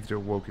haven't breathed or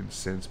woken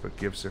since, but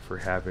gifts are for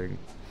having.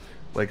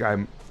 Like,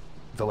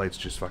 the lights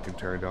just fucking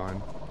turned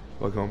on.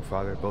 Welcome home,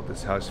 Father. I built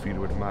this house for you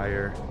to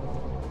admire.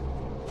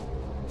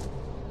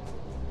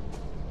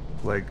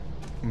 Like,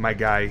 my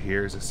guy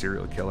here is a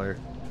serial killer.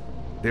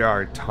 There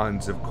are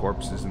tons of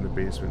corpses in the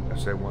basement.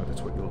 That's what I want.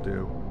 That's what you'll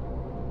do.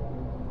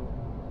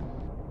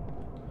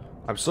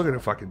 I'm still gonna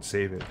fucking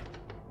save it.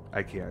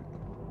 I can't.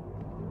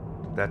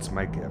 That's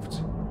my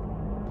gift.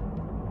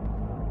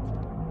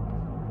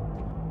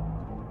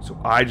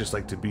 So I just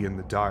like to be in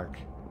the dark.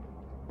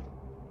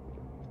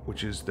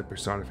 Which is the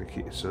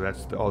personification. So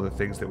that's all the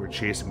things that were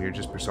chasing me are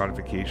just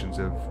personifications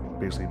of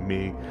basically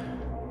me.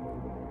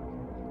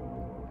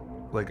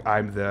 Like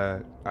I'm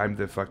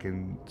the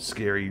fucking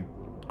scary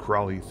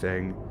crawly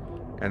thing,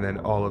 and then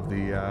all of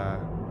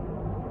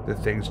the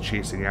things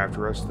chasing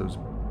after us, those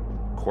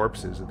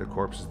corpses are the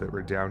corpses that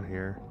were down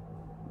here.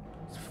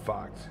 It's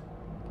fucked.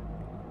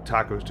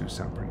 Tacos do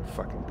sound pretty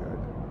fucking good.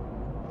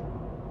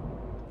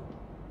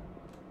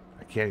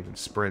 I can't even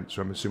sprint,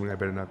 so I'm assuming I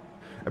better not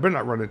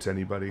run into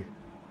anybody.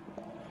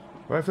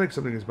 But I feel like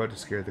something is about to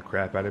scare the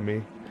crap out of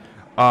me.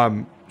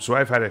 So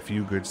I've had a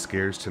few good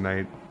scares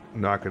tonight,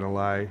 not gonna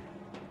lie.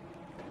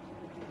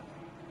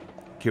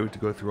 Can't wait to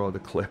go through all the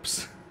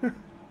clips.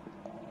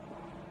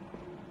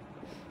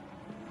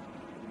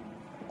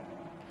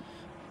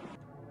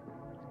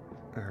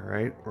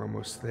 Alright, we're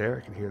almost there.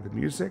 I can hear the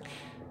music.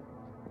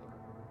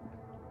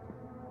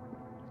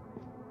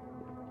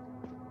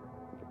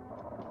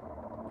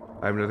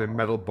 I have another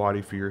metal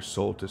body for your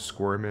soul to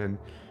squirm in.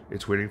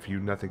 It's waiting for you.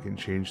 Nothing can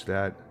change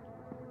that.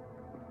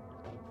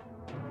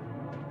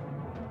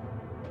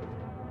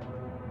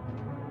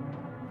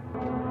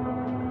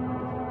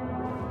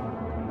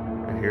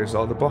 And here's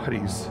all the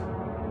bodies.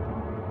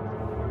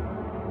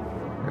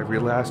 Every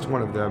last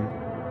one of them.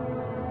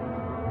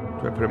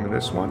 Do I put them in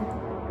this one?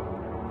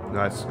 No,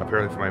 that's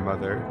apparently for my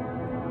mother.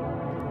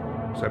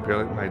 So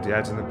apparently my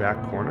dad's in the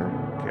back corner.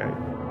 Okay.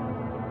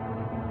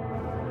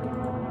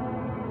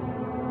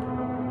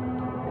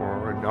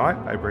 Or not.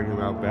 I bring him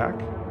out back.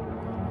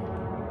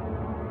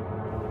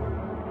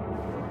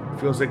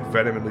 Feels like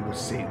Venom and League with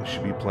Satan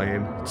should be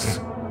playing.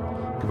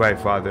 Goodbye,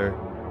 Father.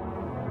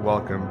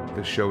 Welcome.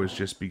 The show is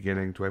just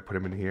beginning. Do I put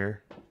him in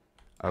here?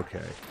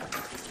 Okay.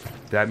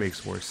 That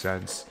makes more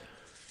sense.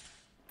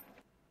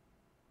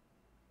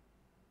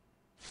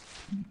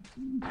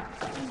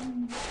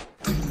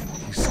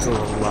 He's still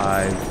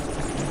alive.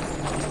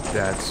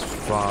 That's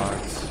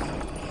fucked.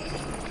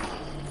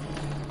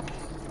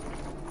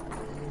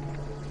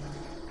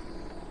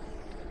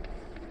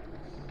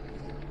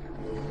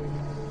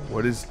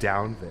 What is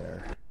down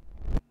there?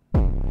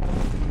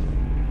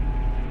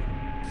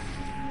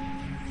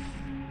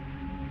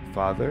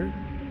 Father?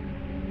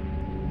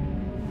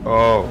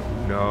 Oh,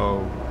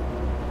 no.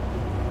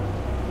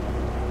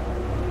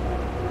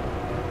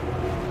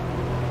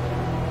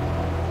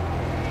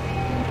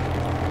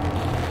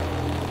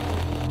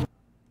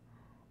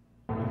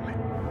 Oh my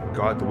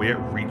God, the way it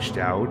reached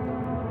out.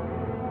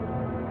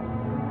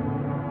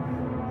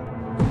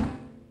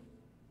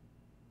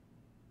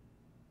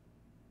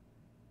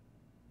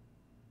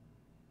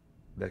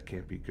 That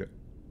can't be good.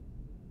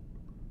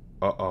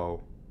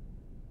 Uh-oh.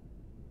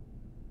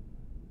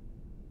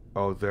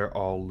 Oh, they're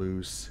all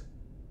loose.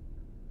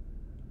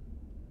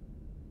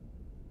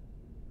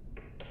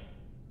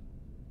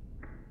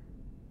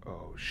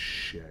 Oh,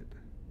 shit.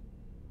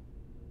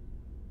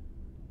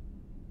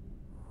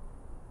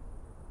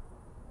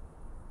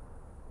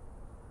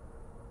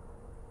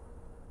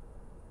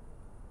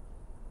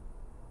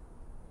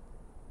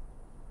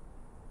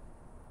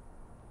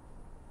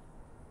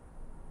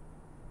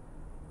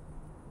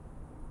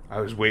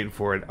 I was waiting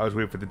for it. I was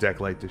waiting for the deck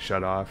light to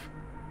shut off.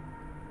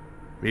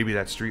 Maybe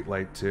that street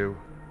light too.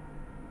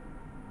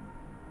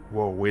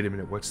 Whoa, wait a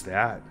minute. What's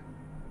that?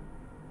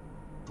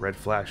 Red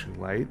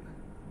flashing light?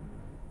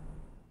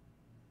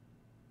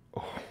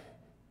 Oh.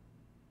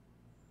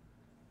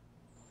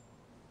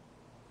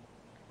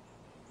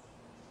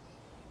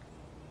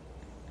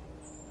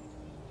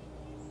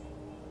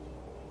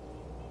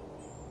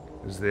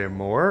 Is there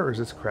more, or is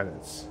this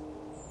credits?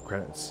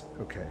 Credits.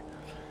 Okay.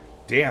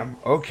 Damn.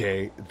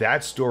 Okay.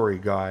 That story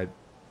got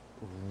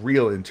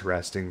real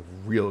interesting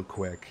real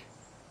quick.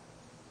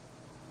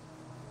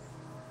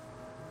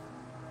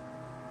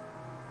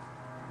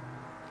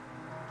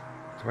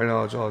 To my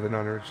knowledge, all of the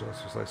non-original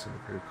slices in the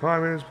Creative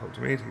Commons, public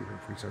domain, taken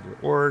from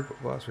freesound.org.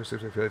 Last for I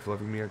feel like for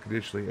loving me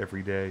unconditionally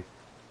every day.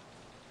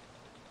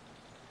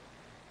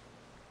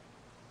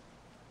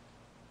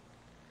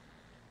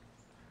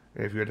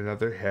 And if you had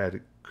another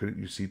head, couldn't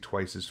you see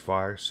twice as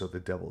far? So the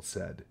devil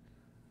said.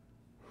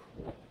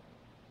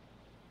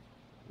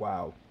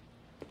 Wow.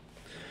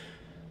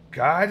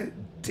 God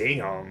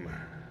damn.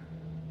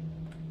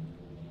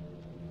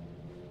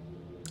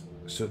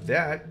 So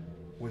that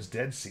was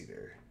Dead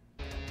Cedar.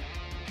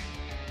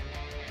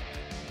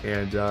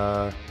 And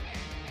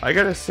I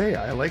gotta say,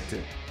 I liked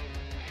it.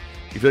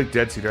 If you like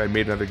Dead Cedar, I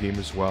made another game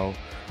as well.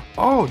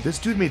 Oh, this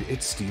dude made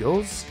It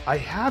Steals? I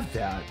have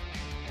that.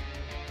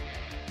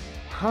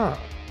 Huh.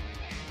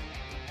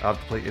 I'll have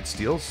to play It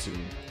Steals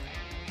soon.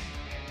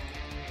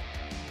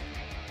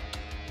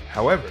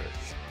 However,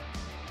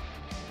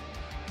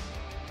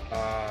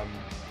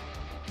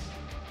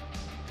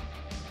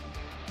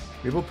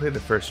 maybe we'll play the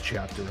first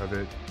chapter of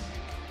it.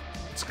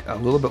 It's a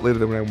little bit later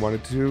than when I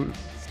wanted to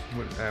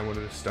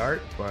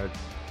start, but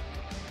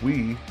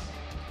we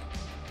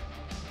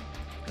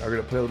are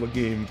going to play a little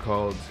game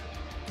called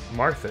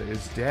Martha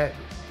is Dead.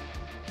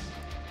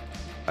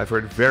 I've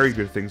heard very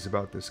good things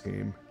about this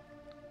game.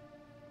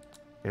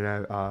 And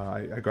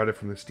I got it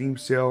from the Steam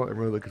sale. I'm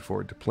really looking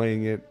forward to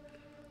playing it.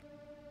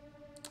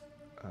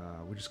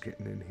 We're just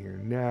getting in here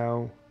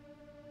now.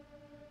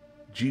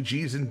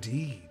 GG's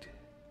indeed.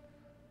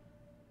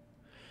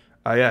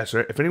 Yeah,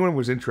 so if anyone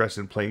was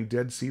interested in playing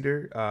Dead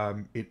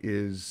Cedar, it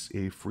is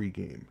a free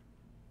game.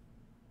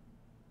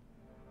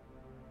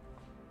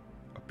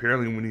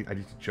 Apparently, I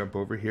need to jump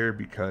over here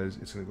because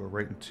it's going to go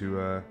right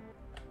into... oh,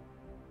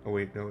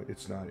 wait, no,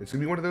 it's not. It's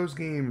going to be one of those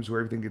games where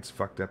everything gets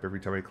fucked up every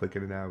time I click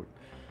in and out.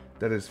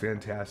 That is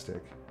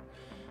fantastic.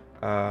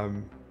 Let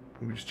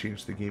me just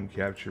change the game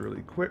capture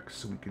really quick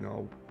so we can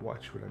all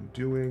watch what I'm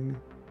doing.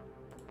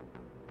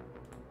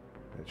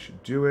 That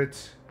should do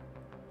it.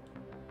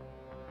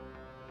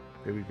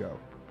 There we go.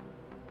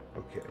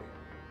 Okay.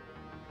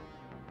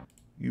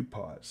 You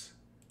pause.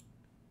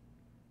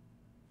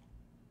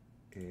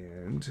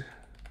 And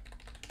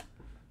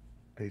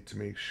I need to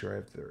make sure I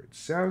have the right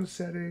sound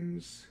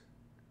settings.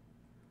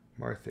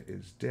 Martha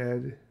is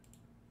Dead.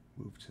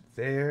 Move to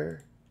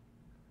there.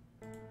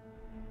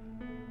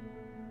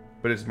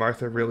 But is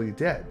Martha really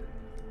dead?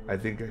 I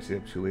think I stayed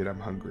up too late. I'm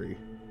hungry.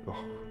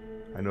 Oh,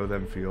 I know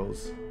them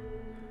feels.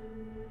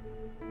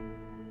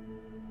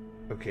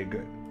 Okay,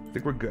 good. I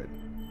think we're good.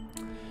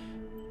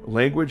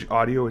 Language,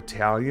 audio,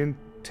 Italian,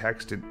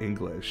 text, and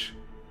English.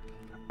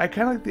 I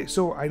kind of like the...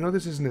 So, I know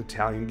this is an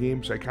Italian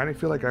game, so I kind of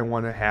feel like I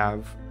want to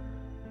have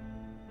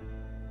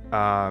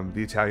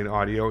the Italian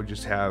audio and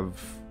just have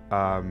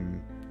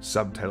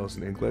subtitles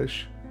in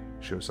English.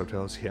 Show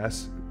subtitles,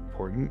 yes.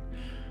 Important.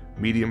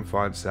 Medium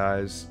font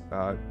size.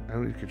 I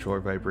don't need controller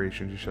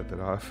vibration. Just shut that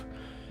off.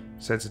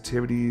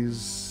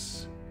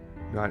 Sensitivities.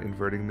 Not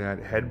inverting that.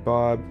 Head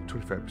bob.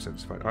 25%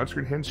 is fine.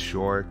 On-screen hands.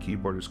 Sure.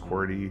 Keyboard is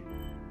QWERTY.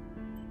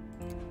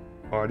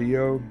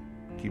 Audio.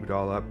 Keep it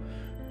all up.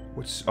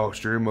 What's... Oh,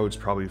 stereo mode's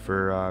probably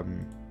for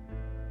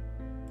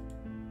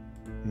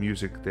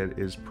music that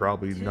is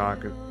probably not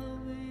good.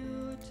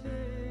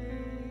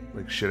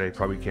 Like shit I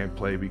probably can't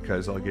play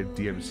because I'll get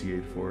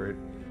DMCA'd for it.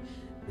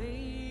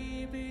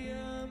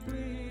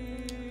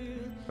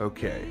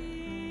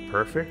 Okay.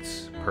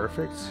 Perfect.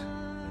 Perfect.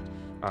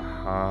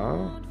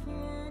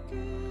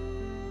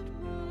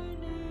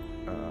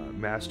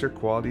 Master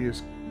quality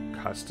is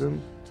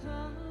custom.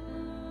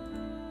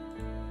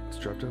 Let's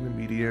drop down to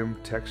medium.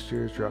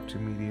 Textures drop to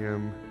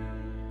medium.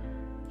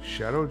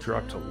 Shadow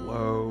drop to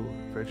low.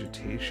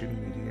 Vegetation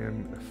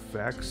medium.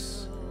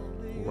 Effects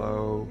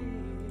low.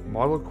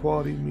 Model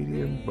quality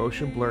medium.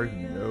 Motion blur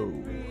no.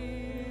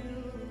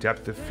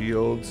 Depth of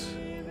field.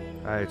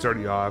 It's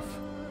already off.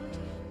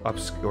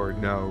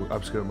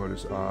 Upscale mode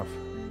is off.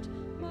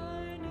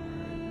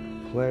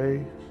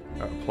 Play.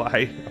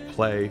 Apply.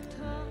 Play.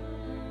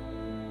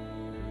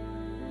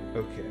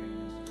 Okay.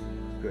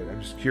 Good.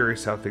 I'm just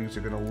curious how things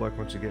are going to look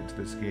once you get into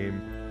this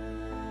game.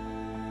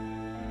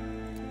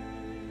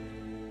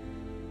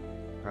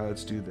 Alright,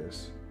 let's do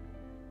this.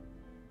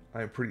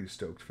 I am pretty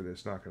stoked for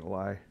this, not going to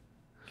lie.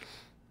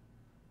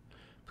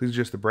 Please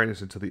adjust the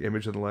brightness until the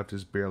image on the left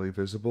is barely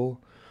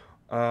visible.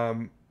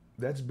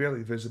 That's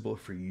barely visible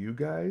for you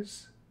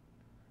guys.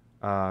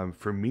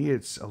 For me,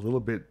 it's a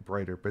little bit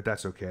brighter, but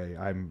that's okay.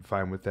 I'm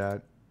fine with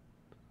that.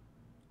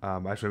 I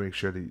just want to make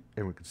sure that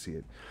everyone can see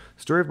it.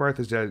 The story of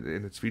Martha's Dead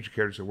and its featured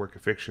characters are a work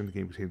of fiction. The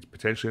game contains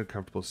potentially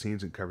uncomfortable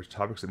scenes and covers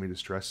topics that may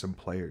distress some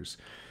players.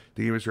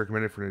 The game is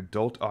recommended for an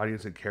adult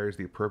audience and carries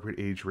the appropriate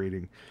age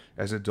rating.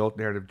 As an adult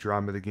narrative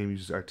drama, the game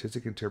uses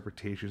artistic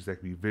interpretations that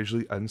can be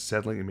visually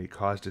unsettling and may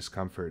cause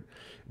discomfort.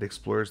 It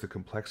explores the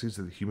complexities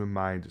of the human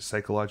mind,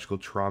 psychological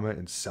trauma,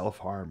 and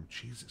self-harm.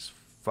 Jesus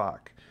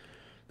fuck.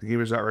 The game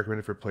is not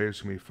recommended for players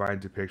who may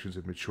find depictions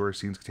of mature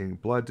scenes containing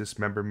blood,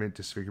 dismemberment,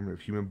 disfigurement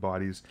of human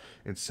bodies,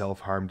 and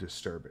self-harm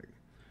disturbing.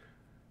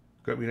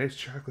 Got me a nice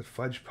chocolate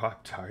fudge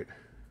Pop-Tart.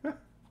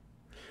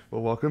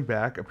 Well, welcome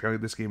back.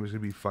 Apparently this game is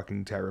going to be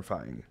fucking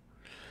terrifying.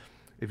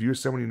 If you or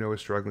someone you know is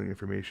struggling,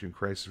 information and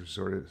crisis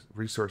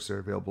resources are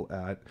available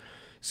at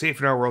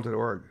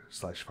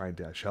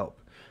safeinourworld.org/find-help.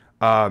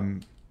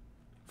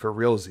 For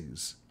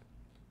realsies.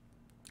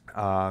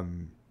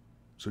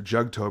 So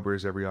Jugtober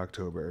is every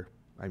October.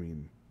 I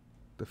mean,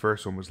 the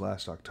first one was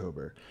last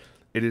October.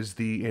 It is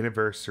the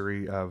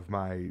anniversary of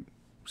my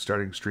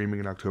starting streaming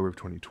in October of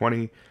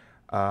 2020.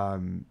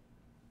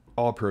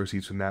 All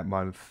proceeds from that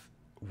month,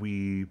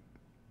 we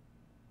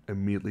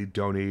immediately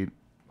donate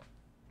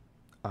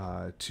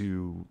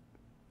to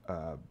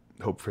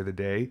Hope for the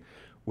Day,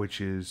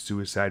 which is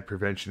suicide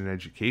prevention and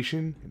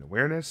education and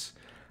awareness.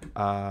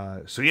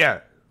 So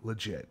yeah,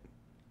 legit.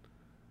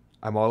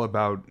 I'm all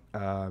about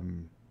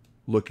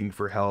looking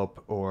for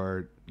help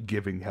or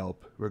giving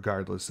help,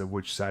 regardless of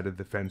which side of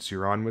the fence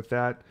you're on with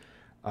that.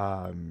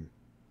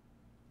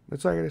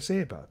 That's all I got to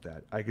say about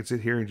that. I could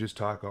sit here and just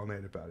talk all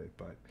night about it,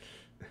 but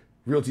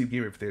real deep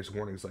gamer, if there's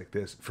warnings like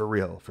this, for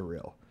real, for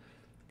real.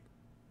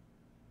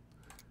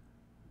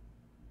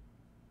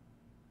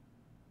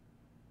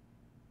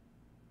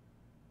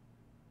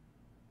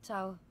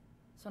 Ciao,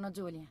 sono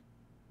Giulia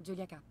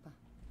K.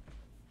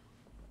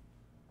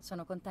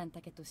 Sono contenta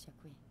che tu sia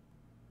qui.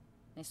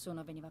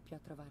 Nessuno veniva più a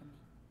trovarmi.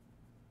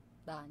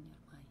 Da anni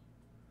ormai.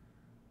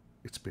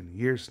 It's been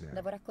years now.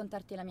 Devo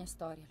raccontarti la mia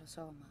storia, lo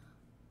so, ma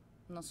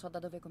non so da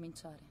dove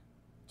cominciare.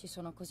 Ci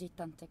sono così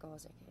tante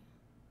cose che...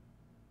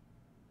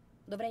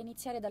 Dovrei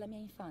iniziare dalla mia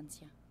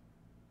infanzia.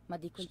 Ma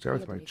di quel Start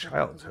with periodo my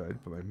ricordo childhood,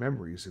 così but my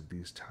memories of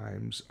these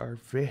times are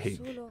vague.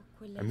 Solo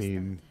quella I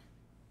mean, estate.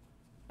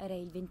 Era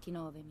il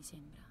 29, mi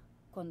sembra,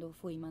 quando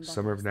fui mandata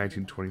summer of alla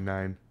strada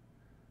 1929.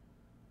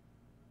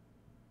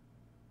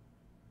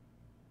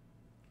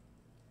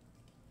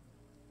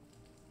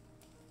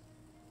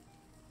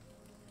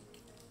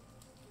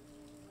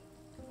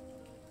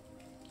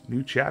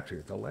 New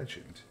chapter, The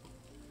Legend.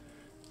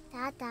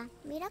 Tata,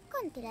 mi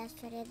racconti la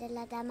storia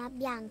della dama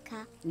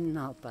bianca?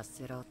 No,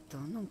 passerotto,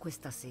 non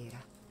questa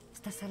sera.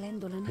 Sta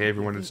salendo la Hey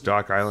everyone, it's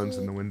Doc Islands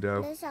in the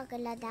window. Lo so che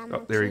la dama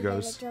Oh, there he uccide le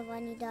goes.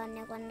 giovani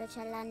donne quando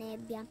c'è la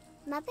nebbia,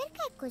 ma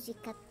perché è così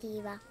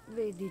cattiva?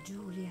 Vedi,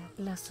 Giulia,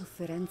 la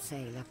sofferenza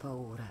e la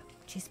paura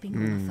ci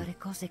spingono a fare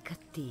cose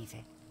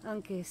cattive,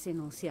 anche se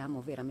non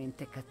siamo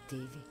veramente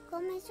cattivi.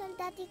 Come i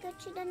soldati che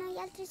uccidono gli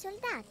altri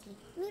soldati.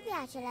 Mi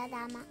piace la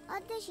dama,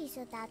 ho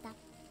deciso,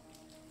 Tata.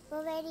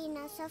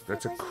 Poverina, soffre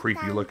That's a così creepy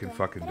tanto, looking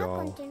fucking però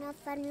doll. continua a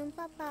farmi un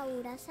po'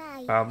 paura,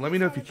 sai? Let me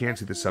know if you Sarebbe can't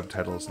see the finita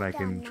subtitles and I una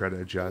can donna. try to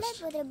Lei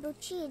adjust. potrebbe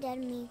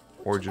uccidermi.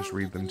 Or Uccide just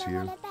read anche them chi to le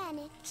you. vuole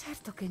bene.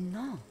 Certo che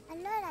no.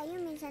 Allora io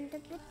mi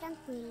sento più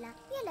tranquilla.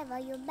 Io le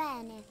voglio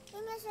bene. E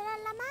mia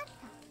sorella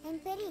Marta è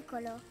in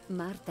pericolo.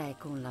 Marta è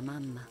con la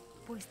mamma.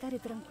 Puoi stare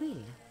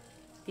tranquilla.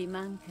 Ti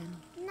mancano.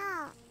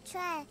 No,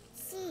 cioè,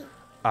 sì.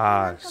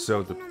 Ah,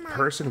 so the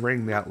person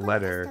writing that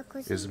letter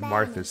is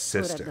Martha's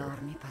Ora sister.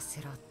 dormi,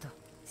 passerotto.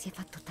 Si è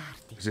fatto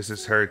tardi. This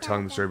is her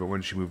telling the story about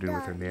when she moved in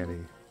with her Dormo.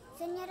 nanny.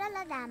 Signora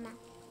la dama,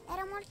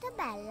 era molto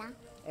bella.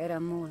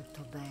 Era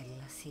molto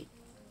bella, sì.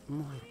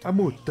 Molto Ah,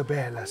 molto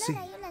bella, Allora sì.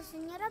 io la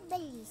sognerò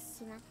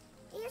bellissima.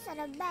 Io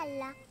sarò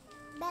bella.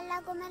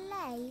 Bella come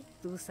lei.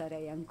 Tu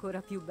sarei ancora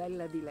più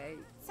bella di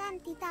lei.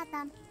 Senti,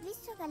 Tata,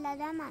 visto che la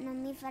dama non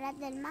mi farà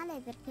del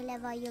male perché le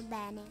voglio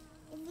bene,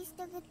 e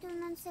visto che tu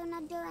non sei una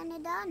giovane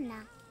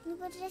donna, mi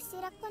potresti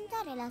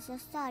raccontare la sua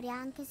storia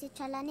anche se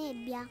c'è la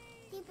nebbia?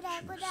 Ti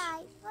prego,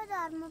 dai, o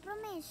dormo,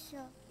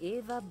 promesso.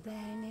 E va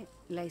bene.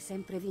 L'hai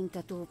sempre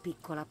vinta tu,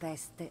 piccola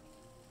peste.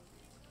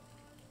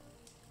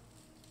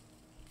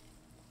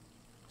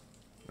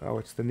 Oh,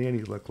 what's the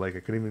nanny look like?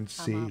 I couldn't even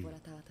see. Amavo la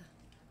tata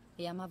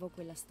e amavo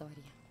quella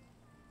storia.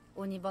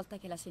 Ogni volta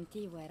che la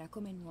sentivo era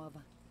come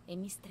nuova e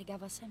mi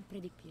stregava sempre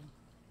di più.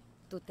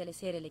 Tutte le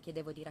sere le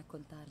chiedevo di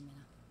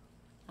raccontarmela,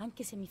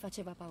 anche se mi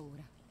faceva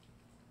paura.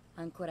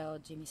 Ancora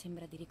oggi mi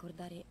sembra di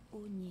ricordare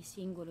ogni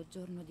singolo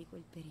giorno di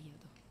quel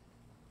periodo.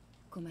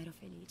 Com'ero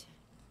felice.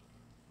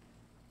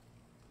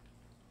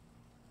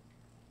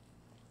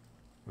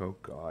 Oh,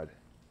 God.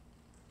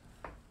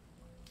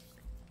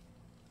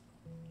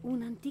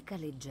 Un'antica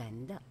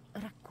leggenda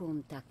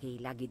racconta che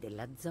i laghi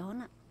della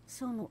zona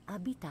sono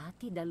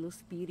abitati dallo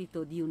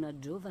spirito di una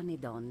giovane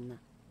donna,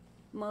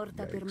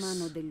 morta per Yikes.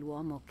 mano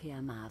dell'uomo che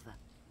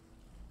amava.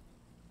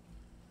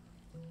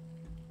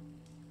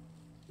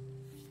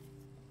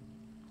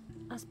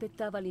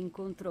 Aspettava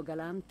l'incontro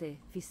galante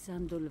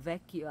fissando il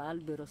vecchio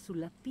albero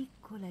sulla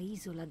piccola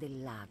isola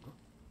del lago.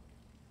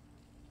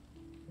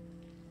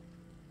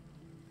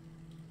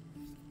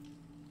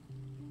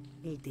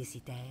 Il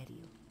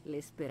desiderio,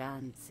 le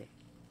speranze,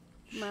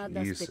 ma ad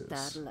Jesus.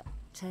 aspettarla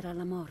c'era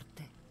la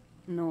morte,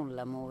 non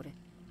l'amore.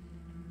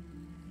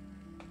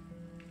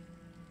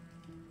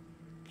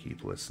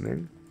 Keep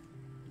listening.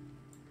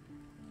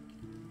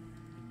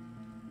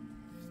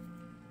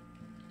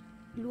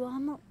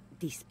 L'uomo,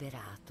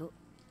 disperato,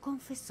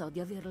 confessò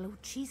di averla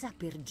uccisa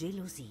per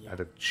gelosia. Out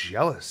of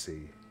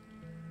jealousy.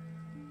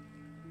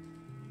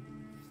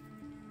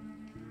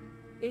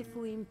 E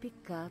fu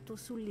impiccato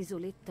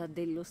sull'isoletta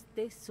dello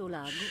stesso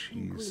lago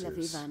in cui Jesus.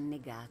 l'aveva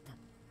annegata.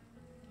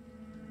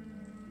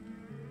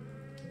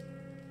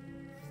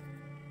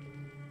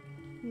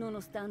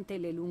 Nonostante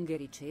le lunghe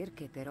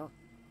ricerche, però,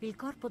 il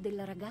corpo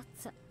della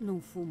ragazza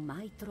non fu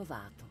mai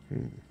trovato.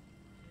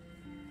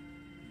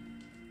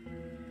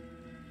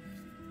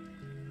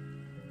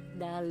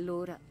 Da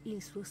allora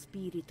il suo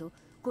spirito,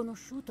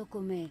 conosciuto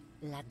come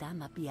la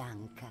Dama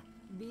Bianca,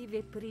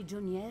 vive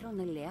prigioniero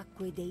nelle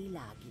acque dei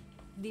laghi,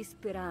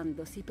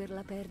 disperandosi per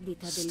la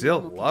perdita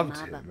Still dell'uomo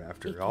che loved amava him e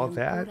after che all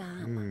that.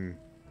 ancora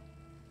ama.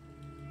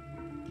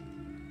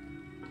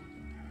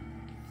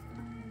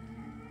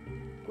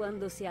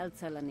 Quando si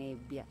alza la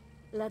nebbia,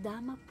 la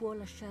dama può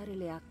lasciare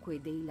le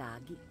acque dei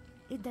laghi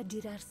ed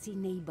aggirarsi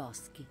nei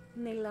boschi,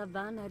 nella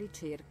vana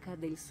ricerca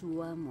del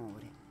suo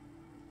amore.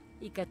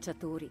 I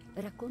cacciatori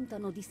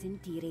raccontano di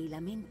sentire i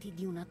lamenti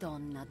di una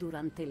donna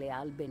durante le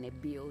albe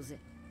nebbiose.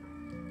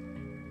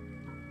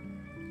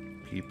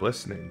 Keep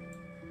listening.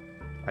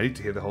 I need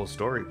to hear the whole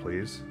story,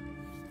 please.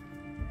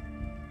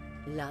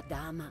 La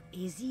dama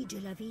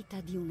esige la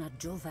vita di una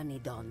giovane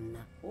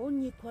donna,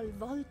 ogni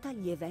qualvolta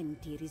gli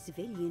eventi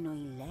risveglino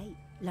in lei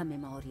la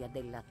memoria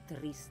della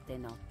triste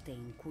notte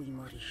in cui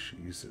morì.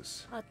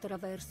 Jesus.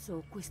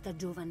 Attraverso questa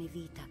giovane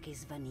vita che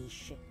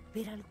svanisce,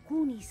 per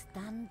alcuni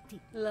istanti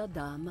la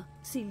dama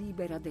si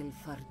libera del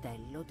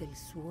fardello del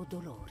suo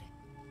dolore.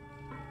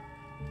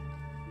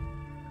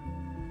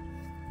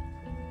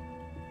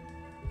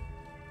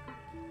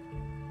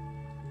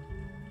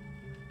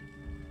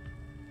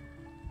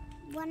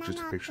 Just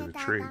a picture of Buonanotte, the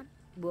tree. Tata.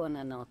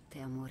 Buonanotte,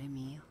 amore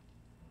mio.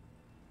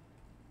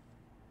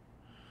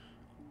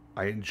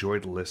 I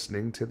enjoyed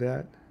listening to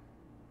that.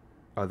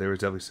 Oh, there was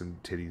definitely some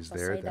titties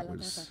there. Passai That dalla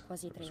was, tata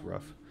quasi that 3 was anni.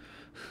 rough.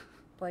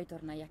 Poi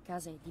tornai a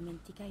casa e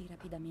dimenticai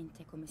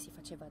rapidamente come si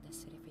faceva ad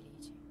essere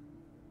felici.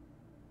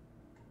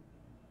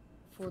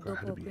 Fu Forgot how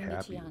to dopo be 15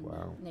 happy, anni,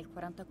 wow. nel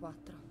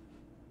 44,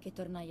 che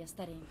tornai a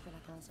stare in quella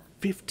casa.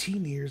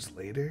 15 years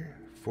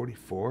later?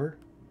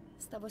 44?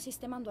 Stavo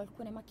sistemando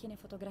alcune macchine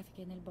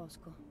fotografiche nel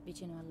bosco,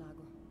 vicino al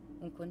lago.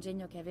 Un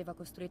congegno che aveva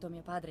costruito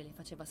mio padre le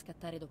faceva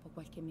scattare dopo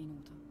qualche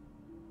minuto.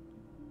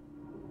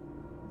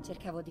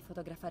 Cercavo di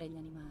fotografare gli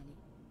animali,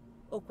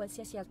 o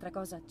qualsiasi altra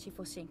cosa ci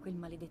fosse in quel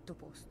maledetto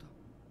posto.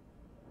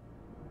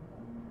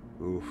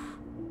 Oof.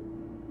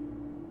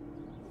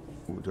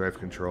 Ooh, do I have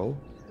control?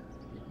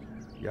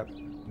 Yep.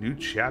 New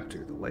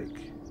chapter, the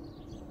lake.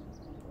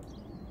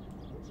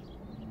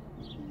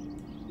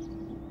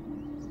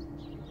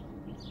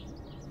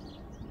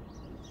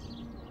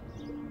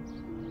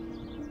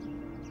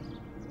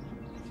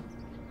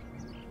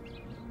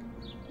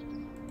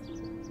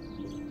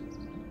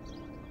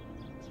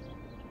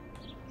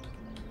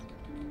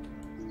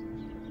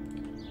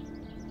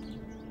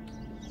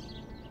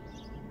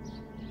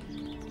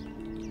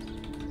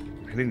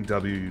 Hitting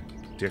W,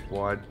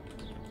 dickwad.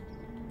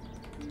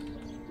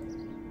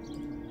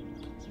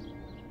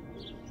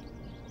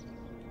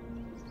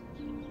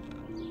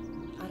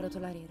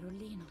 Arrotolare il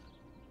rollino.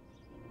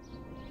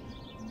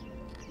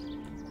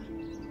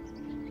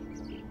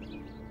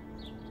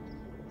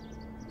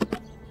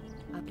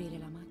 Aprire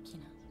la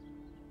macchina.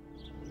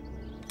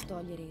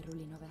 Togliere il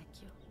rollino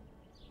vecchio.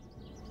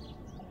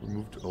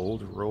 Removed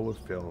old roll of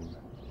film.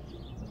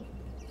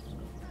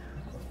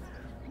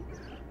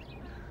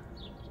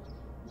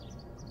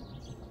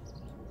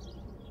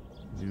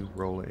 New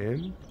roll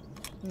in.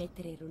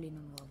 Mettere il rollino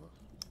nuovo.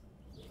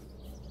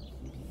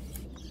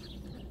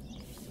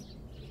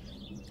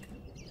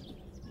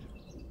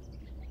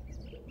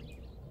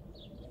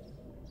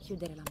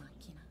 Chiudere la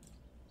macchina.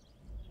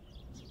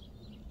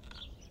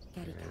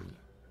 Caricare.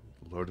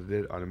 Loaded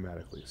it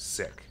automatically.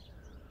 Sick.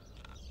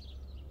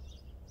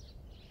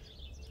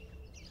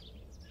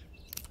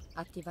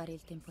 Attivare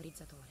il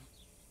temporizzatore.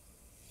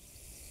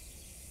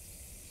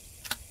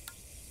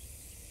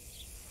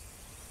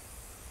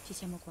 Ci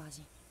siamo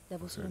quasi.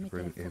 Devo solo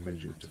mettere a Bring fuoco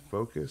image into l'immagine.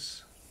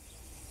 focus.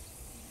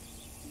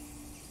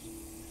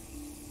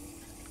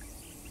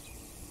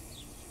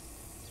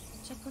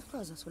 C'è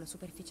qualcosa sulla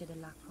superficie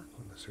dell'acqua.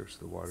 On the surface of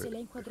the water. Se la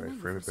If inquadro I meglio,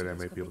 frame it forse better, I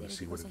might riesco be a able to vedere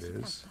see di what cosa it si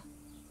is. tratta.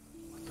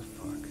 What the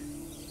fuck?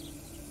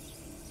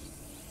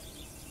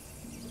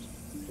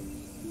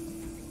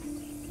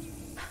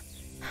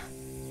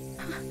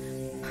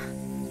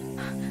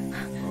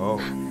 Oh.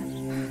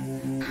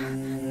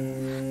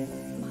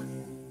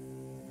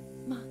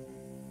 Ma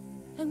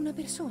è una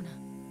persona.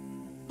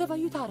 Devo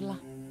aiutarla.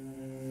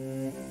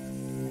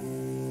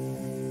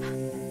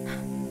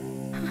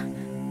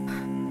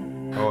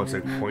 Oh, it's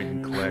like point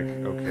and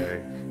click.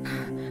 Okay.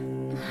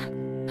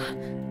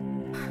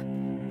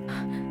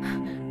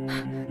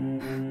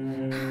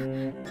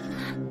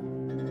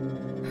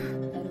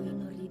 Ero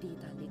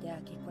inorridita all'idea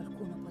che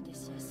qualcuno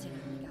potesse essere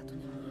annegato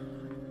nel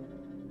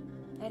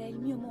mio. Era il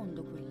mio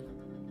mondo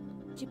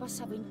quello. Ci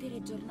passavo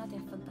intere giornate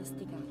a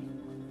fantasticare.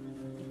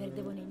 Mi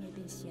perdevo nei miei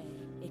pensieri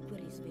e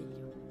quel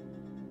risveglio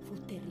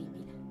fu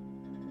terribile.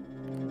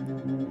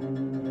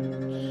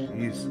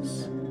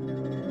 Jesus.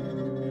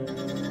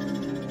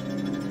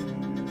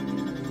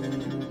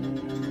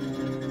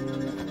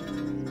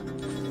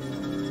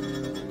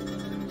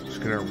 Just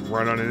gonna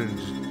run on in and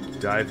just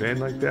dive in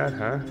like that,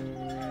 huh?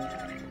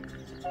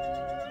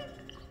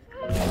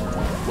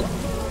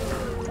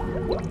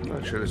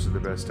 Not sure this is the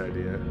best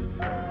idea.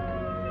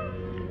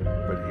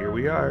 But here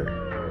we are.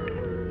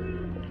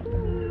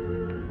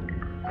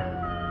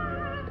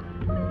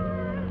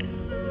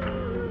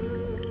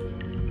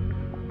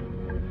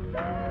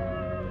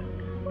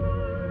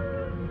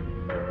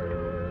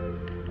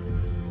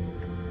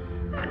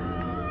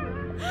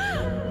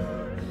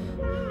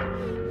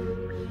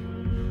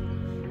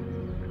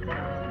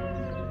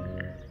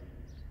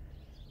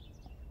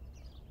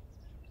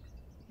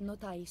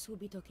 Notai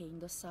subito che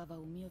indossava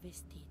un mio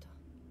vestito.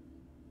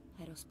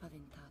 Ero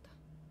spaventata.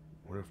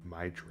 One of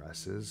my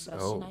dresses?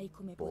 Trascinai Oh,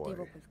 come boy.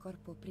 potevo quel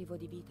corpo privo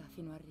di vita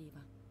fino a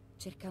riva,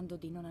 cercando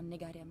di non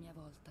annegare a mia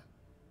volta.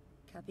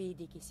 Capii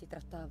di chi si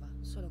trattava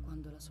solo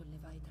quando la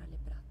sollevai tra le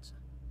braccia.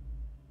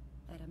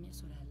 Era mia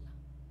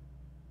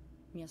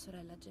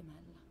sorella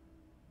gemella.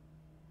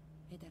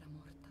 Ed era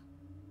morta.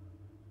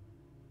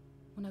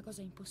 Una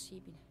cosa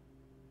impossibile.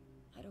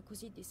 Ero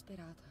così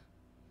disperata.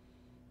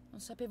 Non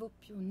sapevo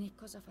più né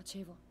cosa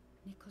facevo,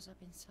 né cosa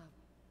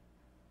pensavo.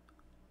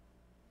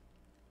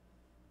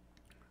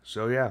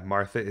 So yeah,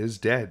 Martha is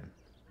dead.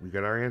 We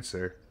got our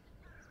answer.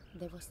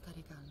 Devo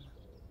stare calma.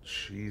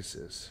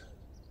 Jesus.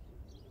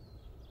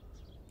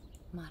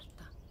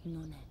 Marta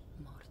non è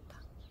morta.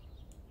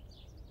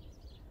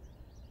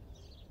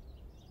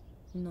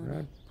 Non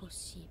è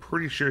possibile.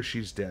 Pretty sure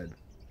she's dead.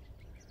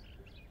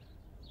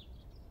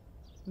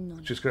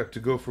 Non Just gonna have to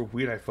go for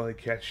weed. I finally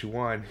catch you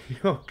on.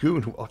 Yo,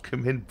 Goon,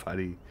 welcome in,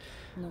 buddy.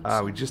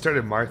 We just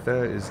started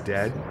Martha is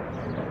dead.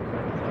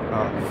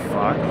 Oh,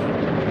 fuck.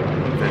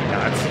 The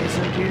Nazis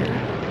are here?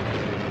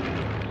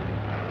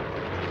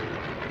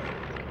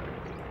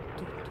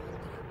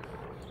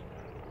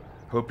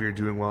 Hope you're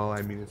doing well.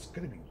 I mean, it's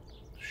gonna be,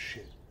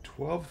 shit,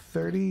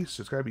 12:30?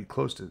 So it's gotta be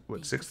close to,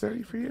 what,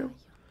 6:30 for you?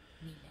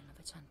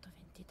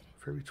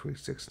 February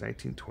 26,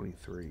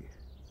 1923.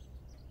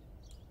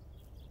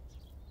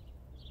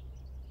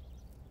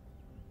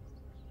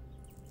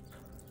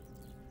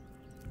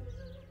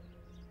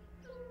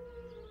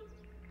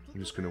 I'm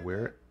just gonna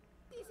wear it.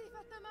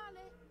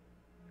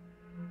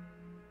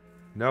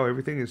 No,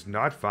 everything is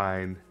not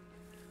fine.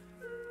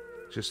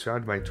 Just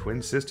found my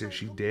twin sister.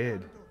 She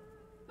did.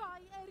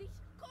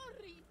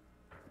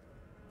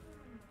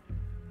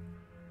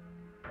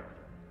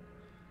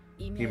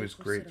 He was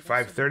great.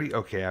 5:30?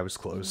 Okay, I was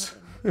close.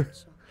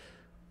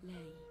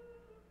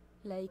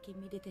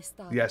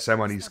 Yes,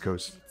 I'm on East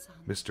Coast.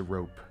 Mr.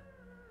 Rope.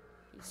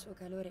 Il suo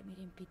calore mi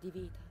riempì di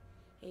vita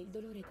e il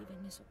dolore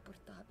divenne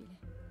sopportabile.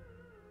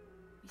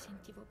 Mi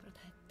sentivo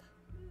protetta.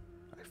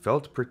 I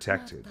felt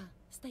protected. Marta,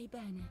 stai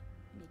bene?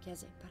 Mi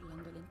chiese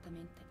parlando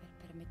lentamente per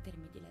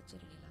permettermi di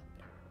leggere le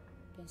labbra.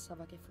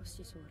 Pensava che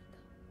fossi sorda.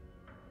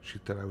 She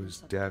thought I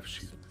was deaf.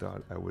 She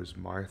thought I was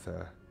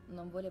Martha.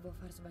 Non volevo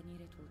far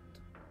svanire tutto.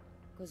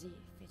 Così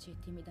feci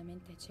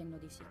timidamente cenno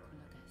di sì con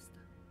la testa.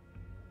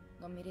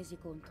 Non mi resi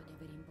conto di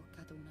aver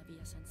imboccato una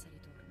via senza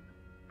ritorno.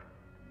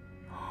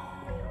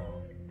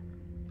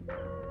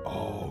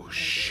 Oh,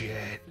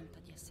 shit. Finta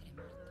di essere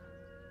morta.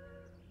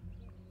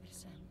 Per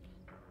sempre.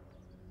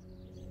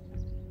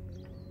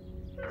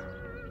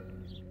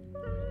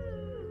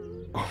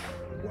 Oh,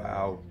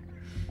 wow.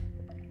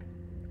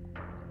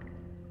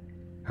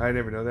 I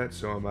never know that,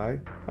 so am I.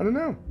 I don't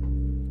know.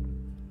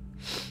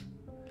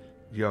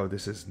 Yo,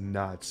 this is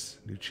nuts.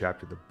 New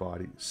chapter, the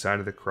body. Sign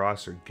of the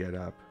cross or get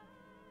up.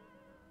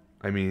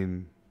 I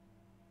mean...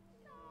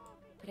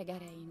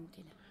 Pregare è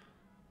inutile.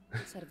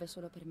 Serve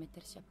solo per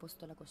mettersi a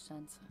posto la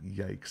coscienza.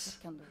 Yikes.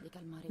 Cercando di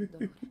calmare il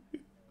dolore.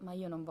 Ma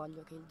io non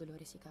voglio che il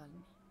dolore si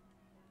calmi.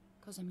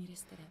 Cosa mi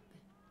resterebbe?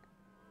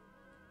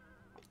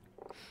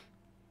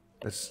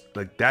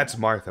 That's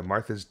Martha.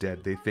 Martha's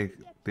dead. They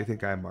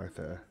think I'm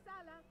Martha.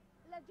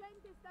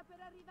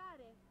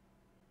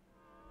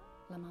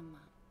 La mamma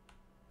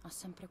ha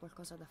sempre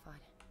qualcosa da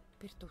fare.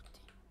 Per tutti.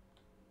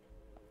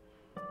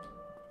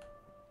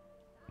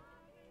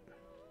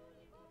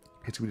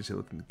 Hit to be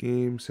disabled in the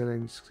game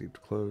settings. Save to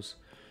close.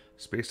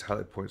 Space to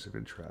highlight points of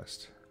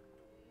interest.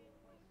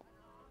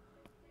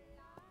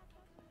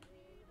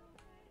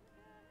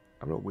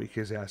 I'm gonna wake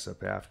his ass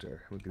up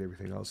after. I'm gonna get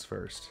everything else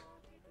first.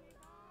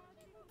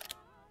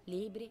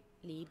 Libri,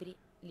 libri,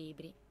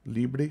 libri.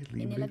 Libri, E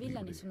libri, nella villa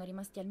libri. ne sono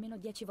rimasti almeno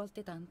 10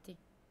 volte tanti.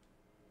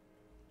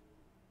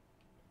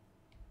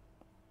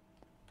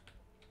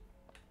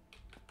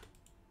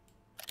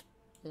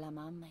 La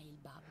mamma e il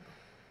babbo.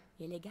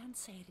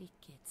 Eleganza e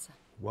ricchezza.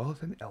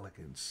 Wealth and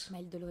elegance. Ma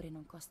il dolore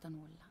non costa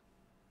nulla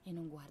e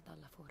non guarda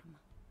alla forma.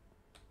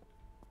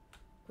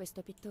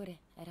 Questo pittore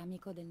era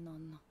amico del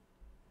nonno.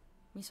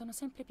 Mi sono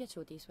sempre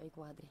piaciuti i suoi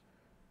quadri.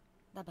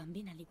 Da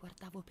bambina li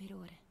guardavo per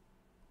ore.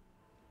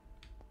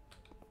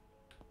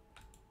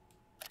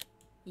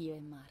 Io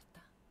e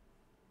Marta.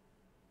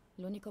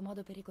 L'unico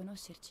modo per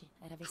riconoscerci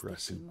era vestirci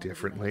Dressing in modo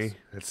differently.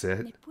 diverso. That's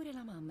it. Neppure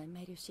la mamma è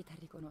mai riuscita a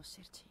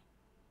riconoscerci.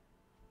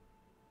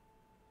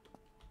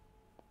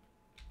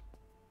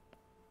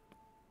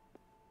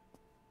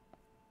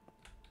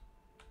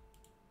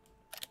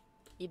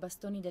 I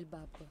bastoni del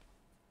babbo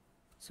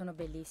sono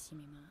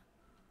bellissimi, ma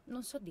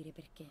non so dire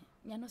perché.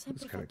 Mi hanno It's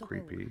sempre kind of fatto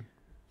creepy. paura.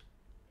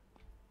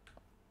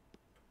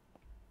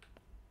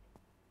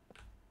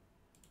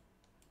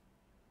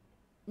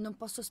 Non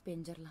posso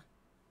spengerla.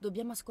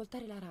 Dobbiamo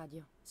ascoltare la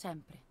radio,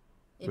 sempre.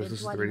 Listen to the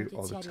Eventuali radio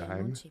all the notiziari e time.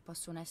 annunci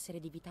possono essere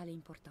di vitale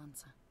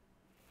importanza.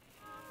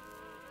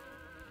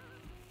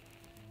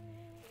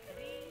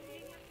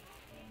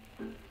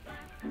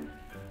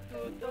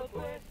 Tutto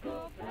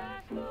questo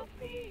presto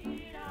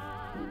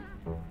finirà.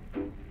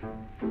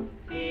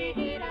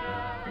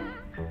 Finirà.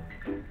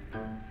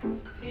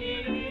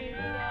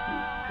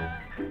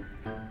 Finirà.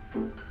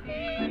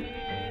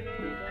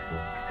 Finirà.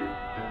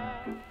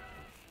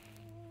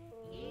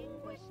 In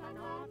questa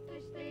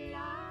notte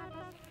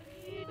stellata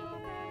sfido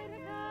per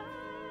te.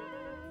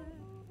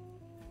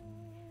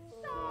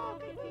 So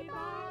che quei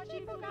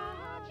baci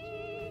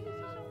fugaci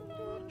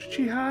sono tutti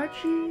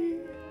Chihachi.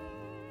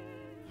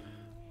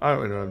 I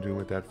don't know what I'm doing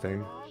with that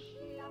thing.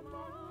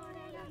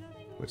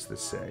 What's this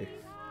say?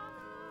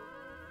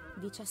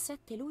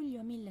 17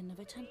 luglio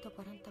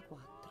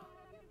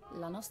 1944.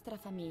 La nostra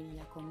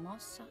famiglia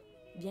commossa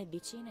vi è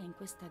vicina in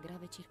questa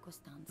grave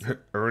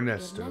circostanza.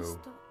 Ernesto.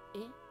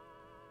 e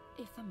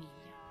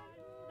famiglia.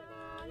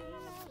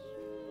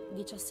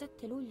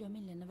 17 luglio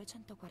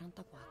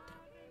 1944.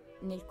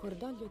 Nel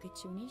cordoglio che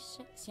ci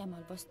unisce siamo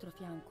al vostro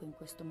fianco in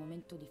questo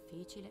momento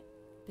difficile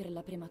per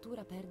la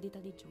prematura perdita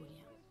di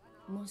Giulia.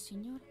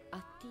 Monsignor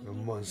Attilio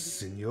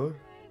Monsignor?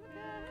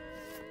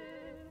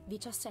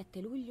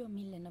 17 luglio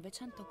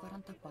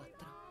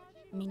 1944.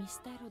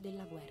 Ministero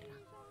della Guerra.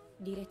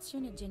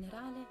 Direzione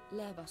Generale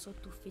Leva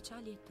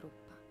Sottufficiali e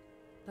Truppa.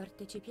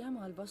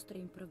 Partecipiamo al vostro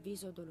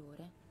improvviso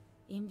dolore,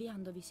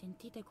 inviandovi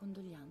sentite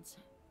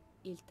condoglianze.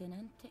 Il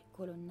tenente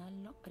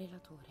colonnello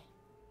relatore.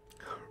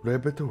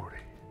 Relatore.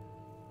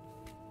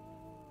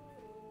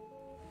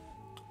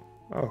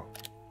 Oh.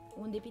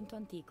 Un dipinto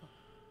antico.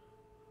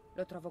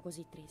 Lo trovo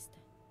così triste.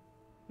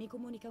 Mi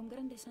comunica un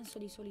grande senso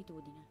di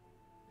solitudine.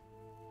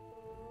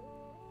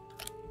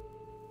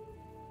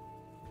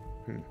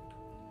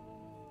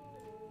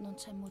 Non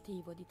c'è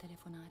motivo di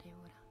telefonare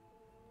ora.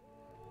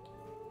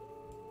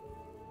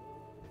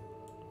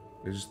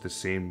 Is it the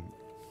same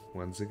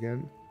ones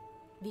again?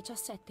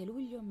 17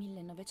 luglio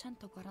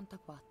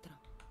 1944.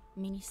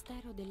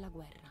 Ministero della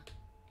Guerra.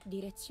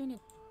 Direzione...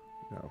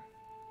 No.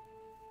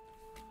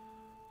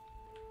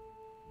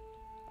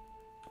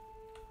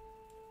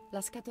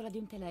 La scatola di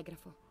un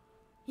telegrafo.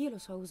 Io lo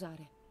so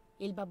usare.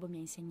 Il babbo mi ha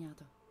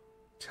insegnato.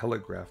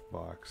 Telegraph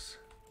box.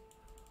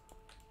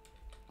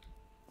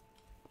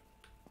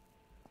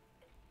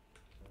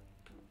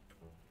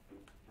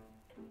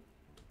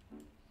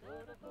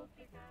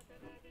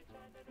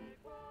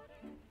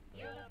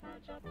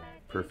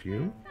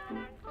 Perfume?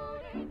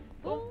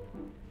 What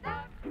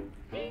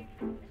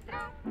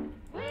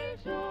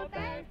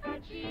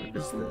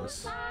is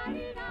this?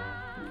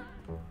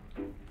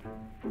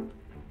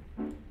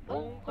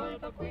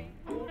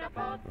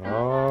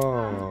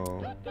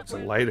 Oh, it's a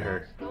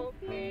lighter. All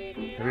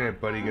right,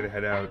 buddy, gotta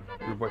head out.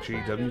 We're watching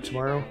AEW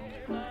tomorrow?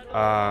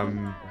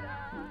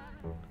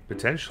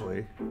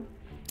 Potentially.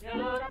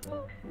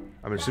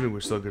 I'm assuming we're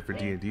still good for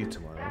D&D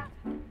tomorrow.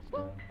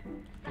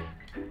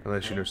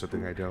 Unless you know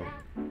something I don't.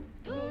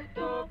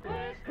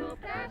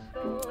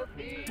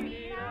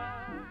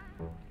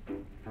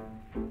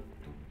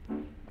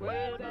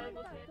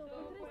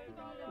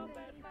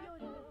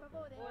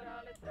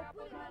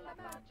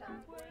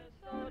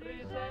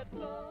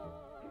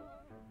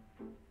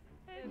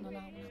 Non ha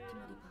un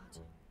attimo di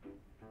pace.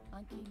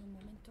 Anche in un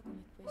momento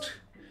come questo.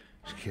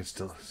 She can't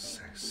still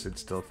sit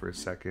still for a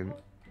second.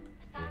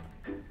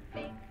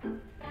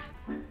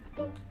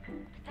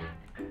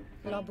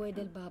 Lobo e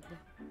del babbo.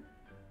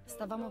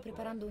 Stavamo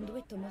preparando un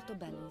duetto molto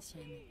bello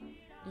insieme.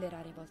 Le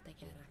rare volte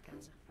che era a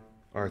casa.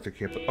 Arthur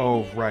can't play.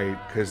 Oh, right,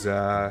 because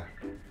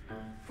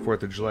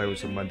 4th of July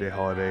was a Monday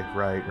holiday.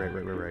 Right.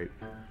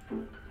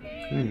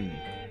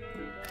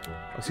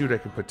 I'll see what I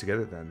can put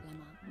together then. La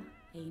mamma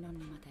e i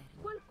nonni materni.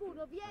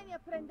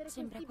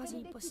 Sembra quasi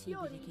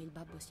impossibile che il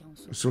babbo sia un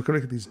suo. So we're gonna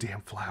get these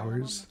damn La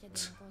flowers. mamma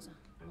chiede una cosa,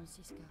 non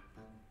si scappa.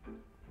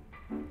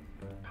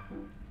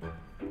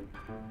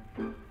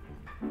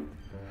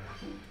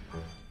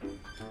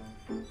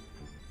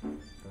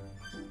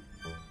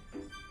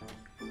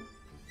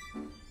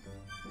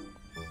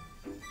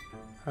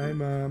 Hi,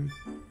 Mom.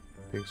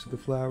 Thanks for the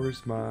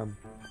flowers, Mom.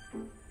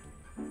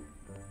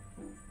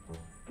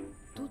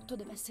 Tutto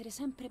deve essere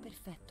sempre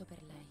perfetto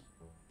per lei.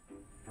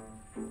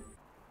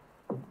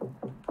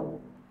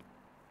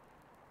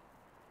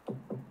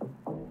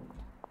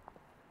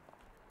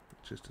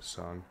 It's just a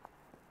song.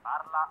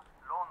 Parla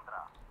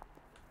Londra.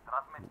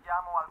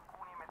 Trasmettiamo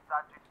alcuni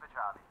messaggi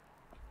speciali.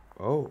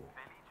 Oh.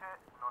 Felice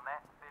non è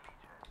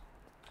felice.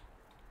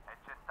 È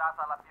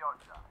cessata la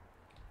pioggia.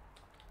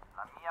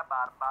 La mia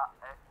barba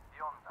è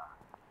bionda.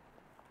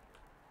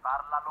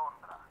 Parla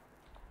Londra.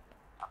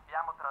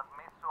 Abbiamo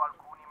trasmesso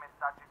alcuni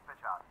messaggi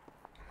speciali.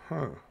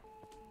 Huh.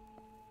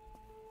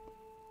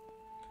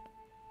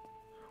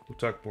 We'll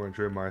talk more.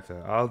 Enjoy,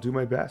 Martha. I'll do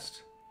my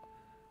best.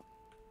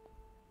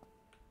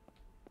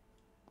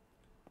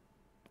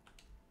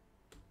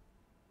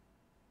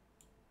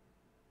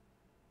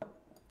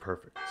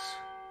 Perfect.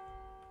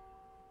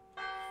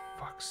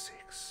 Fuck's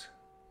sakes.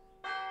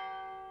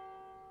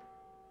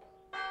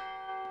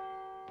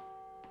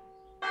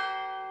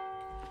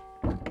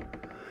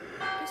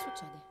 Che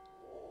succede?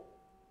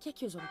 Chi ha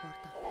chiuso la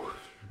porta?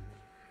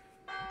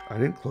 I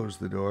didn't close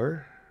the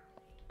door.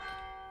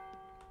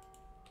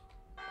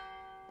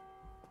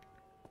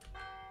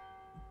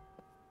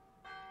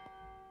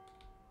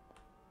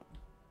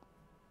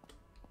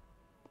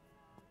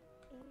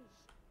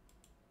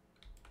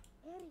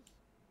 Erich,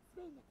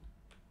 svegliati.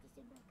 Ti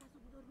sembra il caso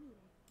di dormire?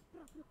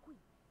 Proprio qui.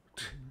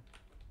 Sì,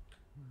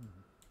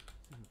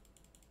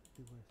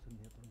 devo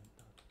essermi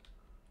addormentato.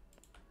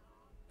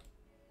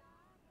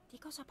 Di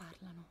cosa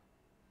parlano?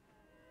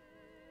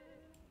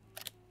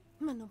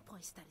 Ma non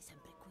puoi stare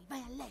sempre qui.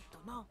 Vai a letto,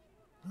 no?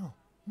 No,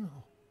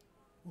 no.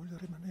 Voglio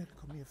rimanere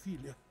con mia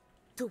figlia.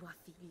 Tua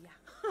figlia.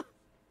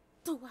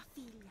 Tua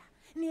figlia.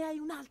 Ne hai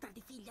un'altra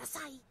di figlia,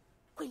 sai?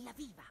 Quella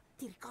viva,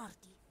 ti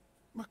ricordi?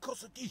 Ma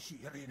cosa dici,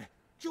 Irene?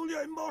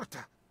 Giulia è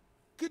morta!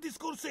 Che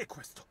discorso è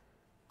questo?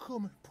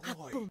 Come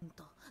puoi?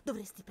 Appunto,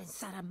 dovresti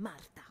pensare a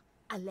Marta.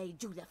 A lei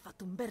Giulia ha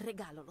fatto un bel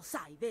regalo, lo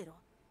sai,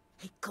 vero?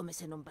 E come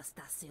se non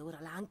bastasse, ora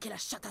l'ha anche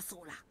lasciata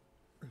sola.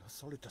 La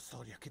solita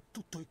storia che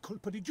tutto è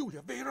colpa di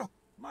Giulia, vero?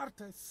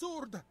 Marta è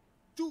sorda.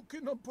 Tu che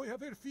non puoi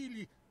aver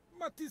figli.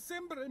 Ma ti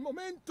sembra il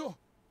momento?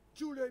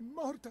 Giulia è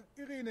morta,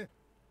 Irene.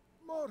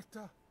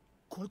 Morta.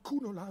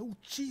 Qualcuno l'ha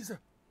uccisa.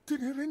 Te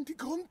ne rendi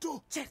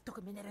conto? Certo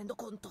che me ne rendo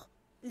conto.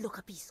 Lo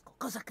capisco.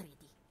 Cosa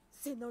credi?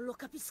 Se non lo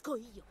capisco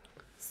io.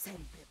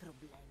 Sempre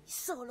problemi,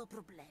 solo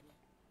problemi.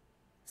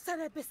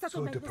 Sarebbe stato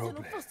Solo meglio se non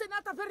problemi. fosse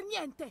nata per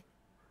niente.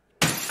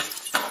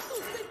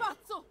 Tu sei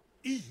pazzo!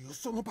 Io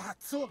sono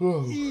pazzo?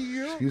 Oh,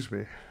 Io? excuse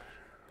me.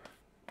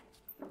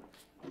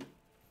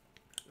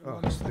 Oh,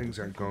 things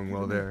aren't going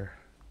well there.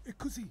 E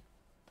così,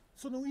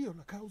 sono io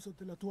la causa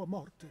della tua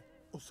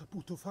morte. Ho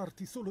saputo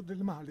farti solo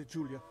del male,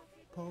 Giulia.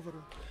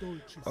 Povera,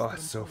 dolce, Oh,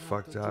 it's so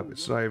fucked up.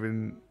 It's not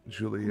even Come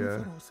Julia.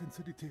 farò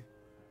senza di te?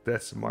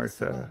 That's Come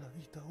sarà Martha. la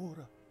vita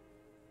ora?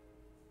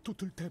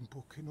 Tutto il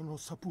tempo che non ho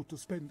saputo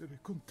spendere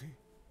con te.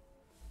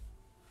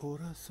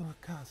 Ora sono a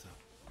casa.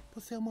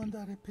 Possiamo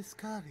andare a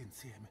pescare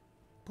insieme.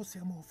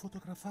 Possiamo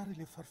fotografare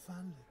le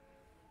farfalle.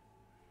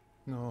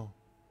 No.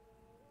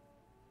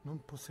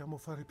 Non possiamo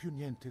fare più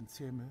niente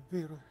insieme,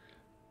 vero?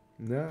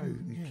 No,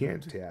 you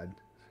can't, Dad.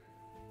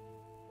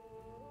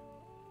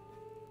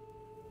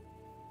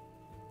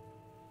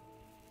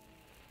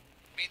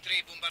 Mentre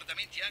i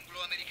bombardamenti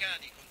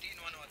anglo-americani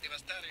continuano a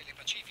devastare le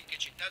pacifiche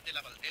città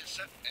della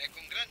Valdelsa, è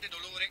con grande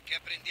dolore che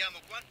apprendiamo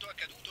quanto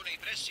accaduto nei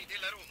pressi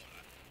della Romola.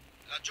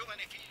 La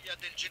giovane figlia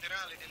del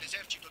generale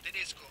dell'esercito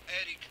tedesco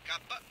Erich K.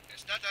 è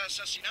stata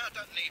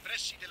assassinata nei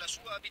pressi della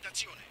sua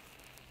abitazione.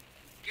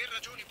 Che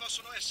ragioni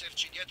possono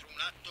esserci dietro un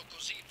atto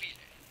così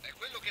vile? È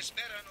quello che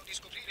sperano di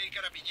scoprire i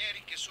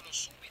carabinieri che sono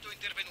subito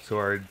intervenuti. So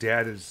our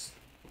dad is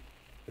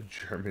a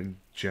German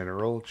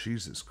general?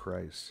 Jesus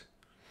Christ.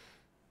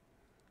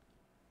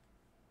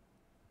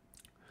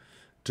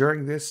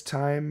 During this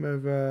time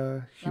of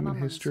La human mamma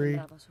non history,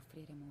 sembrava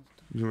soffrire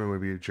molto. you remember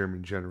be a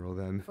German general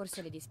then.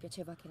 Forse le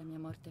dispiaceva che la mia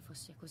morte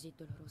fosse così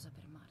dolorosa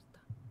per Marta,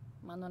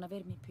 ma non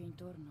avermi più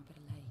intorno per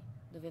lei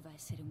doveva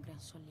essere un gran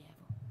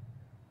sollievo.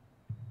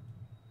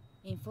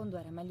 In fondo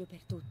era meglio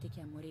per tutti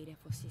che a morire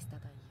fossi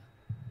stata io.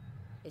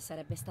 E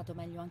sarebbe stato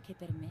meglio anche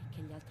per me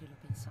che gli altri lo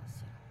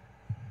pensassero.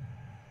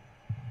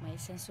 Ma il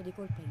senso di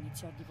colpa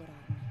iniziò a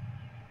divorarmi.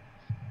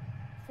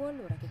 Fu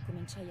allora che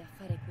cominciai a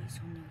fare quei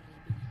sogni orribili.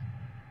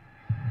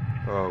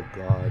 Oh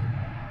God.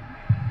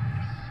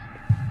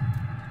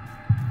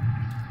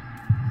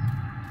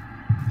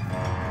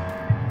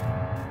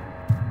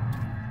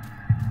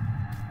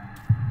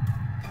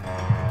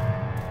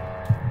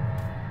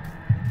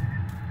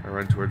 I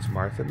run towards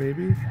Martha,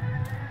 maybe?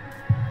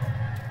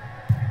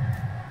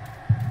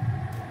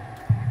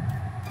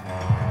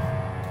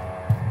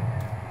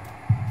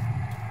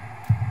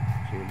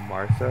 Okay,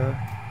 Martha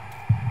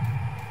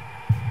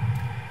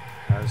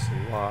has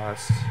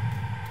lost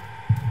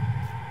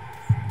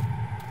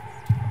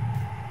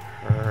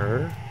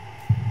her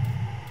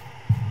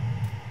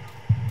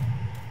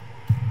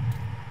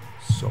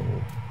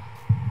soul.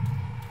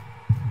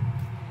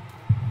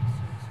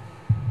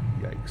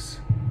 Yikes.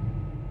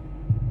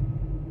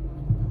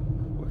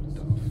 What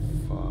the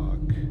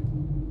fuck?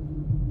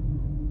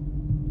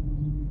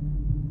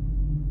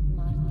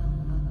 Marta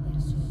ha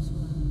perso la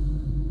sua.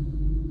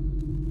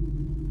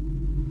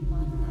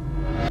 Marta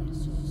ha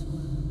perso la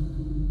sua.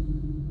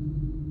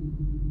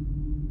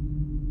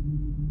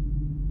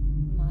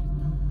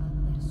 Marta ha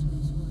perso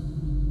la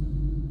sua.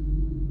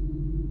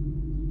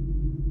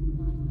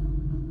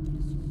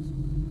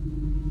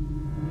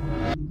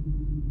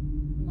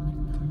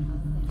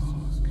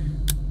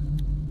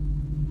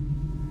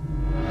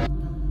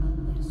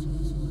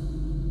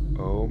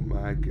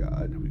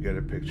 god, we got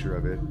a picture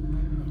of it.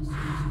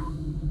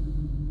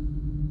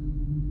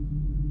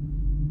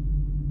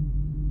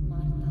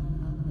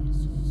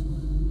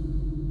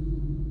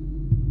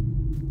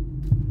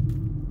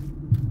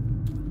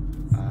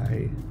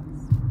 I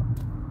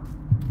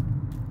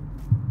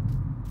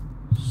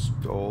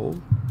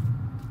stole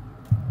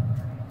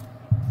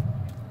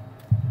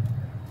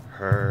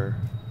her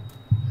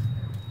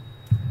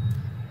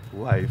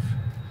life.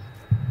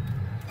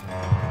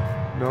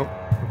 Nope.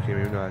 Okay,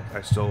 maybe not.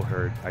 I stole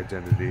her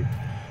identity.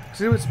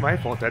 See, it's my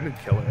fault. I didn't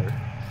kill her.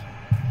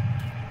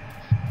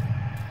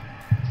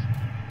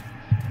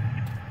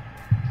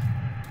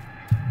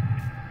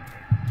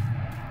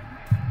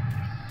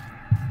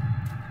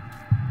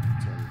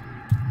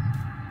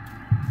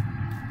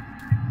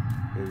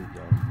 There we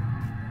go.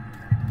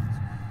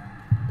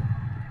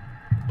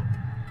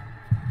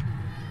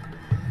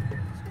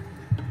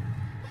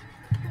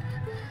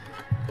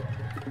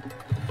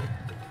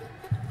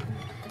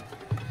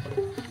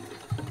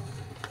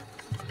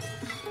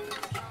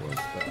 What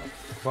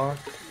the fuck?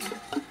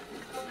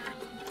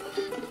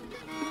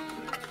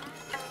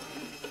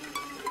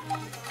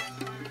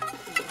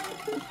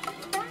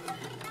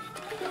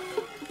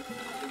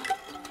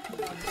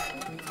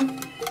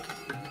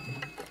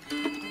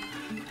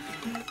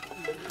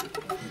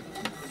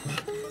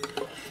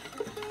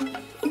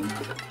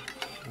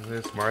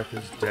 This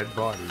Martha's dead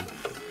body.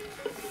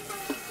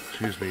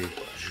 Excuse me,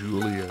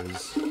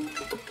 Julia's.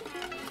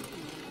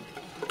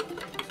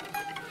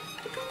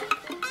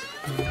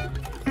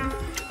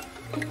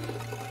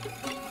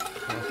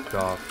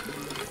 Fuck.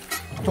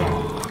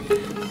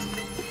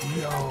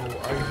 Yo,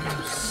 are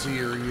you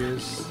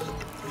serious?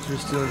 You're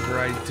stealing her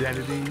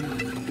identity?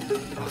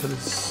 Oh, that is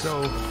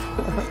so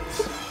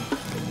fucked.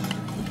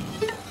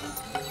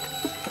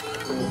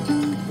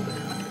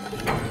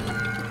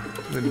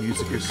 The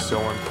music is so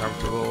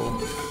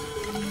uncomfortable.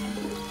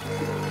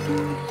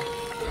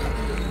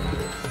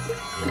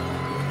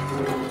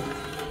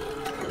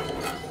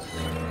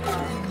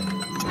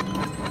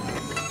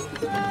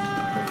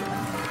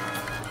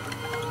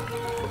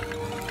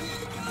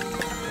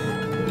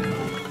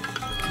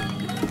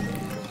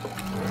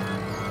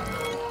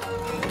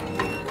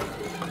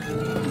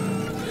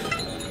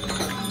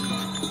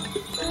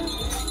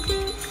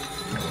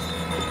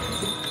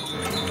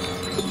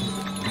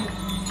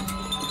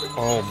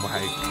 Oh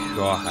my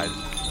god.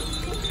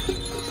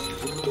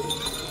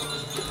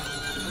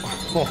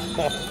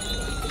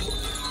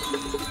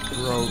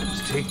 Bro,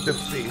 take the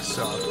face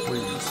off,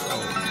 please.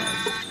 Oh my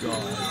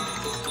god.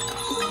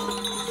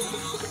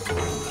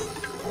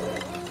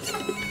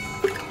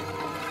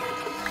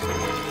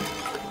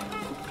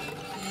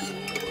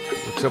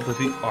 What's up with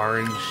the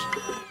orange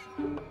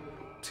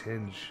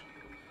tinge?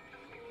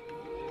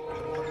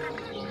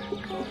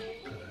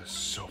 That is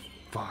so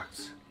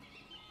fucked.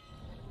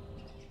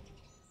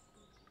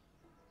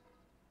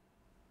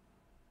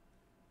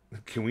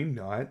 Can we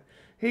not?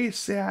 Hey,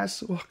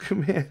 Sass,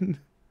 welcome in.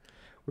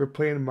 We're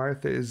playing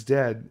Martha is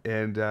Dead,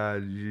 and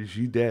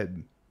she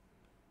dead.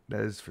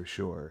 That is for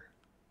sure.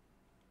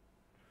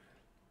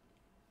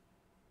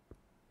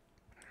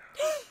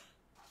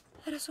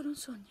 Era solo un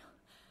sogno.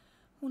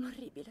 Un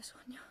orribile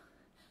sogno.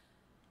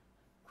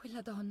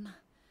 Quella donna.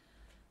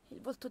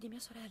 Il volto di mia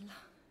sorella.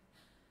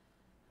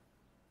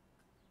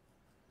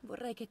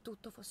 Vorrei che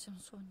tutto fosse un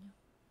sogno.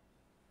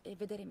 E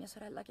vedere mia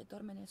sorella che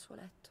dorme nel suo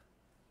letto.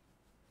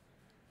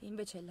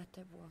 Invece il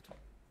letto è vuoto.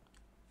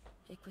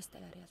 E questa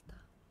è la realtà.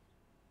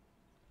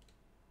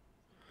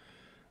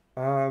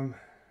 I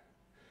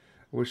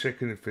wish I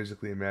couldn't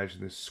physically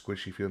imagine this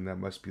squishy feeling that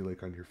must be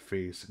like on your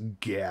face.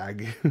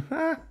 Gag.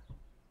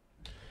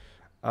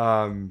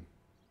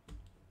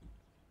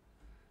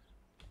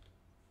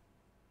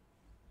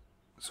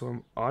 So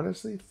I'm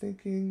honestly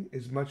thinking,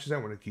 as much as I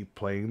want to keep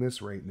playing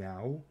this right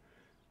now,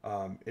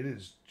 it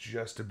is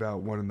just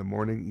about 1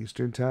 a.m.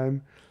 Eastern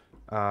time.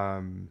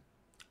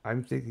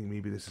 I'm thinking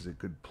maybe this is a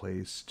good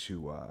place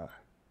to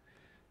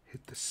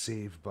hit the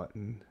save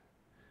button.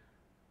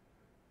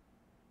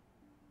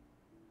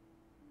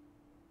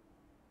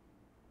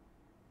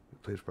 We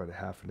played for about a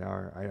half an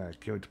hour. I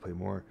can't wait to play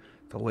more.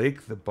 The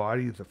lake, the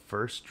body, the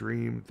first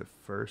dream,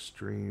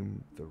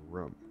 the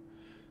room.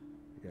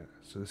 Yeah,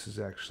 so this is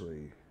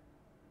actually...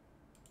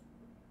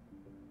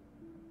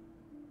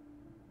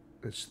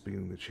 It's the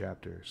beginning of the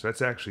chapter. So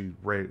that's actually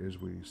right as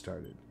we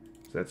started.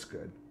 So that's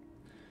good.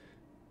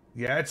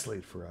 Yeah, it's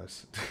late for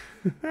us.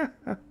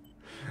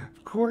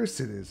 Of course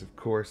it is. Of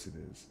course it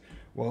is.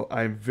 Well,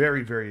 I'm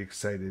very, very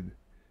excited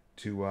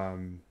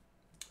to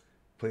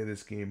play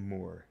this game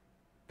more.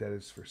 That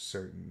is for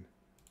certain.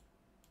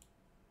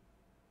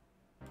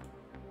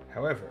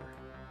 However,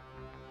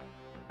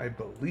 I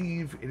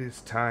believe it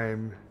is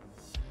time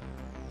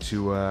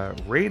to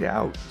raid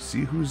out.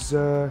 See who's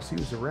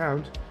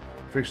around.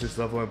 Finish this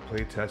level and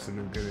play test, and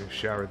I'm gonna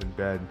shower then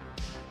bed.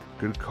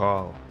 Good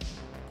call.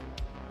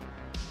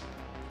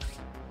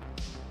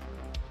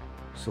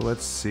 So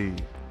let's see.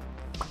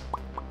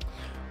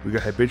 We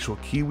got Habitual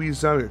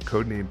Kiwis on, we got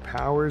Codename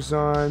Powers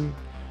on,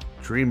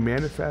 Dream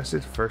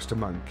Manifested, First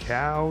Among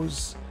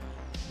Cows,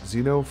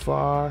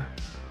 Xenophar.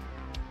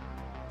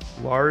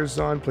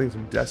 Larzon playing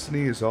some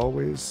Destiny as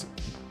always.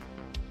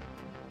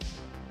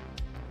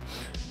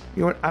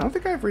 You know what? I don't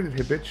think I've rated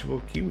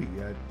Habitual Kiwi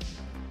yet.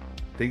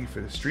 Thank you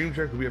for the stream,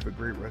 Jugg. Hope you have a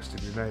great rest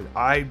of your night.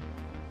 I'm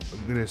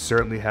going to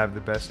certainly have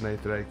the best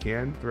night that I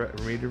can throughout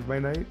the remainder of my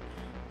night.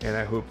 And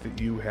I hope that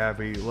you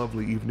have a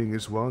lovely evening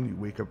as well. And you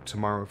wake up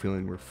tomorrow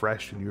feeling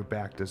refreshed and your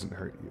back doesn't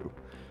hurt you.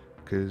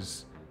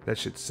 Because that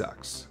shit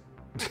sucks.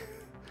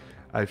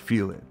 I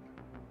feel it.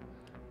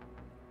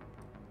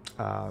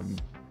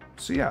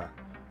 So yeah.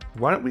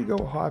 Why don't we go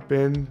hop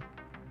in,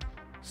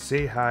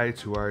 say hi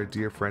to our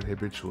dear friend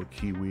Habitual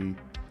Kiwi.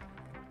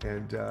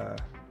 And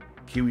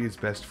kiwi is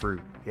best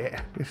fruit.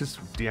 Yeah, this is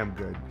damn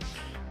good.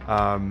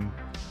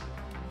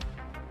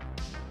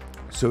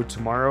 So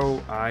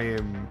tomorrow I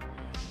am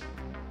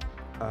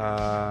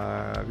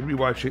probably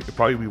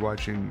be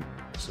watching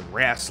some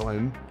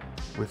wrestling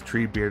with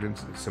Treebeard and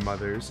some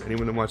others.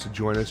 Anyone that wants to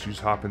join us, just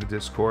hop in the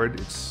Discord.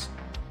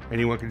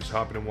 Anyone can just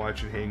hop in and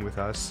watch and hang with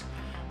us.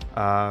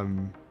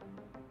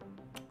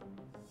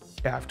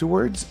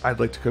 Afterwards, I'd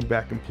like to come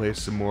back and play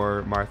some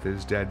more Martha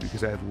is Dead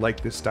because I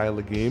like this style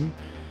of game.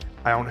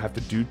 I don't have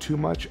to do too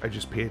much. I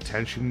just pay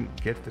attention,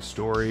 get the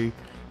story,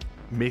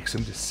 make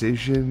some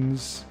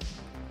decisions,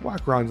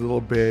 walk around a little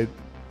bit,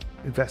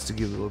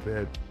 investigate a little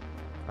bit.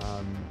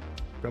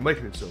 But I'm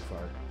liking it so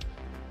far.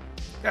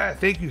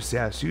 Thank you,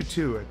 Sass. You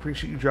too. I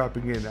appreciate you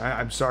dropping in.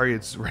 I'm sorry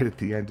it's right at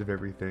the end of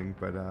everything,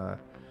 but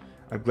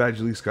I'm glad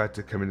you at least got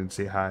to come in and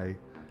say hi.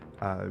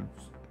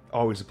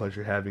 Always a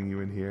pleasure having you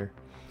in here.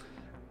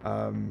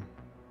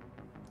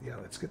 Yeah,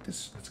 let's get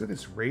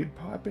this raid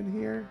pop in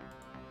here.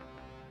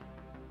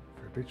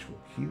 Habitual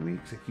Kiwi,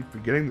 because I keep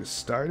forgetting to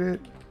start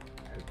it.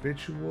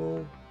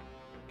 Habitual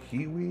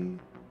Kiwi.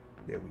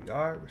 There we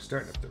are. We're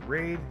starting up the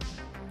raid.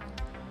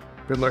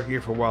 Been lurking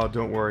here for a while,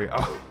 don't worry.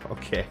 Oh,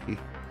 okay.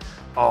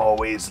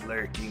 Always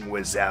lurking,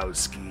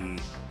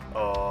 Wazowski.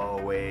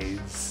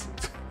 Always.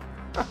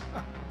 Alright,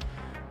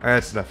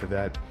 that's enough of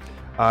that.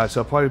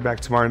 So I'll probably be back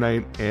tomorrow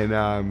night, and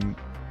I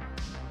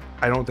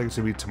don't think it's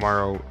going to be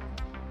tomorrow.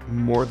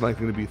 More than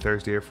likely going to be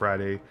Thursday or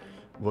Friday.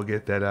 We'll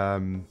get that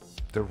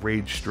the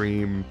Rage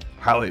stream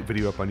highlight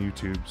video up on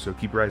YouTube, so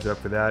keep your eyes up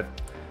for that.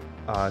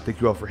 Thank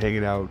you all for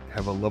hanging out.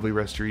 Have a lovely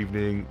rest of your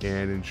evening,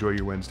 and enjoy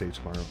your Wednesday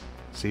tomorrow.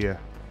 See ya.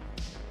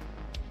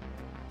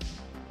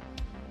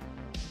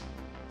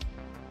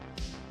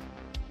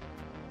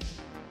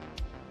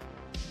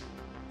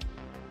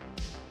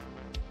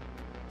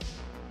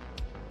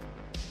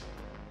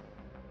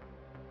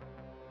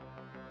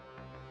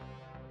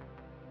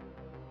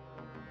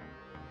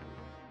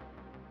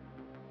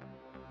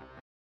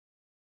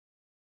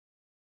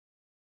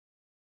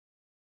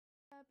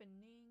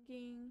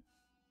 Happening.